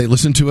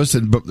listen to us,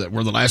 and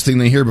we're the last thing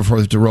they hear before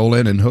they have to roll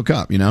in and hook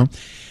up, you know.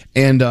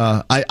 And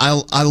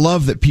I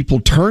love that people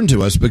turn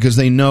to us because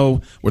they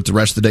know what the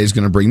rest of the day is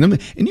going to bring them,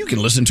 and you can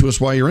listen to us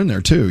while you're in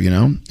there too, you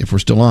know, if we're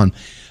still on.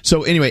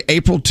 So anyway,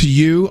 April, to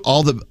you,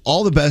 all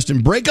the best,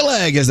 and break a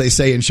leg, as they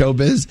say in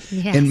showbiz,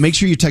 and make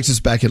sure you text us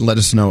back and let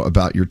us know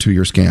about your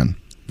 2-year scan.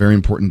 Very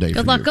important day.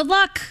 Good luck. Good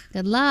luck.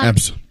 Good luck.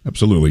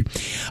 Absolutely.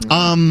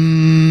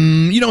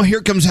 You know,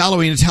 here comes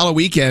Halloween. It's Halloween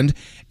weekend,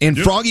 and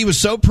Froggy was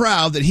so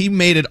proud that he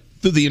made it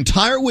through the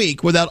entire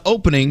week without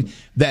opening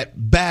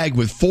that bag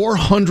with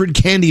 400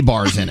 candy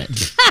bars in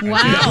it.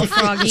 Wow,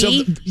 Froggy. So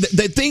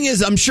the thing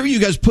is, I'm sure you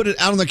guys put it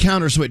out on the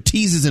counter so it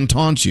teases and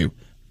taunts you,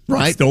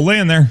 right? It's still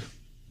laying there.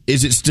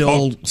 Is it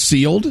still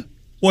sealed?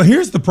 Well,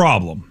 here's the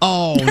problem.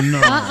 Oh,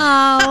 no.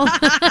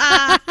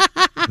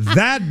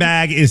 That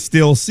bag is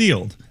still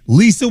sealed.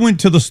 Lisa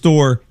went to the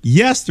store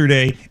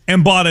yesterday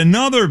and bought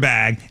another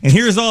bag, and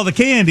here's all the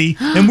candy,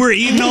 and we're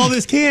eating all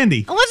this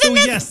candy.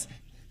 Yes.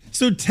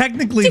 So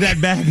technically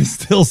that bag is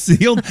still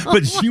sealed,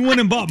 but she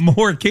went and bought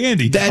more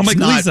candy. That's I'm like,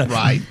 not Lisa,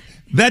 right.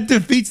 That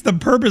defeats the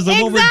purpose of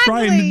what we're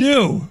trying to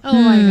do.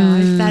 Oh my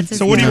gosh, that's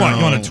so. What do you want?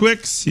 You want a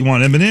Twix? You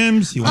want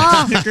M&Ms? You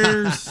want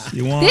Snickers?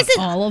 You want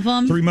all of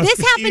them? Three This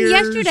Musketeers? happened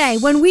yesterday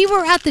when we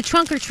were at the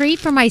trunk or treat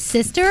for my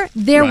sister.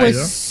 There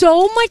was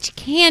so much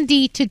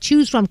candy to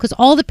choose from because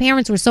all the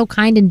parents were so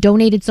kind and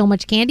donated so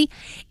much candy.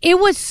 It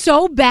was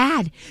so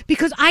bad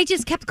because I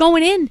just kept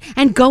going in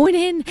and going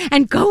in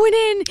and going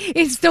in.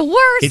 It's the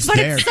worst, It's but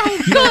there. it's so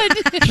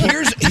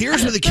good.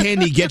 Here's where the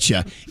candy gets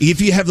you.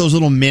 If you have those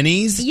little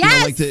minis, you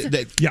know, like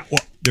yeah. Well,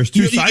 there's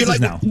two sizes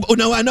like, now. Oh,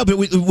 no, I know, but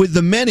with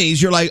the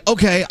minis, you're like,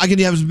 okay, I can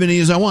have as many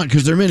as I want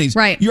because they're minis.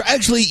 Right. You're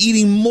actually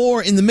eating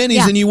more in the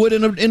minis than you would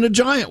in a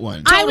giant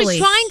one. I was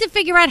trying to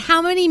figure out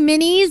how many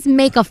minis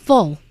make a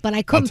full, but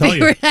I couldn't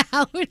figure it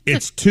out.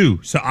 It's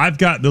 2. So I've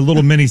got the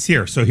little minis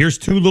here. So here's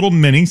 2 little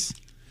minis,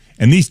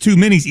 and these 2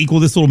 minis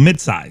equal this little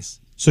mid-size.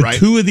 So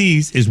 2 of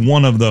these is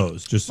one of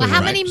those. Just so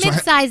how many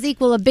mid-size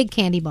equal a big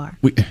candy bar?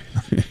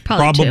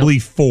 Probably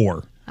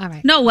 4. All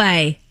right. No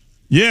way.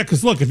 Yeah,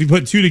 because look, if you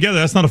put 2 together,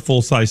 that's not a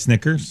full-size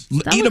Snickers.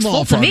 Eat them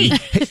all, Froggy.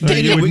 Hey,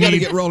 Daniel, we got to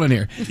get rolling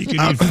here.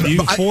 You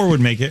 4 would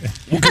make it.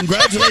 Well,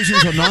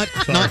 congratulations on not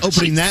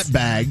opening that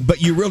bag,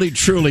 but you really,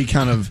 truly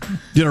kind of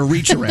did a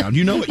reach around.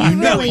 You know what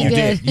you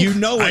did. You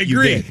know what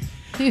you did.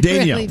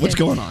 Danielle, really what's did.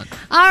 going on?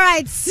 All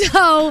right,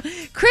 so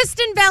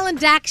Kristen Bell and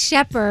Dax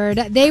Shepard,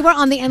 they were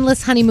on the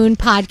Endless Honeymoon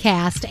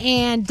podcast,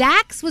 and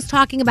Dax was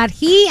talking about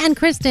he and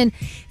Kristen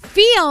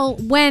feel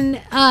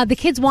when the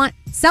kids want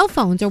cell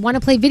phones or want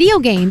to play video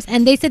games,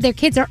 and they said their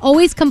kids are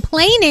always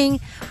complaining,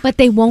 but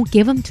they won't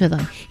give them to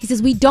them. He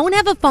says, we don't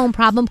have a phone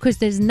problem because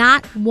there's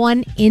not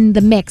one in the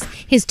mix.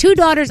 His 2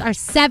 daughters are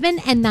 7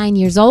 and 9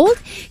 years old.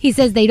 He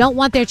says they don't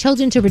want their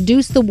children to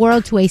reduce the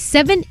world to a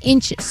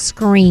 7-inch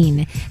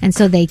screen, and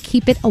so they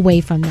keep it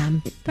away from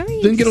them.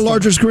 Then get a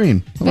larger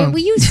screen. Will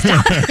you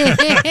stop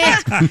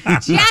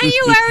it?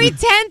 January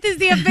 10th is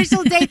the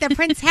official date that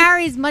Prince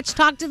Harry's much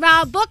talked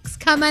about book's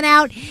coming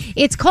out.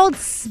 It's called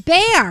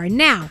Spare.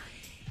 Now,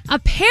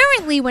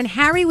 apparently, when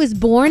Harry was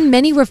born,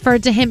 many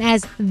referred to him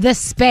as the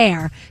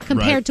Spare,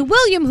 compared to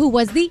William, who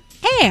was the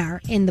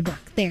heir in the book.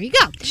 There you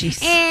go.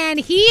 Jeez. And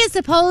he is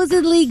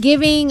supposedly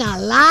giving a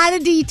lot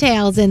of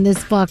details in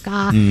this book.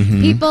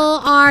 People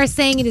are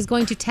saying it is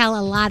going to tell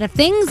a lot of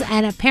things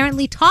and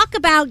apparently talk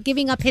about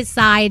giving up his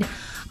side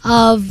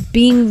of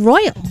being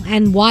royal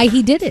and why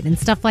he did it and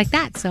stuff like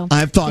that. So I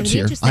have thoughts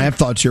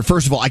here.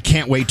 First of all, I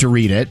can't wait to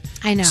read it.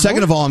 I know.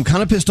 Second of all, I'm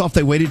kind of pissed off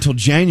they waited till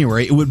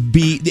January.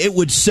 It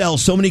would sell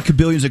so many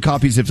kabillions of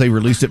copies if they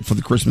released it for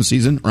the Christmas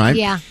season, right?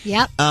 Yeah.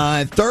 Yep.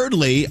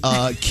 Thirdly,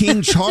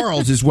 King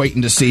Charles is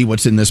waiting to see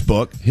what's in this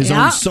book. His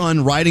own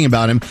son writing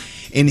about him,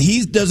 and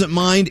he doesn't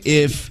mind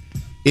if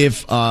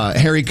if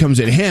Harry comes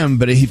at him,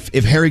 but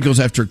if Harry goes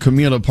after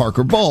Camilla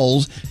Parker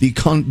Bowles, the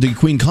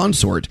queen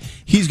consort,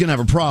 he's going to have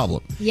a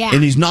problem. Yeah.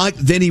 And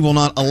then he will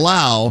not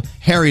allow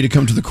Harry to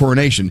come to the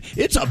coronation.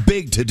 It's a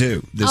big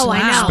to-do, this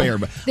spare.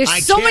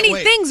 There's so many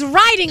things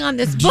riding on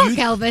this book,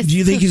 Elvis. Do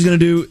you think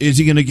is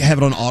he going to have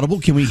it on Audible?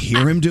 Can we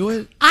hear him do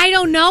it? I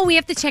don't know. We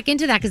have to check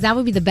into that because that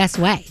would be the best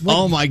way.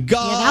 Oh, my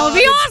God. Yeah, that would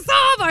be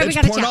awesome. All right, It's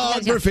we got to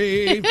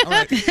pornography. check. All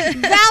right.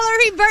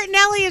 Valerie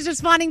Bertinelli is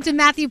responding to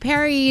Matthew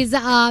Perry's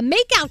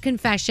makeout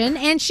confession,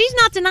 and she's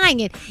not denying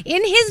it.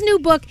 In his new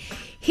book,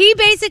 he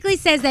basically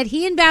says that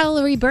he and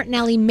Valerie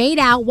Bertinelli made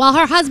out while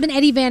her husband,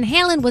 Eddie Van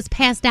Halen, was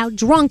passed out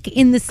drunk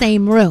in the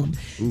same room.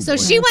 So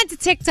she went to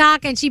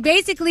TikTok, and she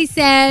basically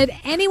said,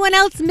 anyone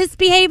else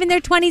misbehave in their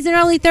 20s and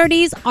early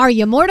 30s? Are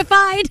you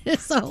mortified?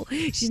 So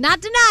she's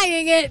not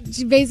denying it.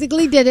 She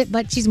basically did it,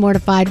 but she's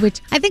mortified, which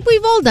I think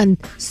we've all done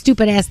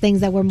stupid-ass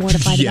things that we're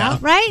mortified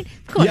about, right?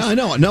 Of course. Yeah, I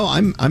know. No,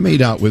 I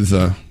made out with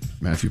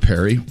Matthew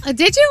Perry.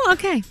 Did you?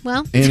 Okay,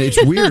 well. And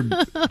it's weird.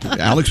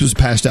 Alex was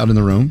passed out in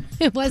the room.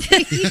 It was.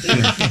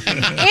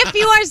 If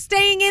you are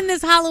staying in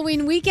this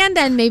Halloween weekend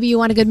and maybe you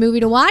want a good movie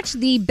to watch,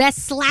 the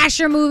best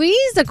slasher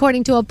movies,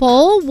 according to a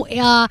poll,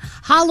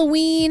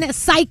 Halloween,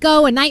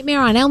 Psycho, A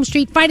Nightmare on Elm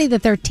Street, Friday the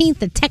 13th,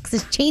 The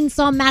Texas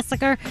Chainsaw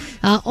Massacre,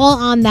 all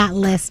on that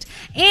list.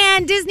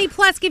 And Disney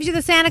Plus gives you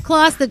the Santa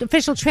Claus. The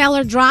official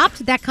trailer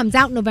dropped. That comes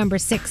out November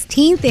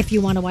 16th if you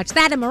want to watch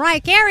that. And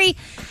Mariah Carey,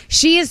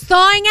 she is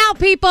thawing out,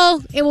 people.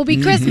 It will be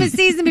Christmas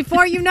season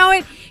before you know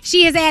it.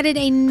 She has added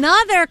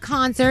another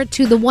concert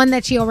to the one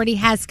that she already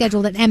has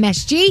scheduled at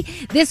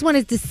MSG. This one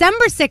is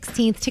December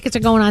 16th. Tickets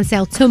are going on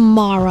sale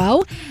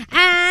tomorrow.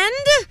 And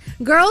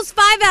Girls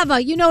 5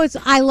 Eva. You know,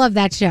 I love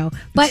that show.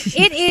 But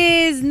it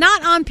is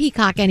not on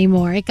Peacock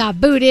anymore. It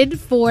got booted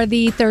for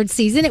the third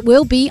season. It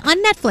will be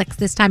on Netflix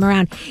this time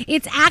around.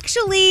 It's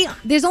actually,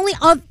 there's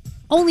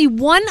only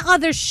one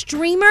other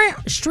streamer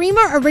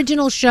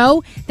original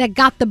show that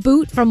got the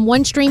boot from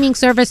one streaming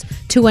service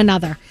to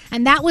another.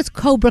 And that was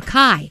Cobra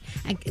Kai,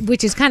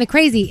 which is kind of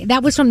crazy.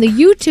 That was from the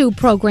YouTube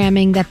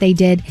programming that they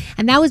did.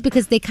 And that was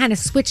because they kind of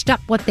switched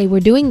up what they were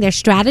doing, their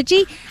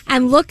strategy.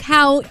 And look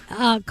how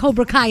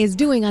Cobra Kai is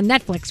doing on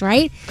Netflix,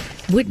 right?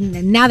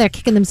 And now they're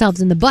kicking themselves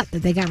in the butt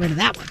that they got rid of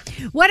that one.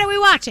 What are we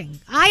watching?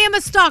 I Am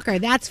a Stalker.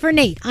 That's for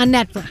Nate on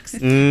Netflix.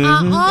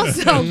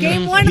 Also,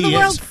 Game 1 of the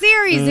World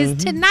Series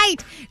is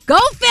tonight. Go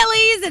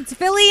Phillies. It's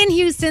Philly and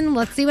Houston.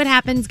 Let's see what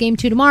happens. Game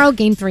 2 tomorrow.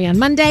 Game 3 on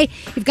Monday.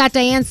 You've got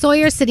Diane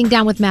Sawyer sitting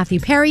down with Matthew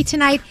Perry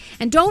tonight.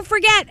 And don't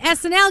forget,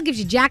 SNL gives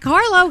you Jack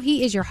Harlow.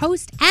 He is your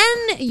host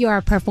and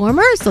your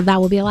performer, so that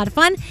will be a lot of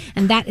fun.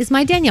 And that is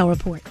my Danielle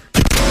report.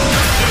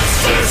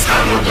 This is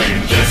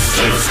Halloween. This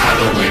is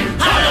Halloween.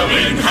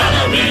 Halloween,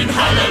 Halloween,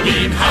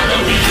 Halloween,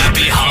 Halloween.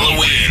 Happy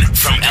Halloween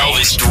from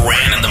Elvis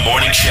Duran and the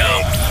Morning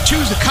Show.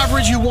 Choose the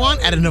coverage you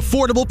want at an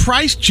affordable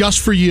price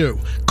just for you.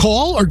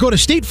 Call or go to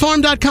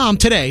statefarm.com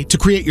today to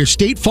create your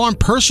State Farm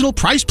personal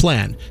price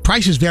plan.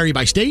 Prices vary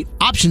by state.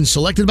 Options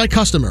selected by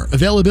customer.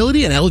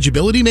 Availability and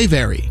eligibility may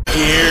vary.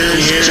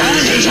 Here's Johnny.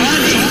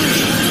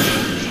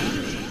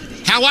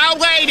 Hello,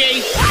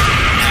 lady.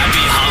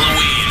 Happy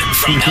Halloween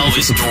from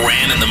Elvis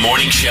Duran and the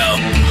Morning Show.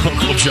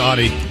 Uncle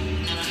Johnny.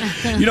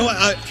 You know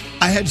what?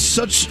 I had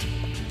such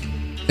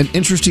an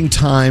interesting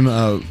time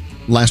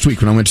last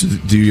week when I went to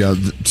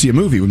see a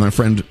movie with my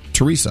friend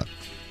Teresa.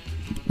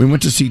 We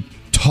went to see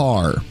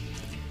Tar.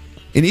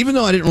 And even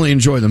though I didn't really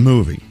enjoy the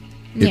movie,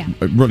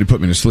 it really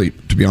put me to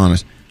sleep, to be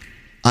honest.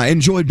 I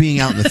enjoyed being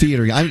out in the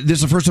theater. This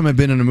is the first time I've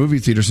been in a movie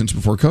theater since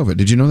before COVID.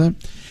 Did you know that?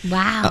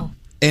 Wow.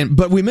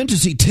 But we meant to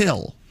see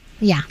Till.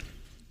 Yeah.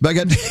 But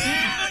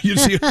you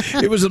see,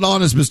 it was an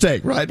honest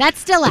mistake, right? That's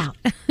still out.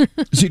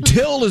 See,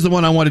 Till is the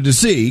one I wanted to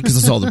see because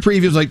I saw the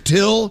previews. Like,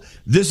 Till,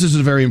 this is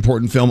a very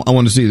important film. I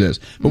want to see this.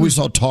 But we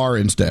saw Tar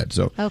instead.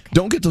 So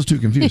don't get those two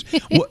confused.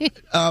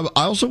 I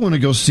also want to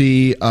go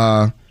see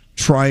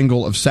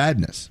Triangle of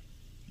Sadness.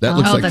 That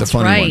looks like the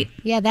funny one.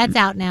 Yeah, that's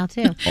out now,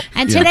 too.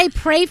 And today,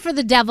 Pray for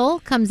the Devil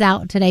comes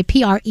out today.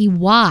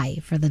 P-R-E-Y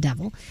for the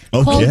Devil.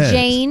 Cold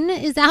Jane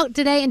is out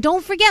today. And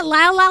don't forget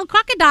Lyle Lyle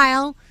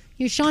Crocodile,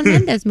 your Shawn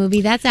Mendes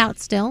movie. That's out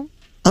still.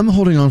 I'm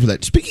holding on for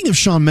that. Speaking of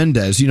Shawn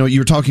Mendes, you know, you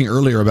were talking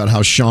earlier about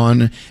how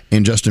Shawn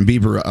and Justin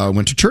Bieber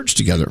went to church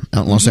together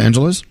out in Los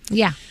Angeles.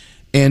 Yeah.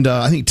 And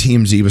I think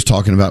TMZ was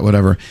talking about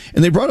whatever.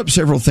 And they brought up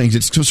several things.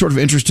 It's sort of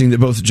interesting that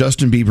both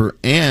Justin Bieber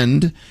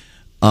and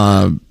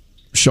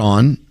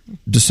Shawn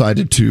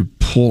decided to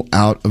pull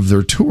out of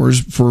their tours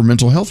for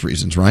mental health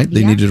reasons, right?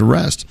 They needed a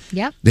rest.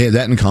 Yep. They had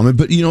that in common.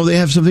 But, you know, they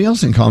have something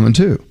else in common,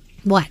 too.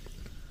 What?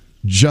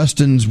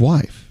 Justin's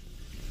wife.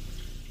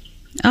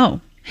 Oh,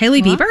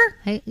 Hailey Bieber?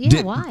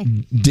 Why?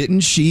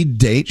 Didn't she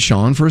date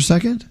Shawn for a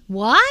second?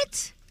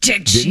 What?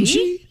 Didn't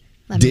she?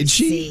 Did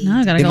she? No,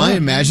 I gotta Am go I look.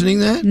 imagining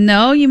that?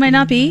 No, you might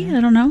not be. I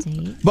don't know.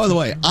 By the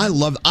way, I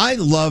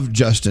love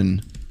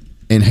Justin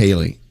and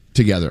Hailey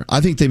together.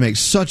 I think they make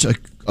such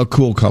a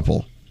cool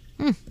couple.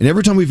 And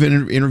every time we've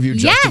interviewed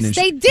Justin... Yes,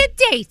 they did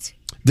date.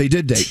 They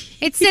did date.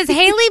 It says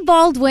Haley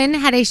Baldwin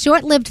had a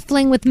short-lived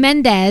fling with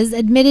Mendez.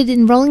 Admitted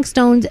to Rolling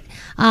Stone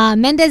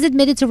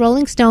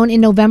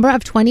in November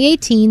of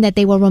 2018 that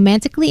they were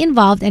romantically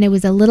involved and it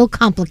was a little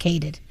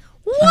complicated.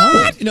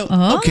 What?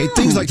 Okay,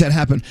 things like that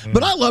happen.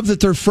 But I love that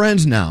they're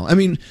friends now. I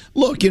mean,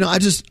 look,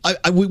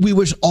 we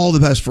wish all the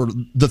best for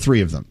the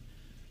three of them.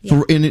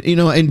 Yeah.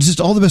 And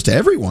just all the best to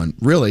everyone,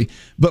 really.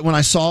 But when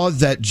I saw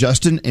that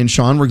Justin and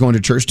Sean were going to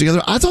church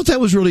together, I thought that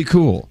was really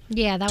cool.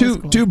 Yeah, that was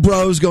cool. Two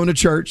bros going to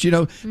church.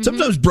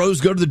 Sometimes bros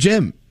go to the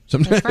gym.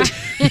 Sometimes,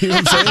 you know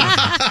what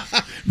I'm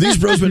saying? These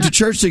bros went to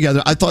church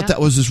together. I thought that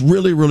was just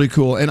really, really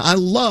cool. And I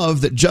love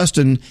that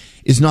Justin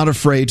is not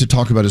afraid to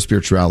talk about his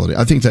spirituality.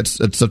 I think that's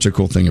such a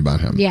cool thing about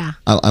him. Yeah.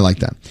 I like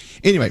that.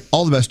 Anyway,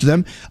 all the best to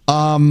them.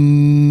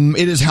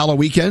 It is Halloween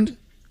weekend.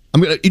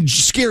 It's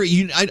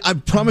scary. I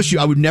promise you,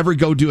 I would never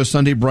go do a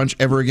Sunday brunch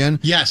ever again.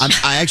 Yes.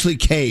 I actually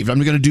caved.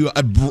 I'm going to do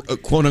a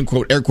quote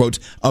unquote, air quotes,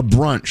 a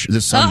brunch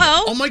this Sunday.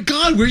 Oh my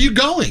God, where are you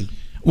going?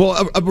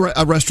 Well,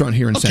 a restaurant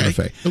here in Santa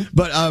Fe.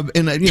 But,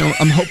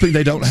 I'm hoping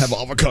they don't have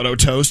avocado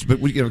toast,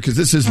 but because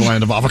this is the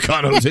land of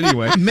avocados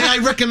anyway. May I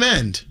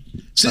recommend?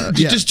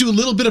 Just do a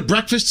little bit of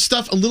breakfast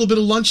stuff, a little bit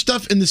of lunch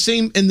stuff in the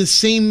same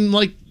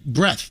like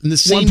breath.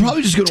 I'm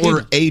probably just going to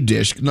order a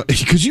dish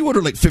because you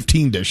order like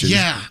 15 dishes.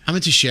 Yeah, I'm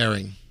into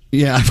sharing.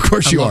 Yeah, of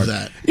course you are. I love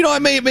that.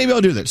 Maybe I'll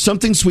do that.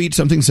 Something sweet,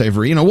 something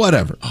savory,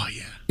 whatever. Oh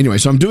yeah. Anyway,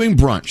 so I'm doing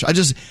brunch. I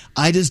just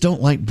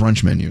don't like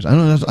brunch menus. I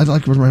don't know. I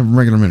like my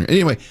regular menu.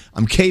 Anyway,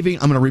 I'm caving.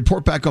 I'm going to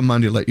report back on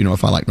Monday to let you know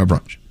if I like my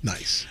brunch.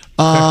 Nice.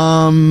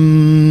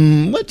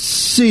 Let's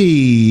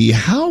see.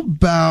 How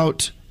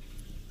about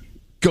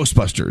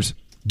Ghostbusters?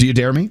 Do you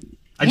dare me?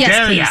 I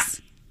dare ya.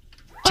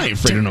 I ain't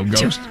afraid of no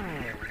ghost.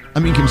 I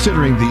mean,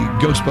 considering the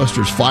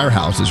Ghostbusters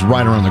firehouse is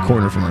right around the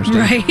corner from our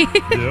station. Right.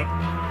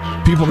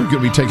 Yeah. People are going to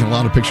be taking a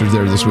lot of pictures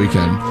there this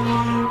weekend.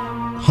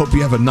 Hope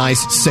you have a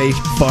nice, safe,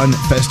 fun,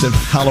 festive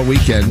Halloween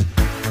weekend.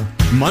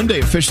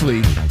 Monday,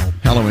 officially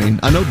Halloween.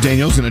 I know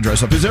Danielle's going to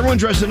dress up. Is everyone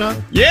dressing up?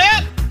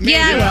 Yeah.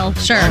 Yeah, I will.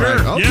 Sure. All right.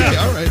 Okay,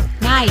 all right.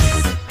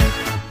 Nice.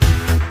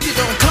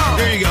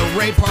 There you go,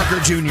 Ray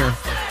Parker Jr.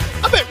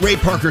 I bet Ray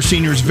Parker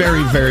Sr. is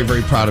very, very,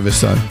 very proud of his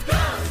son.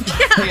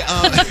 Hey,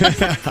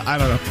 I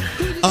don't know.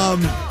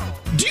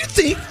 Do you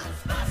think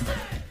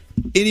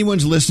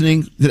anyone's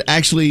listening that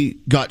actually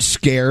got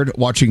scared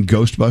watching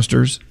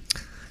Ghostbusters?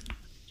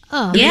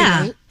 Oh,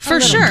 yeah,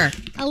 for sure.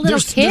 A little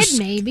kid,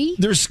 maybe.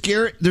 There's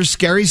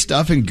scary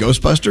stuff in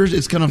Ghostbusters.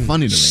 It's kind of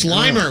funny to me.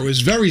 Slimer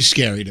was very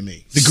scary to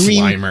me. The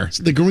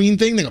green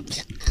thing. They go.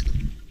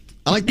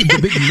 I like the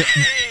big,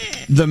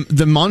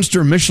 the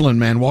monster Michelin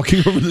Man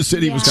walking over the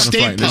city was kind of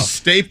frightening.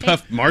 Stay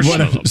Puft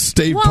Marshmallow.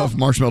 Stay Puft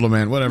Marshmallow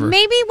Man, whatever.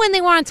 Maybe when they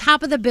were on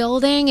top of the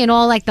building and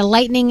all like the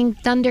lightning and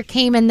thunder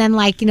came and then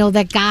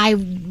that guy,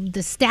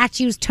 the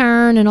statues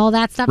turn and all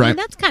that stuff. Right. I mean,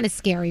 that's kind of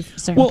scary for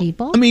certain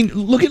people. I mean,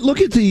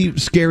 look at the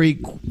scary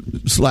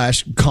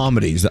 /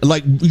 comedies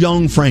like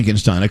Young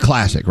Frankenstein, a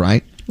classic,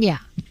 right? Yeah.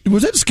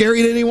 Was that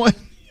scary to anyone?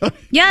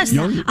 Yes.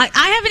 I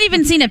haven't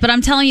even seen it, but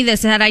I'm telling you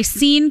this. Had I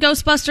seen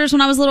Ghostbusters when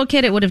I was a little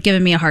kid, it would have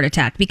given me a heart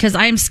attack because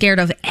I am scared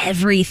of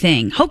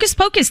everything. Hocus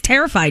Pocus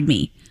terrified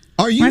me.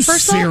 Are you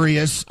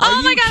serious?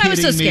 Oh my God, I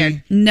was so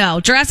scared.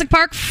 No. Jurassic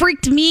Park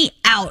freaked me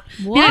out.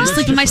 I had to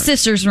sleep in my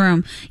sister's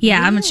room.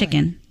 Yeah, I'm a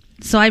chicken.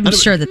 So I'm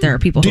sure that there are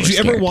people who are scared.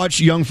 Did you ever watch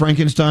Young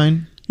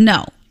Frankenstein?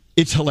 No.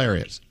 It's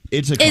hilarious.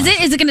 It's a Is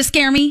it going to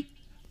scare me?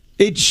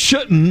 It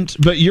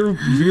shouldn't, but you're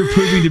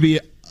proving to be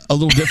a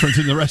little different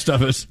than the rest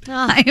of us.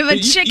 I am a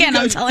chicken,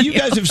 I'm telling you. You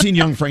guys have seen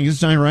Young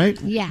Frankenstein, right?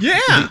 Yeah.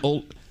 Yeah.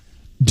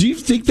 Do you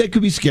think that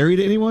could be scary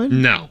to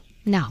anyone? No.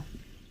 No.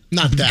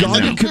 Not that.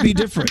 Gandhi could be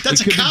different.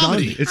 That's a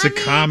comedy. It's a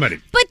comedy.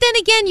 But then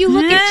again, you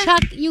look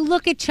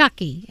at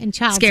Chucky and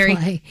Child's Scary.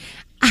 Play.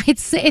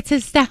 It's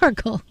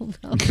hysterical.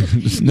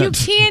 You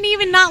can't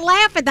even not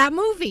laugh at that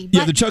movie.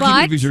 Yeah, the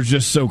Chucky movies are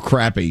just so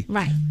crappy.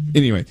 Right.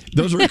 Anyway,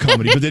 those are a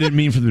comedy, but they didn't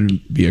mean for them to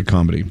be a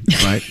comedy,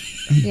 right?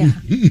 Yeah.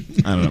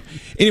 I don't know.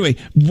 Anyway,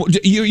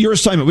 your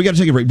assignment, we got to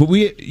take a break, but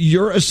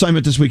your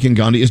assignment this weekend,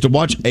 Gandhi, is to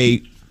watch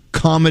a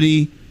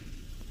comedy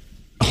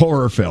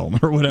horror film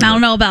or whatever. I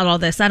don't know about all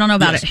this. I don't know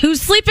about it.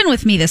 Who's sleeping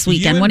with me this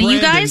weekend? One of you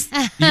guys?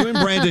 You and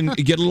Brandon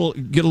get a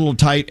little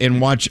tight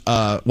and watch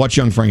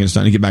Young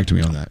Frankenstein and get back to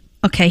me on that.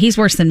 Okay, he's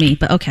worse than me,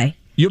 but okay.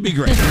 You'll be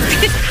great.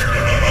 Happy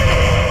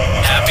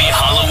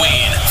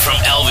Halloween from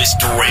Elvis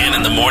Duran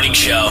in the Morning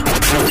Show.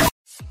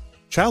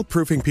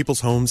 Childproofing people's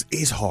homes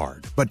is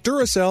hard, but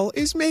Duracell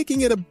is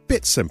making it a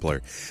bit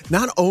simpler.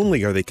 Not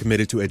only are they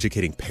committed to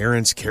educating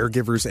parents,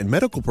 caregivers, and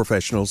medical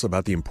professionals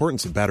about the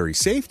importance of battery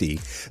safety,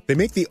 they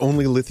make the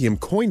only lithium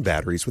coin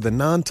batteries with a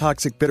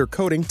non-toxic bitter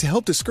coating to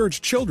help discourage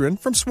children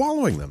from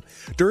swallowing them.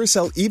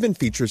 Duracell even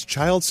features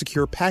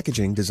child-secure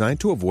packaging designed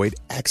to avoid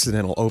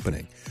accidental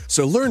opening.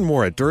 So learn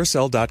more at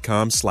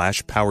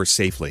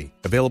Duracell.com/powersafely.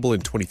 Available in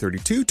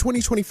 2032,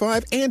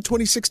 2025, and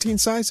 2016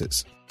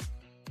 sizes.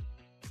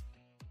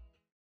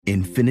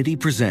 Infiniti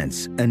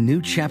presents a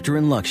new chapter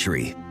in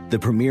luxury, the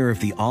premiere of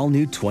the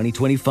all-new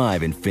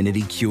 2025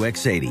 Infiniti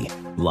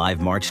QX80,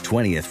 live March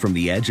 20th from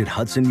the Edge at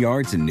Hudson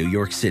Yards in New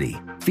York City,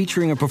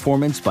 featuring a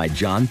performance by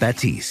John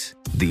Batiste.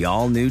 The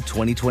all-new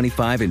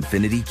 2025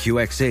 Infiniti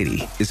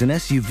QX80 is an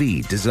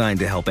SUV designed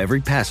to help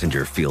every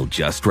passenger feel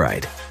just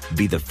right.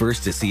 Be the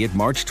first to see it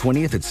March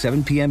 20th at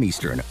 7 p.m.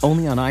 Eastern,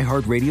 only on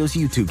iHeartRadio's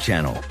YouTube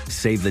channel.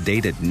 Save the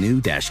date at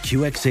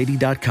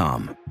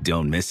new-QX80.com.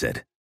 Don't miss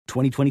it.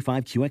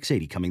 2025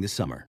 QX80 coming this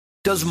summer.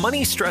 Does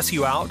money stress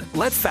you out?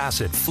 Let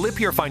Facet flip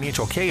your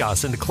financial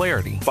chaos into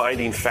clarity.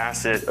 Finding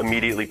Facet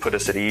immediately put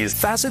us at ease.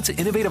 Facet's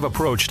innovative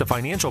approach to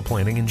financial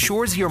planning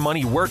ensures your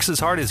money works as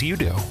hard as you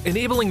do,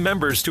 enabling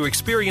members to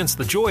experience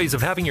the joys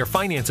of having your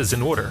finances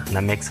in order. And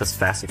that makes us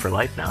Facet for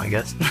life now, I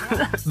guess.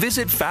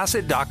 Visit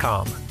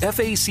Facet.com,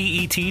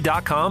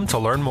 FACET.com to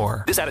learn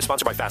more. This ad is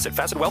sponsored by Facet.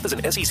 Facet Wealth is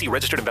an SEC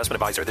registered investment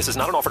advisor. This is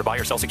not an offer to buy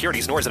or sell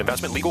securities, nor is it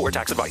investment, legal, or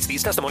tax advice.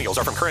 These testimonials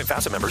are from current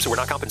Facet members who are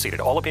not compensated.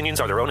 All opinions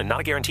are their own and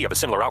not a guarantee of a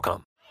similar outcome.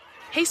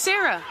 Hey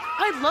Sarah,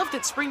 I love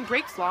that spring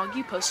break vlog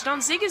you posted on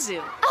Zigazoo.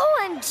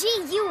 OMG,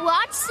 you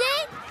watched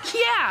it?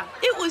 Yeah,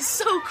 it was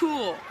so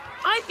cool.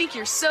 I think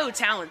you're so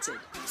talented.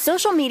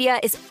 Social media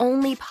is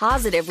only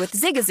positive with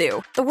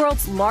Zigazoo, the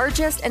world's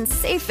largest and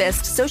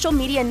safest social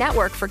media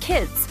network for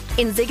kids.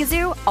 In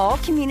Zigazoo, all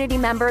community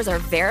members are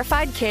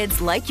verified kids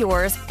like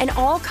yours, and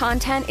all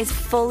content is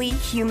fully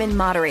human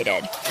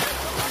moderated.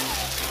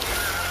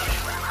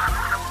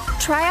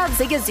 Try out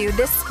Zigazoo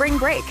this spring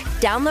break.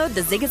 Download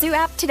the Zigazoo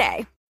app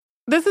today.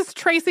 This is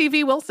Tracy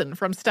V. Wilson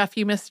from Stuff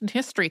You Missed in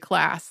History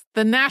class.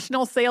 The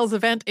national sales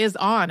event is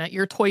on at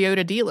your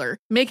Toyota dealer,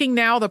 making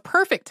now the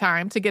perfect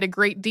time to get a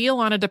great deal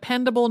on a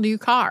dependable new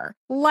car.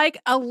 Like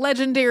a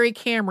legendary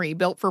Camry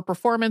built for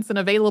performance and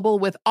available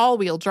with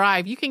all-wheel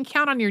drive, you can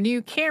count on your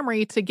new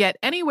Camry to get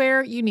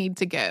anywhere you need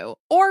to go.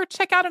 Or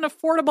check out an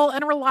affordable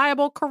and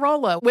reliable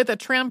Corolla with a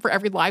trim for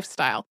every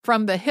lifestyle.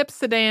 From the hip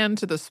sedan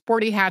to the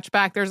sporty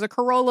hatchback, there's a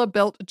Corolla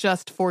built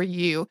just for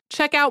you.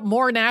 Check out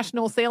more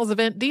national sales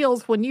event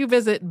deals when you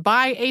visit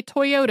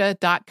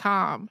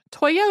buyatoyota.com.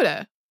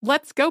 Toyota,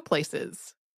 let's go places.